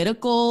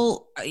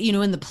 political,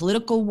 in the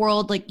political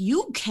world, like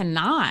you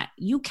cannot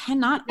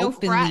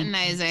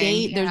openly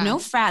date. There's no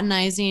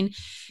fraternizing.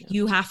 Yeah.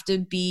 You have to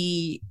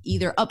be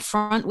either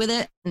upfront with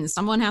it and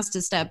someone has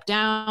to step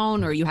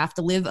down, or you have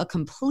to live a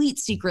complete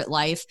secret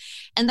life.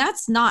 And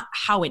that's not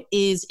how it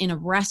is in a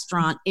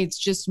restaurant. It's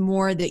just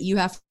more that you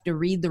have to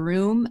read the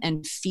room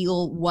and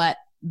feel what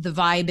the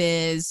vibe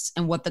is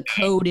and what the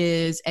code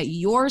is at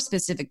your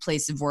specific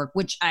place of work,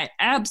 which I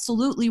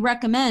absolutely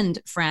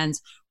recommend,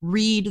 friends.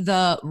 Read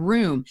the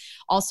room.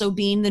 Also,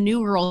 being the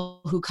new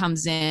girl who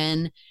comes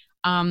in,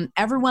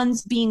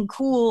 everyone's being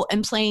cool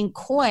and playing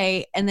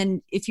coy. And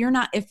then if you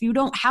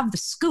don't have the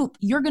scoop,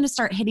 you're going to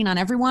start hitting on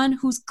everyone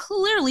who's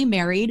clearly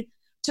married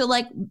to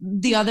like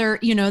the other,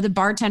 the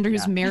bartender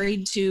who's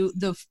married to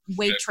the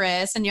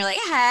waitress. And you're like,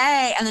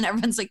 hey, and then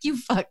everyone's like, you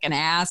fucking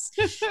ass,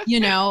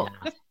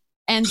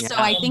 And so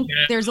I think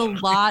there's a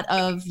lot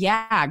of,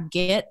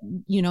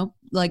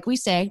 like we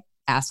say,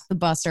 ask the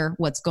busser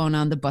what's going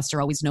on. The busser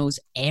always knows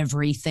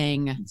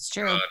everything. It's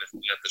true. God, isn't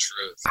that the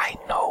truth? I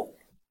know.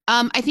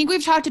 I think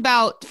we've talked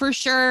about for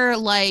sure,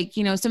 like,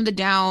 some of the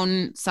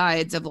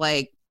downsides of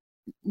like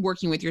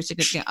working with your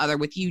significant other,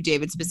 with you,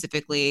 David,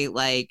 specifically,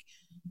 like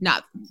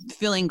not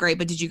feeling great.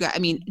 But did you guys,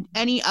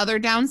 any other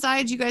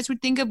downsides you guys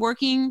would think of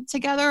working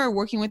together or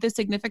working with a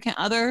significant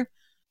other?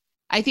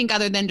 I think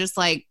other than just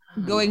like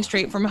going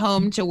straight from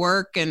home to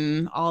work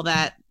and all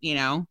that,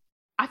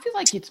 I feel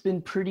like it's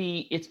been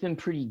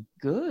pretty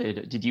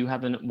good. Did you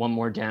have one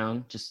more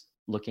down? Just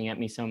looking at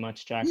me so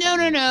much, Jack?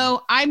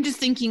 No. I'm just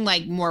thinking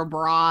like more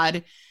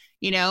broad,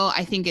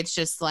 I think it's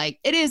just like,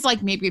 it is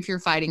like maybe if you're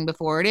fighting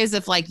before, it is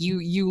if like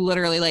you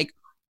literally like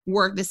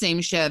work the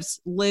same shifts,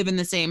 live in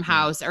the same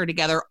house, are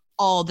together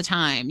all the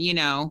time, Yeah,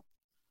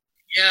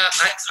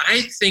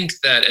 I think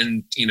that,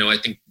 and I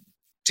think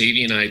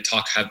Davey and I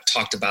have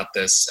talked about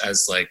this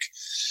as like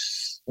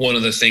one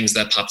of the things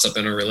that pops up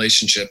in a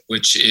relationship,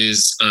 which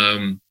is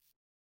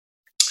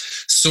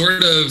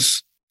sort of,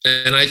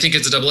 and I think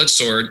it's a double-edged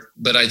sword,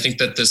 but I think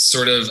that this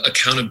sort of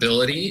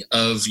accountability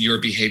of your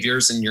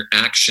behaviors and your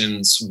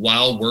actions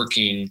while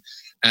working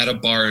at a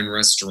bar and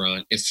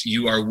restaurant, if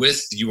you are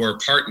with your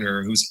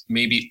partner who's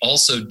maybe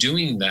also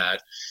doing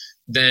that,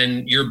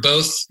 then you're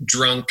both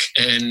drunk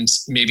and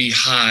maybe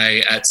high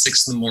at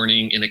 6 a.m.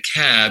 in a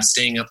cab,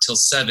 staying up till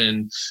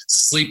 7,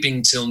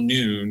 sleeping till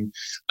noon,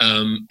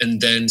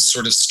 and then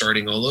sort of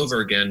starting all over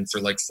again for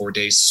like 4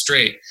 days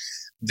straight.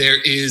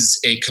 There is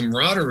a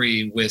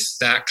camaraderie with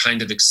that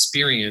kind of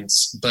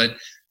experience, but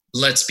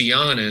let's be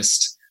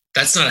honest,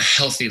 that's not a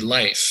healthy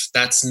life.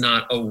 That's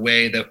not a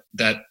way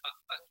that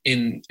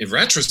in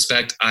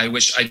retrospect, I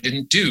wish I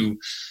didn't do.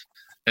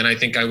 And I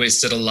think I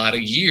wasted a lot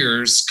of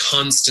years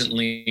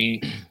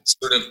constantly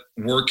sort of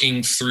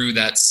working through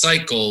that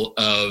cycle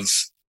of,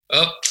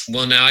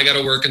 now I got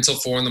to work until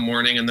 4 a.m.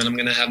 and then I'm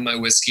going to have my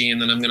whiskey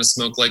and then I'm going to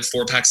smoke like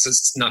 4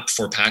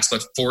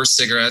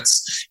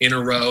 cigarettes in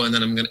a row. And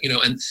then I'm going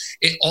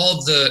to,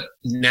 all the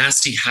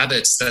nasty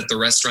habits that the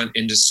restaurant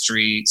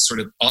industry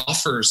sort of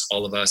offers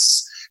all of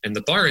us and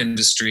the bar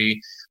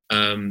industry.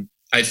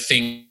 I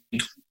think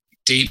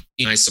Dave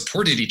and I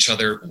supported each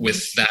other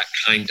with that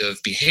kind of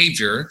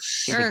behavior.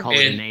 Sure. They call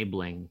it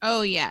enabling.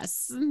 Oh,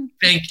 yes.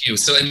 Thank you.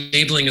 So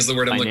enabling is the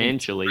word I'm looking for.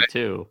 Financially,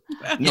 too.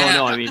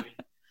 No,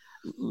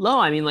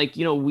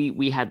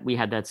 we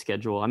had that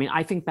schedule.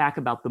 I think back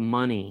about the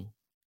money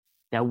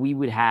that we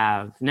would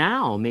have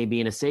now,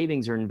 maybe in a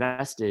savings or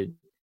invested.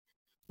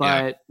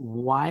 But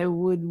why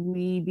would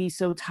we be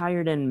so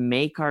tired and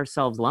make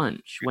ourselves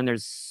lunch when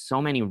there's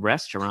so many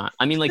restaurants?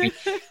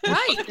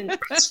 Right.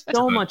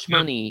 So much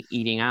money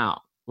eating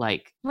out.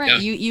 Right. Yeah.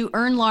 You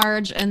earn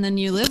large and then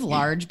you live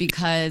large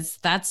because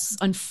that's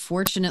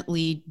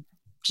unfortunately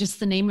just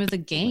the name of the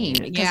game.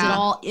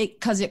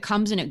 Because it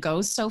comes and it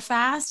goes so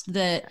fast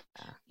that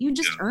you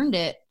just earned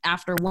it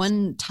after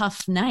one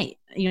tough night.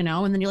 you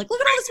know, and then you're like,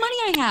 look at all this money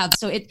I have.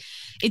 So it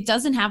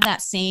doesn't have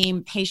that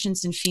same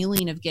patience and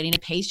feeling of getting a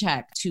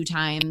paycheck 2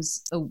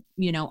 times, a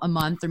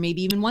month, or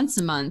maybe even once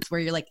a month, where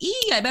you're like,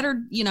 I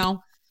better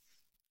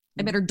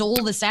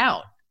dole this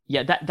out.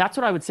 Yeah, that's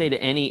what I would say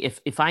to any,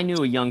 if I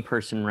knew a young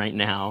person right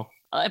now,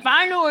 if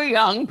I knew a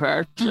young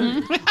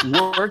person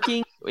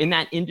working in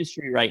that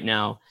industry right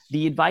now,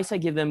 the advice I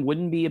give them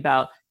wouldn't be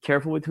about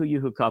careful with who you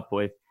hook up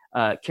with,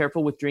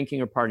 careful with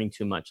drinking or partying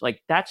too much.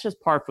 Like, that's just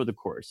par for the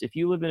course. If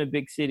you live in a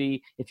big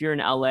city, if you're in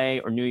LA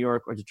or New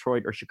York or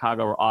Detroit or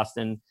Chicago or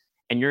Austin,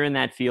 and you're in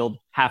that field,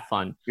 have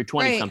fun. You're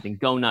 20 something,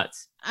 go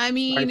nuts. I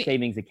mean, start a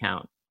savings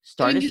account.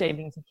 Start a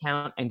savings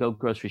account and go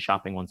grocery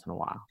shopping once in a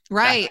while.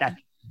 Right. That's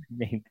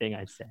the main thing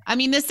I'd say. I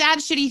mean, the sad,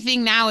 shitty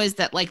thing now is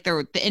that like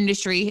the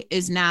industry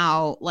is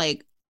now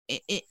like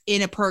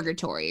in a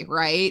purgatory,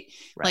 right?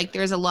 Like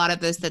there's a lot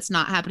of this that's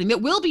not happening.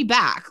 That will be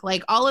back.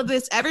 Like all of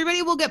this,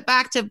 everybody will get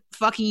back to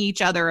fucking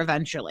each other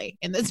eventually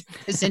in this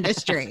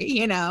industry,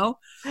 you know?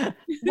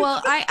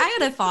 Well, I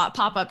had a thought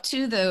pop up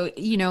too, though,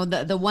 you know,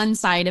 the one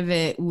side of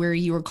it where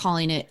you were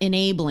calling it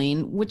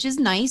enabling, which is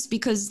nice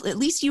because at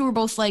least you were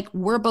both like,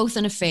 we're both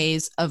in a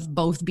phase of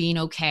both being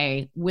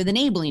okay with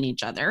enabling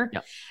each other.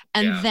 Yep.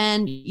 And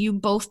then you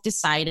both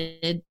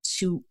decided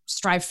to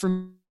strive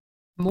for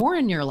more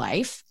in your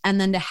life, and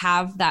then to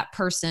have that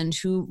person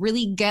who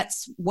really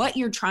gets what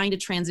you're trying to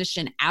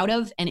transition out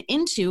of and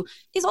into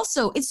is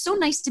also, it's so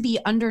nice to be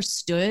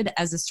understood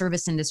as a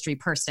service industry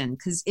person,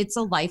 because it's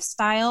a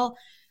lifestyle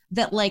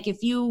that, like,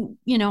 if you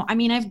know, I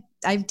mean,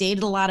 I've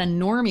dated a lot of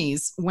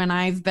normies when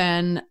I've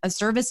been a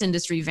service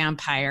industry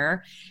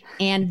vampire,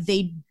 and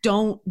they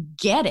don't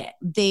get it.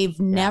 They've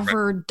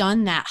never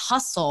done that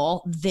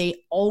hustle. They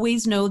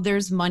always know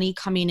there's money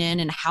coming in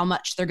and how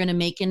much they're going to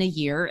make in a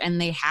year, and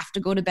they have to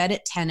go to bed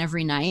at 10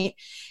 every night.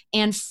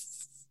 And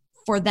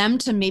for them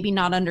to maybe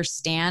not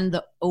understand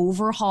the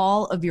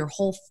overhaul of your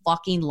whole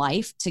fucking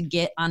life to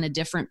get on a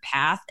different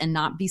path and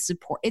not be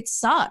support, it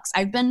sucks.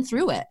 I've been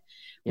through it.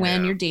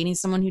 When you're dating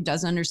someone who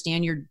doesn't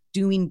understand you're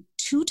doing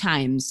 2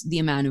 times the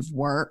amount of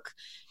work,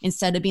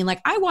 instead of being like,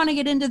 I want to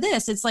get into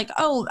this. It's like,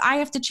 oh, I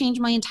have to change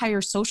my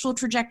entire social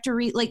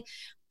trajectory. Like,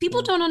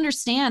 people don't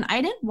understand.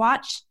 I didn't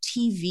watch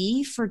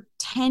TV for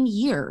 10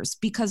 years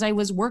because I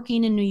was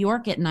working in New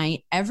York at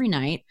night, every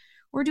night.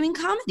 We're doing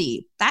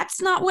comedy.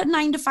 That's not what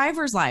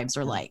 9-to-5ers lives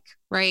are like.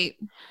 Right.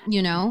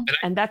 You know?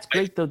 And that's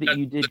great though that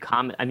you did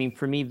comedy. I mean,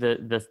 for me,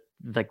 the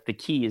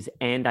key is,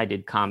 and I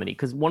did comedy.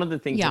 Because one of the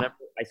things whenever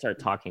I start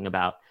talking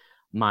about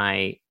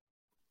my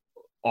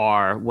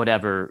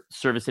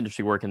service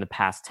industry work in the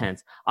past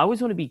tense, I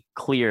always want to be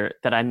clear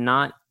that I'm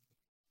not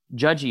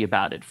judgy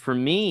about it. For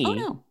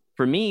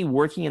me,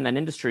 working in that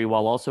industry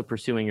while also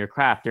pursuing your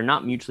craft, they're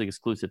not mutually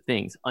exclusive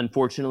things.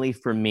 Unfortunately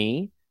for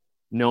me,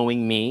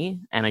 knowing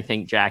me, and I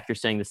think Jack, you're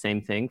saying the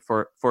same thing,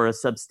 for a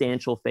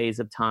substantial phase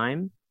of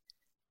time,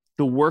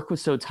 the work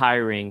was so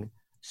tiring,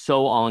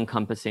 so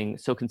all-encompassing,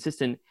 so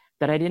consistent,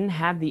 that I didn't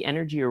have the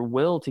energy or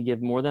will to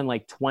give more than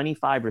like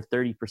 25 or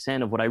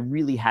 30% of what I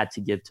really had to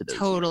give to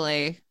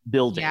those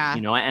buildings,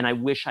 you know? And I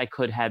wish I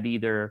could have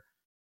either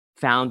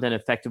found an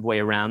effective way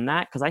around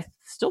that, because I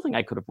still think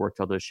I could have worked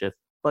all those shifts,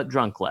 but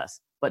drunk less,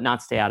 but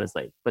not stay out as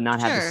late, but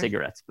not have the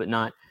cigarettes, but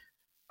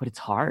it's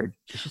hard.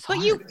 It's just hard.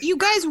 You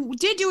guys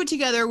did do it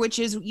together, which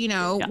is, you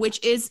know,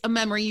 which is a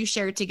memory you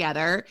shared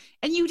together,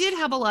 and you did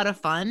have a lot of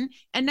fun,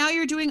 and now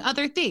you're doing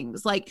other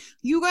things. Like,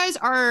 you guys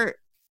are,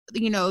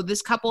 you know,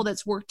 this couple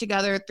that's worked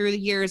together through the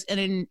years in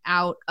and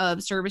out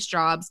of service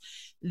jobs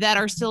that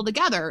are still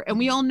together. And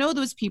we all know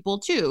those people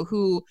too,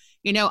 who,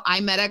 you know,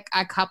 I met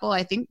a couple,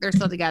 I think they're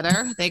still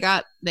together. They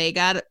got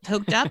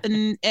hooked up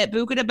at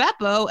Buca di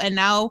Beppo, and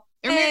now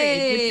they're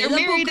married.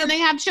 They're married and they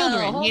have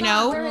children, you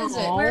know?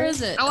 Where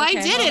is it? Oh, okay,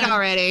 I did it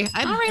already.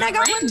 All right, I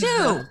got one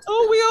too.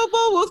 Oh, we all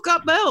both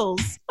got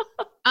bells.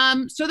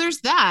 So there's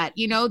that,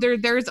 you know,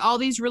 there's all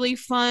these really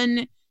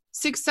fun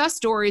success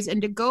stories,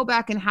 and to go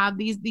back and have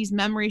these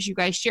memories you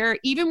guys share,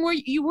 even where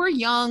you were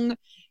young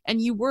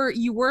and you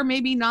were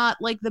maybe not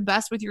like the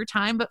best with your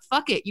time, but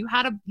fuck it, you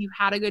had a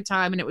good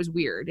time, and it was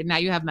weird, and now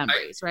you have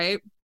memories, right?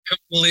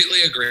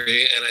 Completely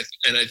agree,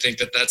 and I think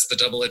that that's the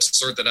double-edged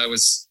sword that I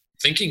was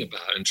thinking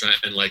about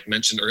and like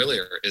mentioned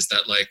earlier, is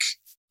that, like,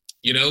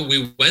 you know,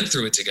 we went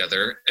through it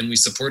together and we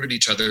supported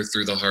each other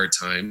through the hard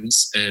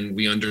times, and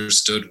we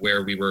understood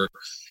where we were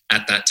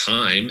at that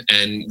time,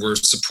 and we're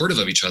supportive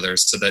of each other,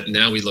 so that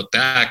now we look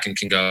back and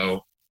can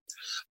go,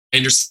 I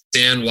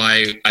understand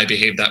why I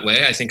behaved that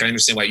way. I think I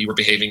understand why you were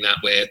behaving that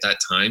way at that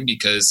time,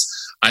 because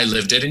I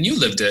lived it and you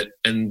lived it,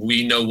 and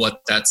we know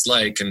what that's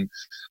like. And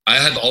I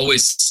have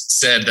always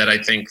said that I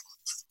think,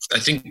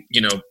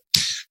 you know,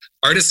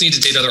 artists need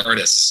to date other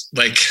artists.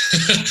 Like,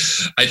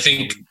 I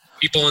think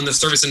people in the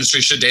service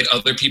industry should date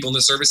other people in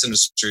the service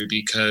industry,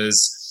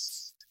 because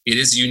it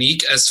is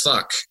unique as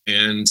fuck.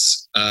 And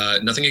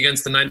nothing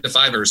against the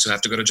 9-to-5ers who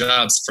have to go to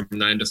jobs from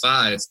 9 to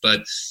 5.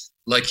 But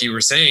like you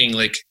were saying,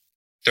 like,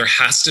 there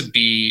has to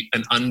be a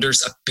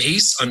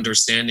base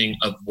understanding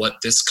of what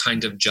this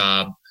kind of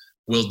job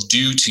will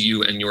do to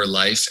you and your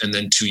life, and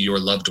then to your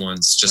loved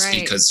ones, just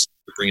because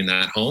you're bringing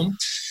that home.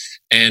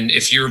 And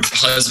if your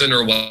husband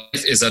or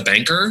wife is a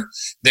banker,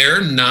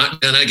 they're not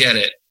going to get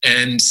it.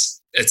 And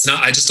it's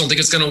not, I just don't think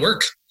it's going to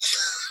work.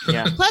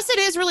 Yeah. Plus it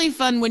is really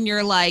fun when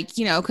you're like,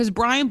 you know, because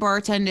Brian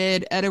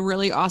bartended at a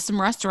really awesome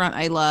restaurant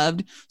I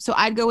loved. So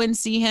I'd go and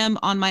see him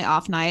on my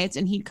off nights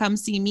and he'd come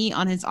see me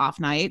on his off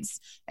nights.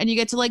 And you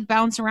get to like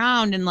bounce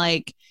around and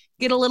like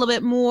get a little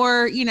bit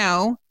more, you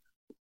know,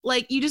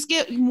 like you just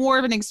get more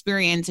of an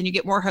experience and you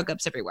get more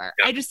hookups everywhere.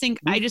 Yeah. I just think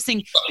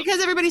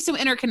because everybody's so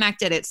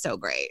interconnected, it's so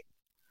great.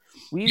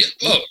 For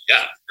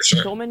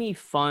sure. So many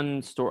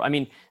fun stories. I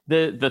mean,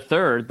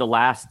 the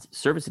last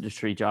service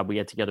industry job we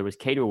had together was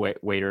cater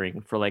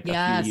waitering for like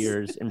a few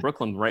years in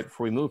Brooklyn right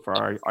before we moved for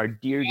our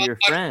dear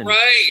friend.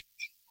 Right.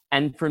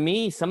 And for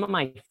me, some of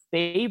my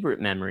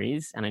favorite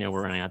memories, and I know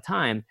we're running out of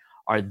time,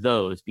 are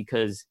those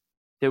because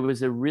there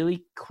was a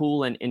really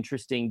cool and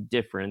interesting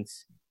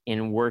difference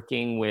in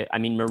working with, I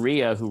mean,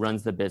 Maria, who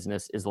runs the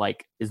business, is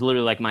literally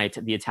like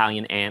the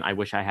Italian aunt I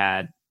wish I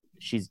had.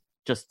 She's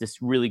just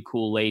this really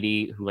cool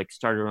lady who like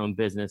started her own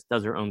business,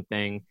 does her own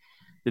thing.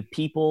 The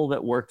people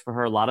that worked for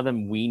her, a lot of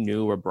them we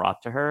knew were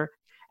brought to her.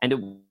 And it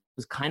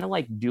was kind of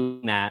like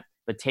doing that,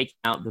 but taking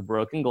out the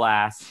broken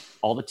glass,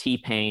 all the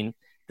T-pain,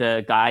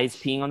 the guys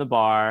peeing on the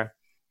bar,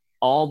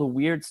 all the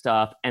weird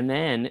stuff. And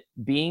then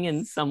being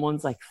in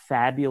someone's like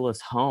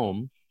fabulous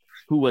home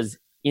who was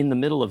in the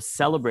middle of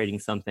celebrating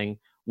something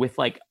with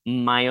like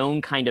my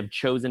own kind of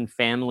chosen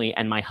family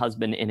and my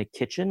husband in a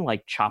kitchen,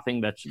 like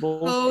chopping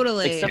vegetables.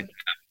 Totally. Like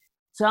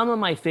some of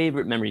my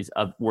favorite memories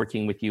of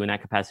working with you in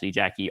that capacity,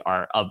 Jackie,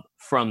 are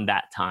from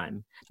that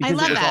time. Because I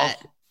love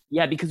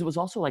that. Because it was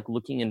also like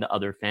looking into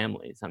other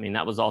families. I mean,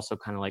 that was also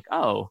kind of like,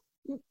 oh.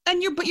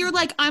 And you're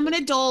like, I'm an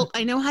adult.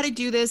 I know how to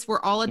do this.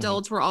 We're all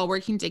adults. Mm-hmm. We're all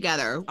working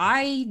together.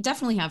 I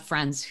definitely have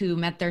friends who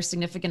met their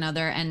significant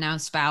other and now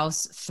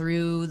spouse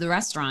through the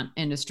restaurant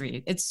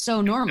industry. It's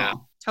so normal. Yeah,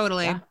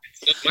 totally. Yeah.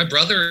 My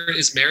brother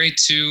is married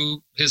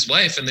to his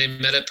wife, and they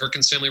met at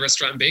Perkins Family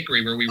Restaurant and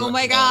Bakery, where we were. Oh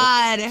my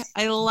God,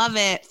 I love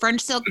it!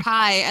 French silk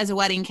pie as a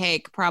wedding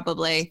cake,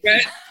 probably.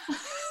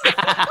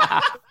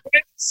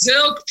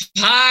 Silk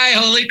pie,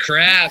 holy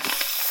crap!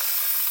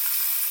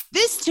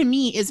 This to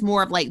me is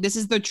more of like, this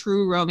is the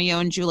true Romeo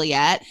and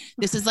Juliet.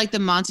 This is like the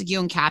Montague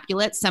and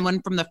Capulet, someone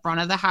from the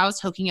front of the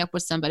house hooking up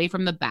with somebody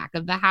from the back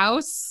of the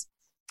house.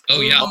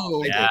 Oh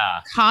yeah,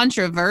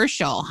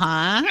 controversial,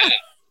 huh?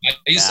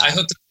 Yeah. I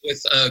hooked up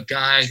with a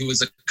guy who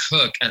was a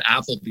cook at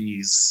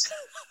Applebee's.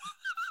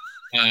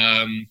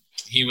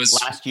 He was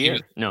last year.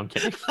 No, I'm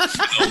kidding.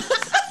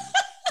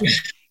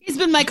 He's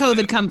been my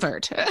COVID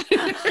comfort.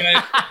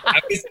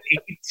 I was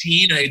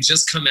 18. I had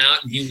just come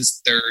out, and he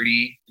was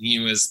 30. He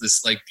was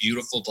this like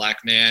beautiful black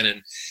man,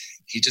 and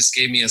he just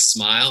gave me a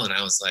smile, and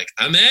I was like,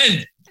 "I'm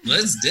in.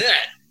 Let's do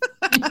it."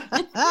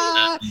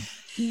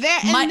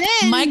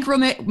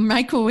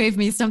 Microwave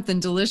me something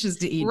delicious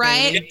to eat,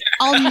 right? Baby.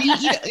 I'll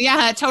meet you.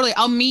 Yeah, totally.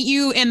 I'll meet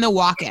you in the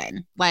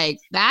walk-in. Like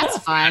that's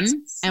fun.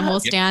 And we'll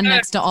stand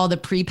next to all the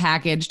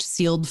prepackaged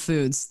sealed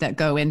foods that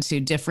go into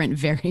different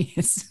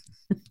various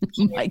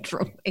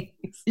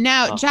microwaves.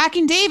 Now, Jack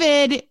and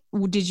David,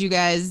 did you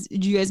guys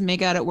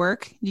make out at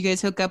work? Did you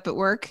guys hook up at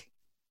work?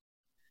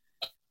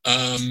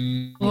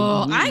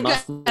 Well, I'm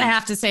gonna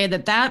have to say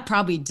that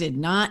probably did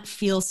not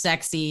feel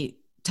sexy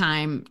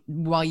time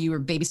while you were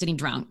babysitting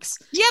drunks.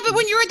 Yeah, but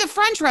when you were at the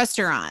French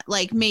restaurant,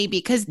 like maybe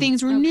because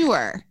things were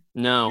newer.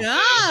 No.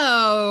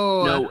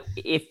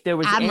 If there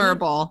was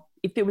admirable.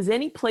 If there was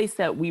any place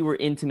that we were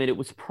intimate, it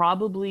was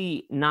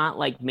probably not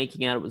like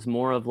making out. It was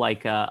more of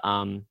like a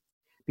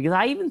because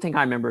I even think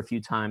I remember a few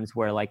times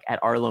where like at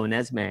Arlo and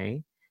Esme,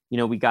 you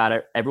know, we got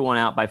everyone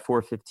out by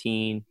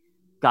 4:15.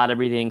 Got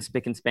everything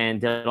spick and span,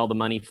 did all the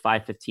money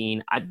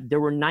 5:15. There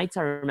were nights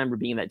I remember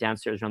being that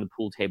downstairs around the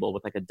pool table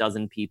with like a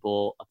dozen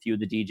people, a few of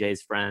the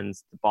DJ's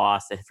friends, the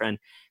boss, a friend,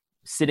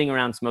 sitting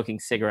around smoking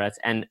cigarettes,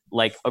 and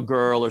like a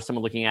girl or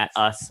someone looking at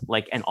us,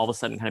 like, and all of a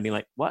sudden kind of being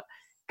like, what?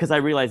 Because I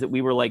realized that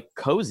we were like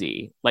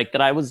cozy, like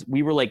that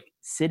we were like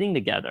sitting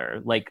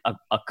together, like a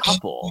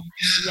couple.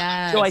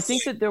 Yes. So I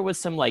think that there was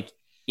some like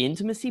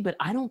intimacy, but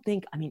I don't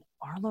think, I mean,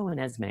 Arlo and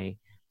Esme,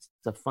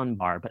 it's a fun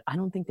bar, but I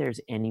don't think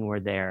there's anywhere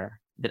there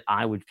that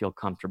I would feel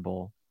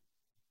comfortable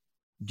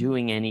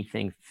doing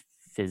anything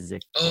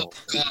physical. Oh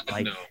God,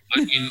 like, no!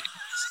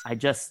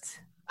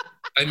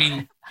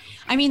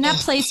 I mean, that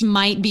place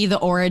might be the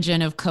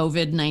origin of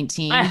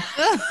COVID-19.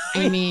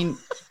 I mean,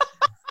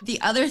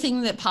 the other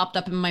thing that popped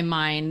up in my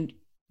mind,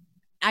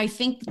 I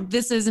think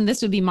this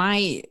would be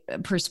my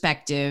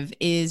perspective,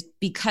 is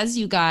because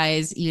you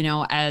guys, you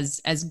know,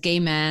 as gay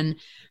men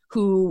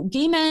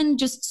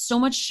just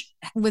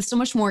with so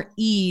much more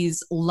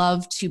ease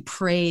love to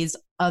praise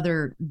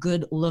other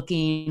good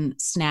looking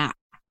snaps,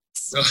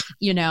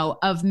 you know,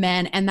 of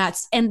men. And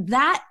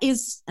that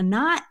is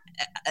not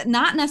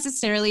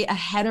necessarily a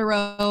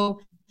hetero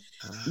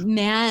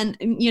man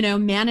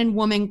and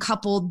woman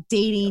couple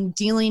dating,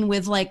 dealing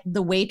with like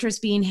the waitress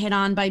being hit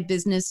on by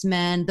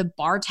businessmen, the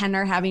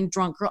bartender having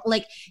drunk girl.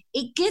 Like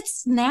it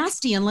gets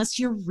nasty unless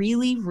you're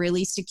really,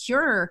 really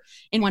secure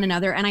in one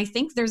another. And I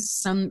think there's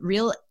some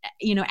real,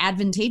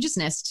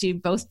 advantageousness to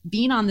both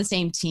being on the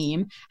same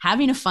team,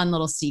 having a fun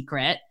little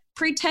secret,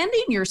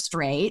 pretending you're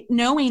straight,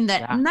 knowing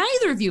that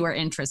neither of you are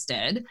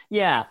interested.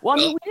 Yeah. Well, I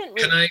mean, we didn't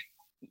really...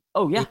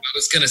 Oh, yeah. I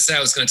was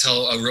going to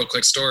tell a real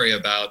quick story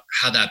about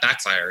how that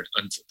backfired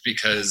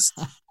because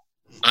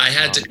I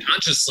had to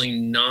consciously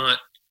not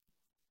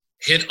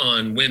hit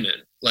on women.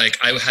 Like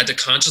I had to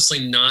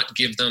consciously not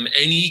give them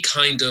any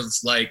kind of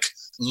like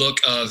look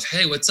of,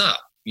 hey, what's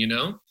up?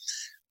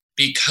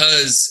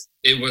 Because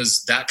it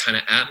was that kind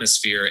of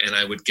atmosphere and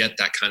I would get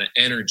that kind of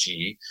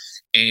energy.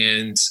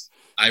 And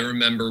I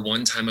remember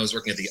one time I was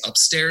working at the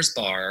upstairs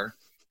bar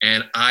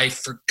and I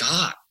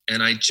forgot.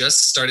 And I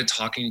just started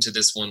talking to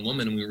this one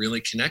woman and we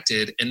really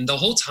connected. And the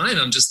whole time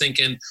I'm just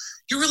thinking,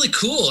 you're really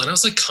cool. And I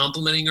was like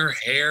complimenting her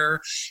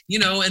hair,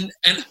 and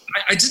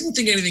I didn't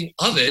think anything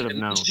of it. Should have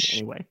known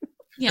anyway.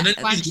 Yeah.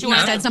 If she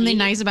said something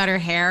nice about her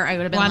hair, I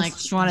would have been like,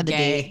 she wanted the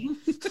gay.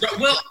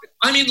 Well,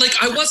 I mean, like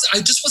I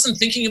just wasn't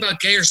thinking about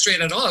gay or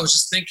straight at all. I was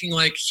just thinking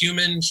like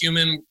human,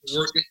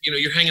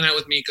 you're hanging out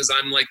with me because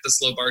I'm like the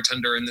slow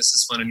bartender and this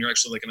is fun and you're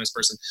actually like a nice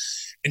person.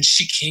 And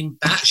she came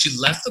back, she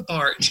left the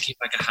bar and she came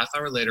back a half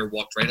hour later,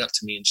 walked right up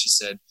to me and she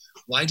said,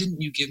 why didn't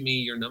you give me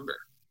your number?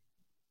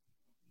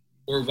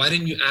 Or why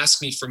didn't you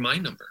ask me for my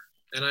number?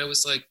 And I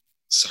was like,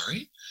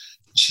 sorry?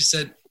 And she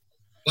said,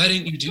 why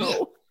didn't you do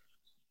that?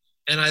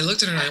 And I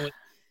looked at her and I went,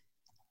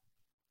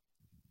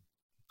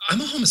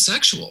 I'm a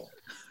homosexual.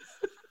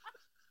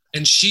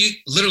 And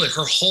she literally,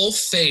 her whole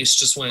face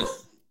just went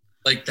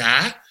like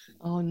that.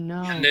 Oh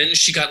no. And then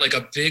she got like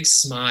a big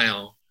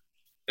smile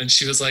and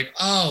she was like,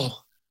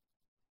 oh,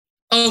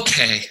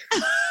 okay.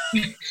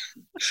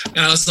 And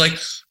I was like,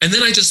 and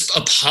then I just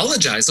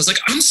apologized. I was like,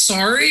 I'm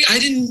sorry. I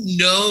didn't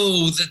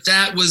know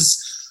that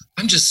was,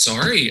 I'm just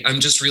sorry. I'm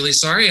just really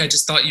sorry. I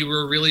just thought you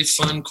were a really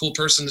fun, cool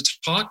person to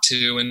talk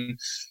to. And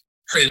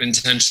her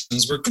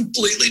intentions were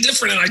completely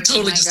different. And I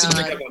totally didn't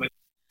pick up on it.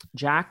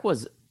 Jack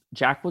was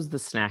the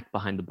snack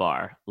behind the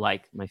bar.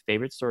 Like my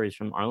favorite stories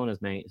from Arlo and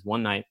Esme is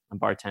one night I'm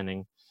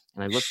bartending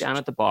and I look down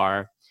at the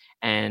bar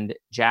and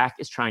Jack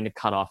is trying to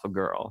cut off a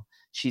girl.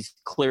 She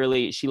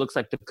looks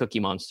like the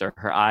Cookie Monster.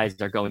 Her eyes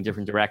are going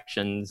different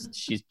directions.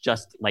 She's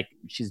just like,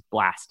 she's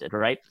blasted,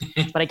 right?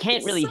 But I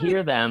can't really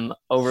hear them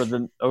over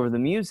the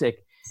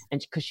music.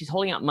 And because she's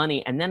holding out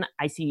money. And then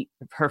I see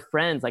her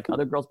friends, like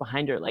other girls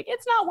behind her, like,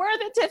 it's not worth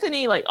it,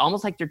 Tiffany. Like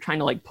almost like they're trying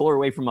to like pull her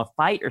away from a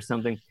fight or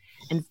something.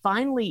 And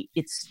finally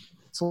it's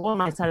slow on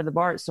my side of the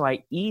bar. So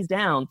I ease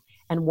down.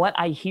 And what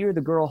I hear the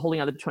girl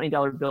holding out the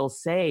 $20 bill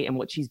say, and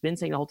what she's been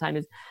saying the whole time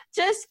is,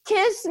 just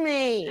kiss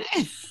me.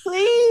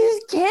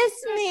 Please kiss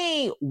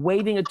me.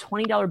 Waving a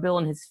 $20 bill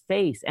in his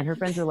face. And her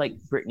friends are like,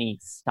 Brittany,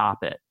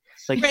 stop it.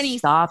 Like, Brittany,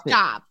 stop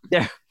stop.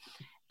 it.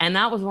 And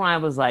that was when I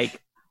was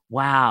like,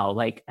 wow.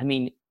 Like, I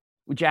mean,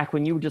 Jack,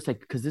 when you were just like,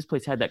 because this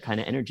place had that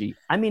kind of energy.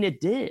 I mean, it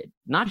did.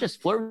 Not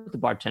just flirt with the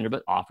bartender,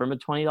 but offer him a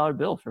 $20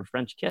 bill for a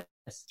French kiss.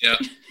 Yeah.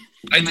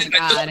 I made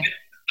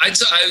I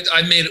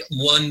made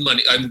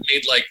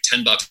like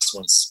 $10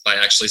 once by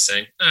actually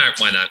saying,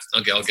 why not?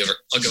 I'll give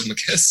him a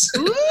kiss.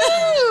 Ooh,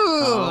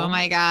 oh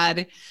my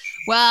God.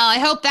 Well, I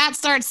hope that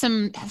starts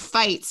some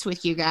fights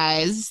with you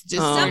guys.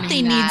 Just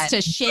something needs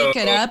to shake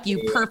it up,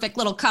 you perfect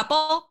little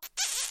couple.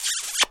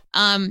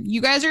 You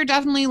guys are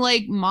definitely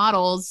like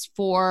models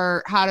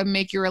for how to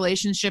make your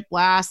relationship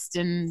last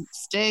and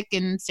stick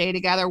and stay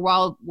together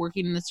while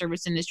working in the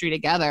service industry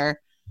together.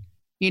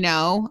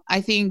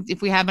 I think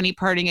if we have any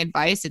parting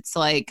advice, it's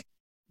like,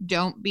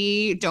 don't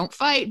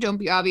fight, don't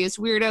be obvious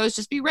weirdos,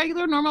 just be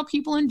regular, normal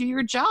people and do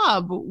your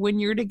job when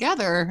you're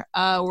together,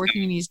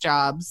 working these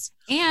jobs.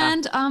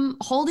 And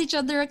hold each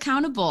other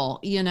accountable,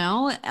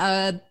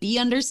 be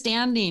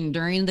understanding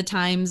during the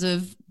times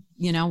of,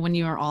 when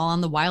you are all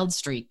on the wild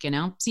streak,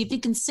 see if you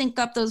can sync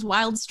up those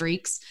wild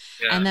streaks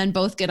and then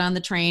both get on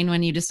the train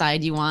when you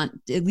decide you want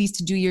at least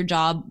to do your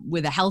job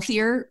with a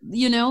healthier,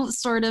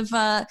 sort of,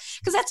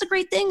 because that's a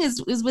great thing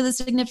is with a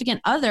significant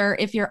other.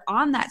 If you're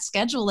on that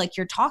schedule, like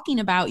you're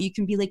talking about, you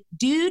can be like,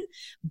 dude,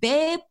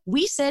 babe,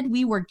 we said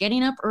we were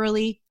getting up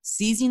early,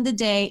 seizing the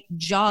day,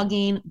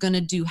 jogging,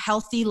 gonna do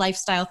healthy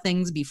lifestyle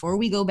things before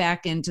we go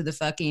back into the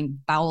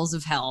fucking bowels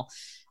of hell.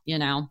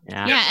 Yeah,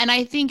 and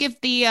I think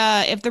if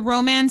the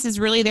romance is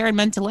really there and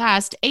meant to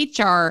last,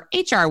 HR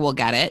will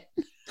get it.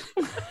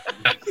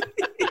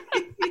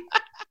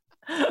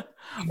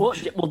 Well,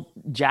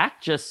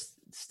 Jack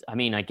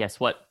I guess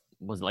what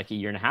was like a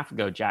year and a half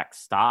ago, Jack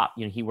stopped.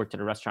 He worked at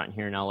a restaurant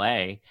here in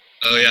LA.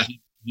 Oh yeah.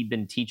 He'd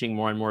been teaching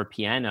more and more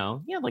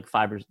piano. You were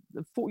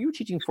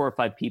teaching 4 or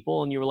 5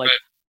 people, and you were like, right.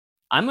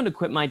 I'm going to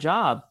quit my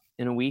job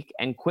in a week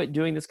and quit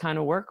doing this kind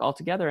of work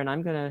altogether, and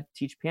I'm going to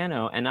teach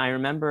piano. And I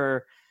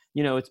remember,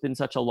 it's been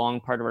such a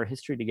long part of our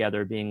history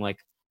together being like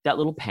that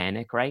little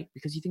panic, right?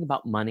 Because you think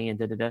about money and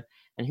da-da-da.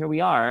 And here we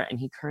are, and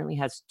he currently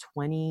has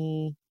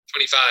 20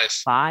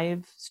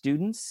 25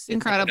 students.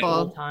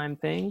 Incredible. Full-time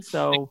thing.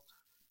 So.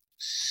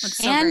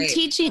 And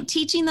great.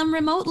 teaching them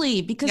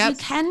remotely because you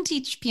can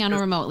teach piano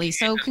remotely.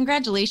 So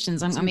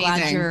congratulations. I'm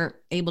glad you're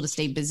able to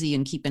stay busy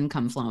and keep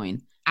income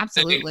flowing.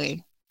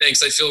 Absolutely.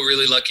 Thanks. I feel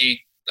really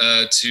lucky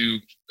to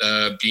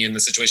be in the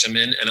situation I'm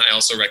in. And I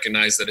also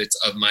recognize that it's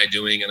of my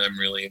doing, and I'm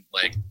really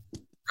like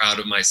proud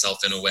of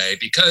myself in a way,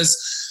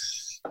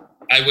 because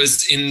I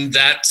was in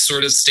that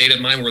sort of state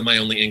of mind where my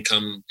only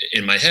income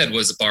in my head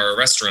was a bar or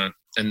restaurant.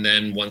 And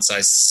then once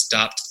I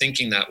stopped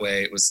thinking that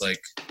way, it was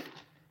like,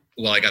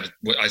 well,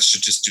 I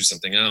should just do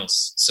something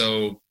else.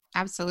 So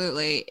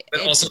absolutely.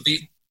 But also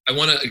I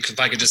want to, if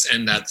I could just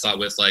end that thought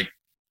with like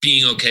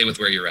being okay with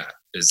where you're at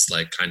is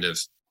like kind of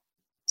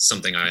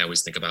something I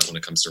always think about when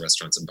it comes to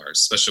restaurants and bars,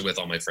 especially with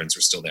all my friends who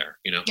are still there,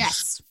 you know?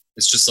 Yes.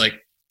 It's just like,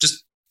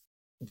 just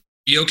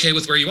be okay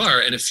with where you are.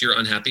 And if you're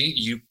unhappy,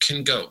 you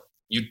can go.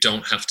 You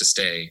don't have to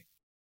stay.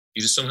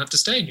 You just don't have to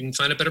stay. You can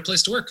find a better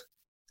place to work.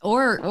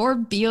 Or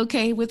be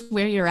okay with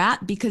where you're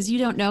at, because you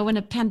don't know when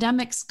a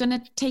pandemic's going to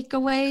take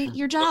away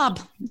your job.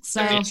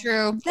 So very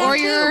true.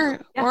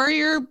 Or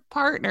your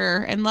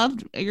partner and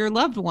your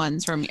loved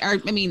ones from,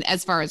 or I mean,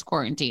 as far as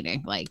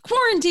quarantining, like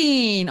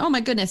quarantine. Oh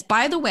my goodness.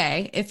 By the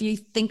way, if you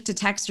think to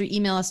text or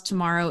email us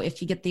tomorrow,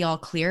 if you get the all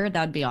clear,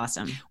 that'd be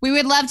awesome. We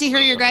would love to hear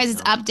your guys'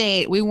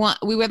 update. We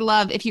would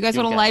love, if you guys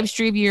want to live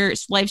stream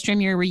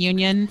your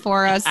reunion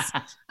for us.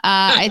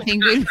 I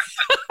think we'd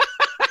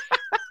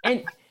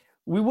and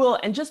we will.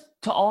 And just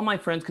to all my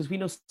friends, because we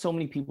know so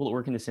many people that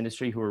work in this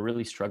industry who are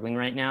really struggling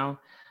right now.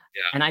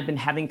 Yeah. And I've been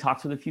having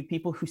talks with a few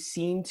people who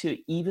seem to,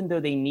 even though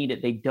they need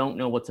it, they don't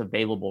know what's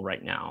available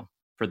right now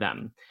for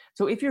them.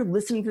 So if you're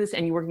listening to this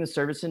and you work in the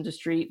service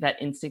industry,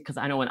 that instant, because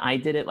I know when I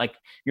did it, like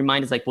your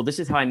mind is like, well, this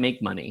is how I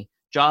make money.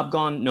 Job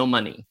gone, no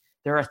money.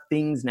 There are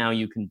things now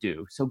you can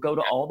do. So go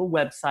to all the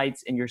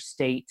websites in your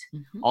state,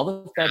 all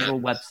the federal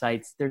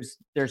websites.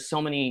 There's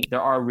so many,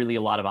 there are really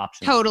a lot of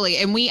options. Totally.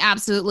 And we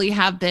absolutely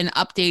have been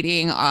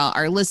updating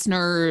our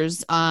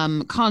listeners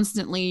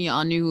constantly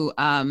on new,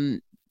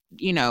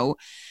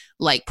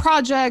 like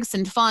projects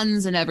and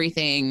funds and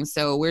everything.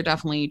 So we're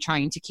definitely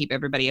trying to keep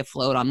everybody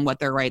afloat on what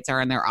their rights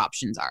are and their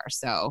options are.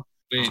 So,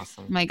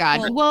 awesome. My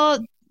God. Well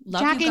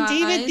Jack and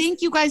David,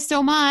 thank you guys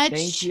so much.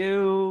 Thank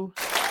you.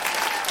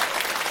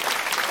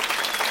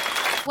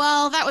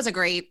 Well, that was a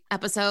great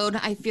episode.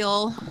 I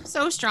feel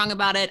so strong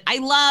about it. I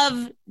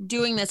love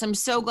doing this. I'm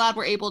so glad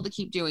we're able to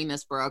keep doing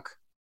this, Brooke.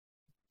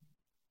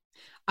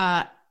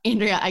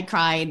 Andrea, I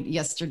cried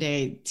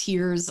yesterday,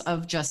 tears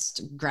of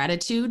just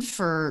gratitude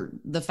for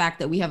the fact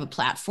that we have a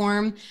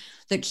platform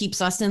that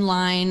keeps us in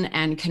line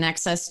and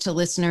connects us to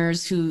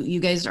listeners who, you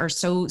guys are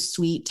so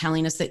sweet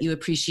telling us that you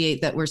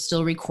appreciate that we're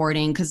still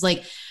recording. Cause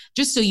like,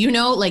 just so you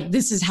know, like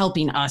this is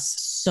helping us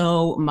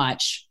so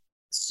much.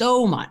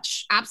 So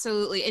much.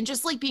 Absolutely. And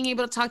just like being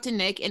able to talk to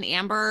Nick and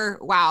Amber.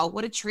 Wow.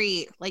 What a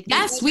treat. Like,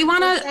 yes, we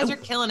want to, you guys are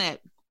killing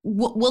it.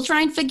 We'll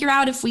try and figure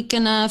out if we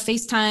can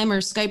FaceTime or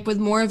Skype with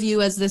more of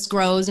you as this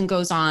grows and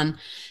goes on.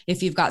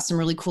 If you've got some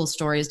really cool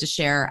stories to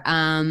share,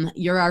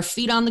 you're our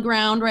feet on the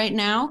ground right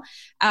now.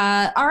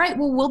 All right.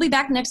 Well, we'll be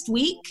back next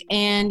week.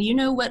 And you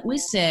know what we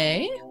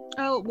say.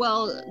 Oh,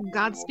 well,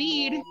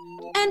 Godspeed.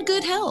 And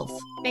good health.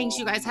 Thanks,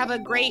 you guys. Have a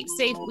great,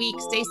 safe week.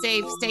 Stay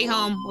safe. Stay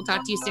home. We'll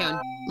talk to you soon.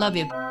 Love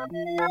you.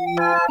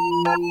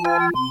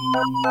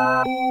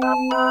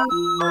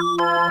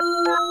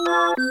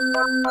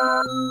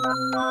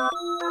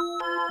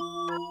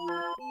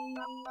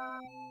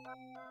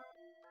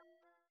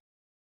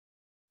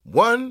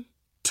 One,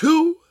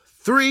 2,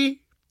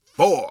 3,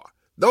 4.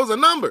 Those are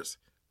numbers.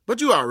 But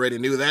you already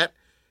knew that.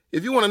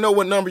 If you want to know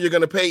what number you're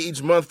going to pay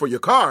each month for your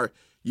car,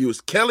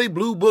 use Kelley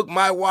Blue Book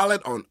My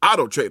Wallet on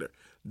AutoTrader.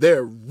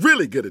 They're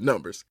really good at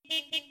numbers.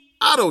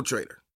 AutoTrader.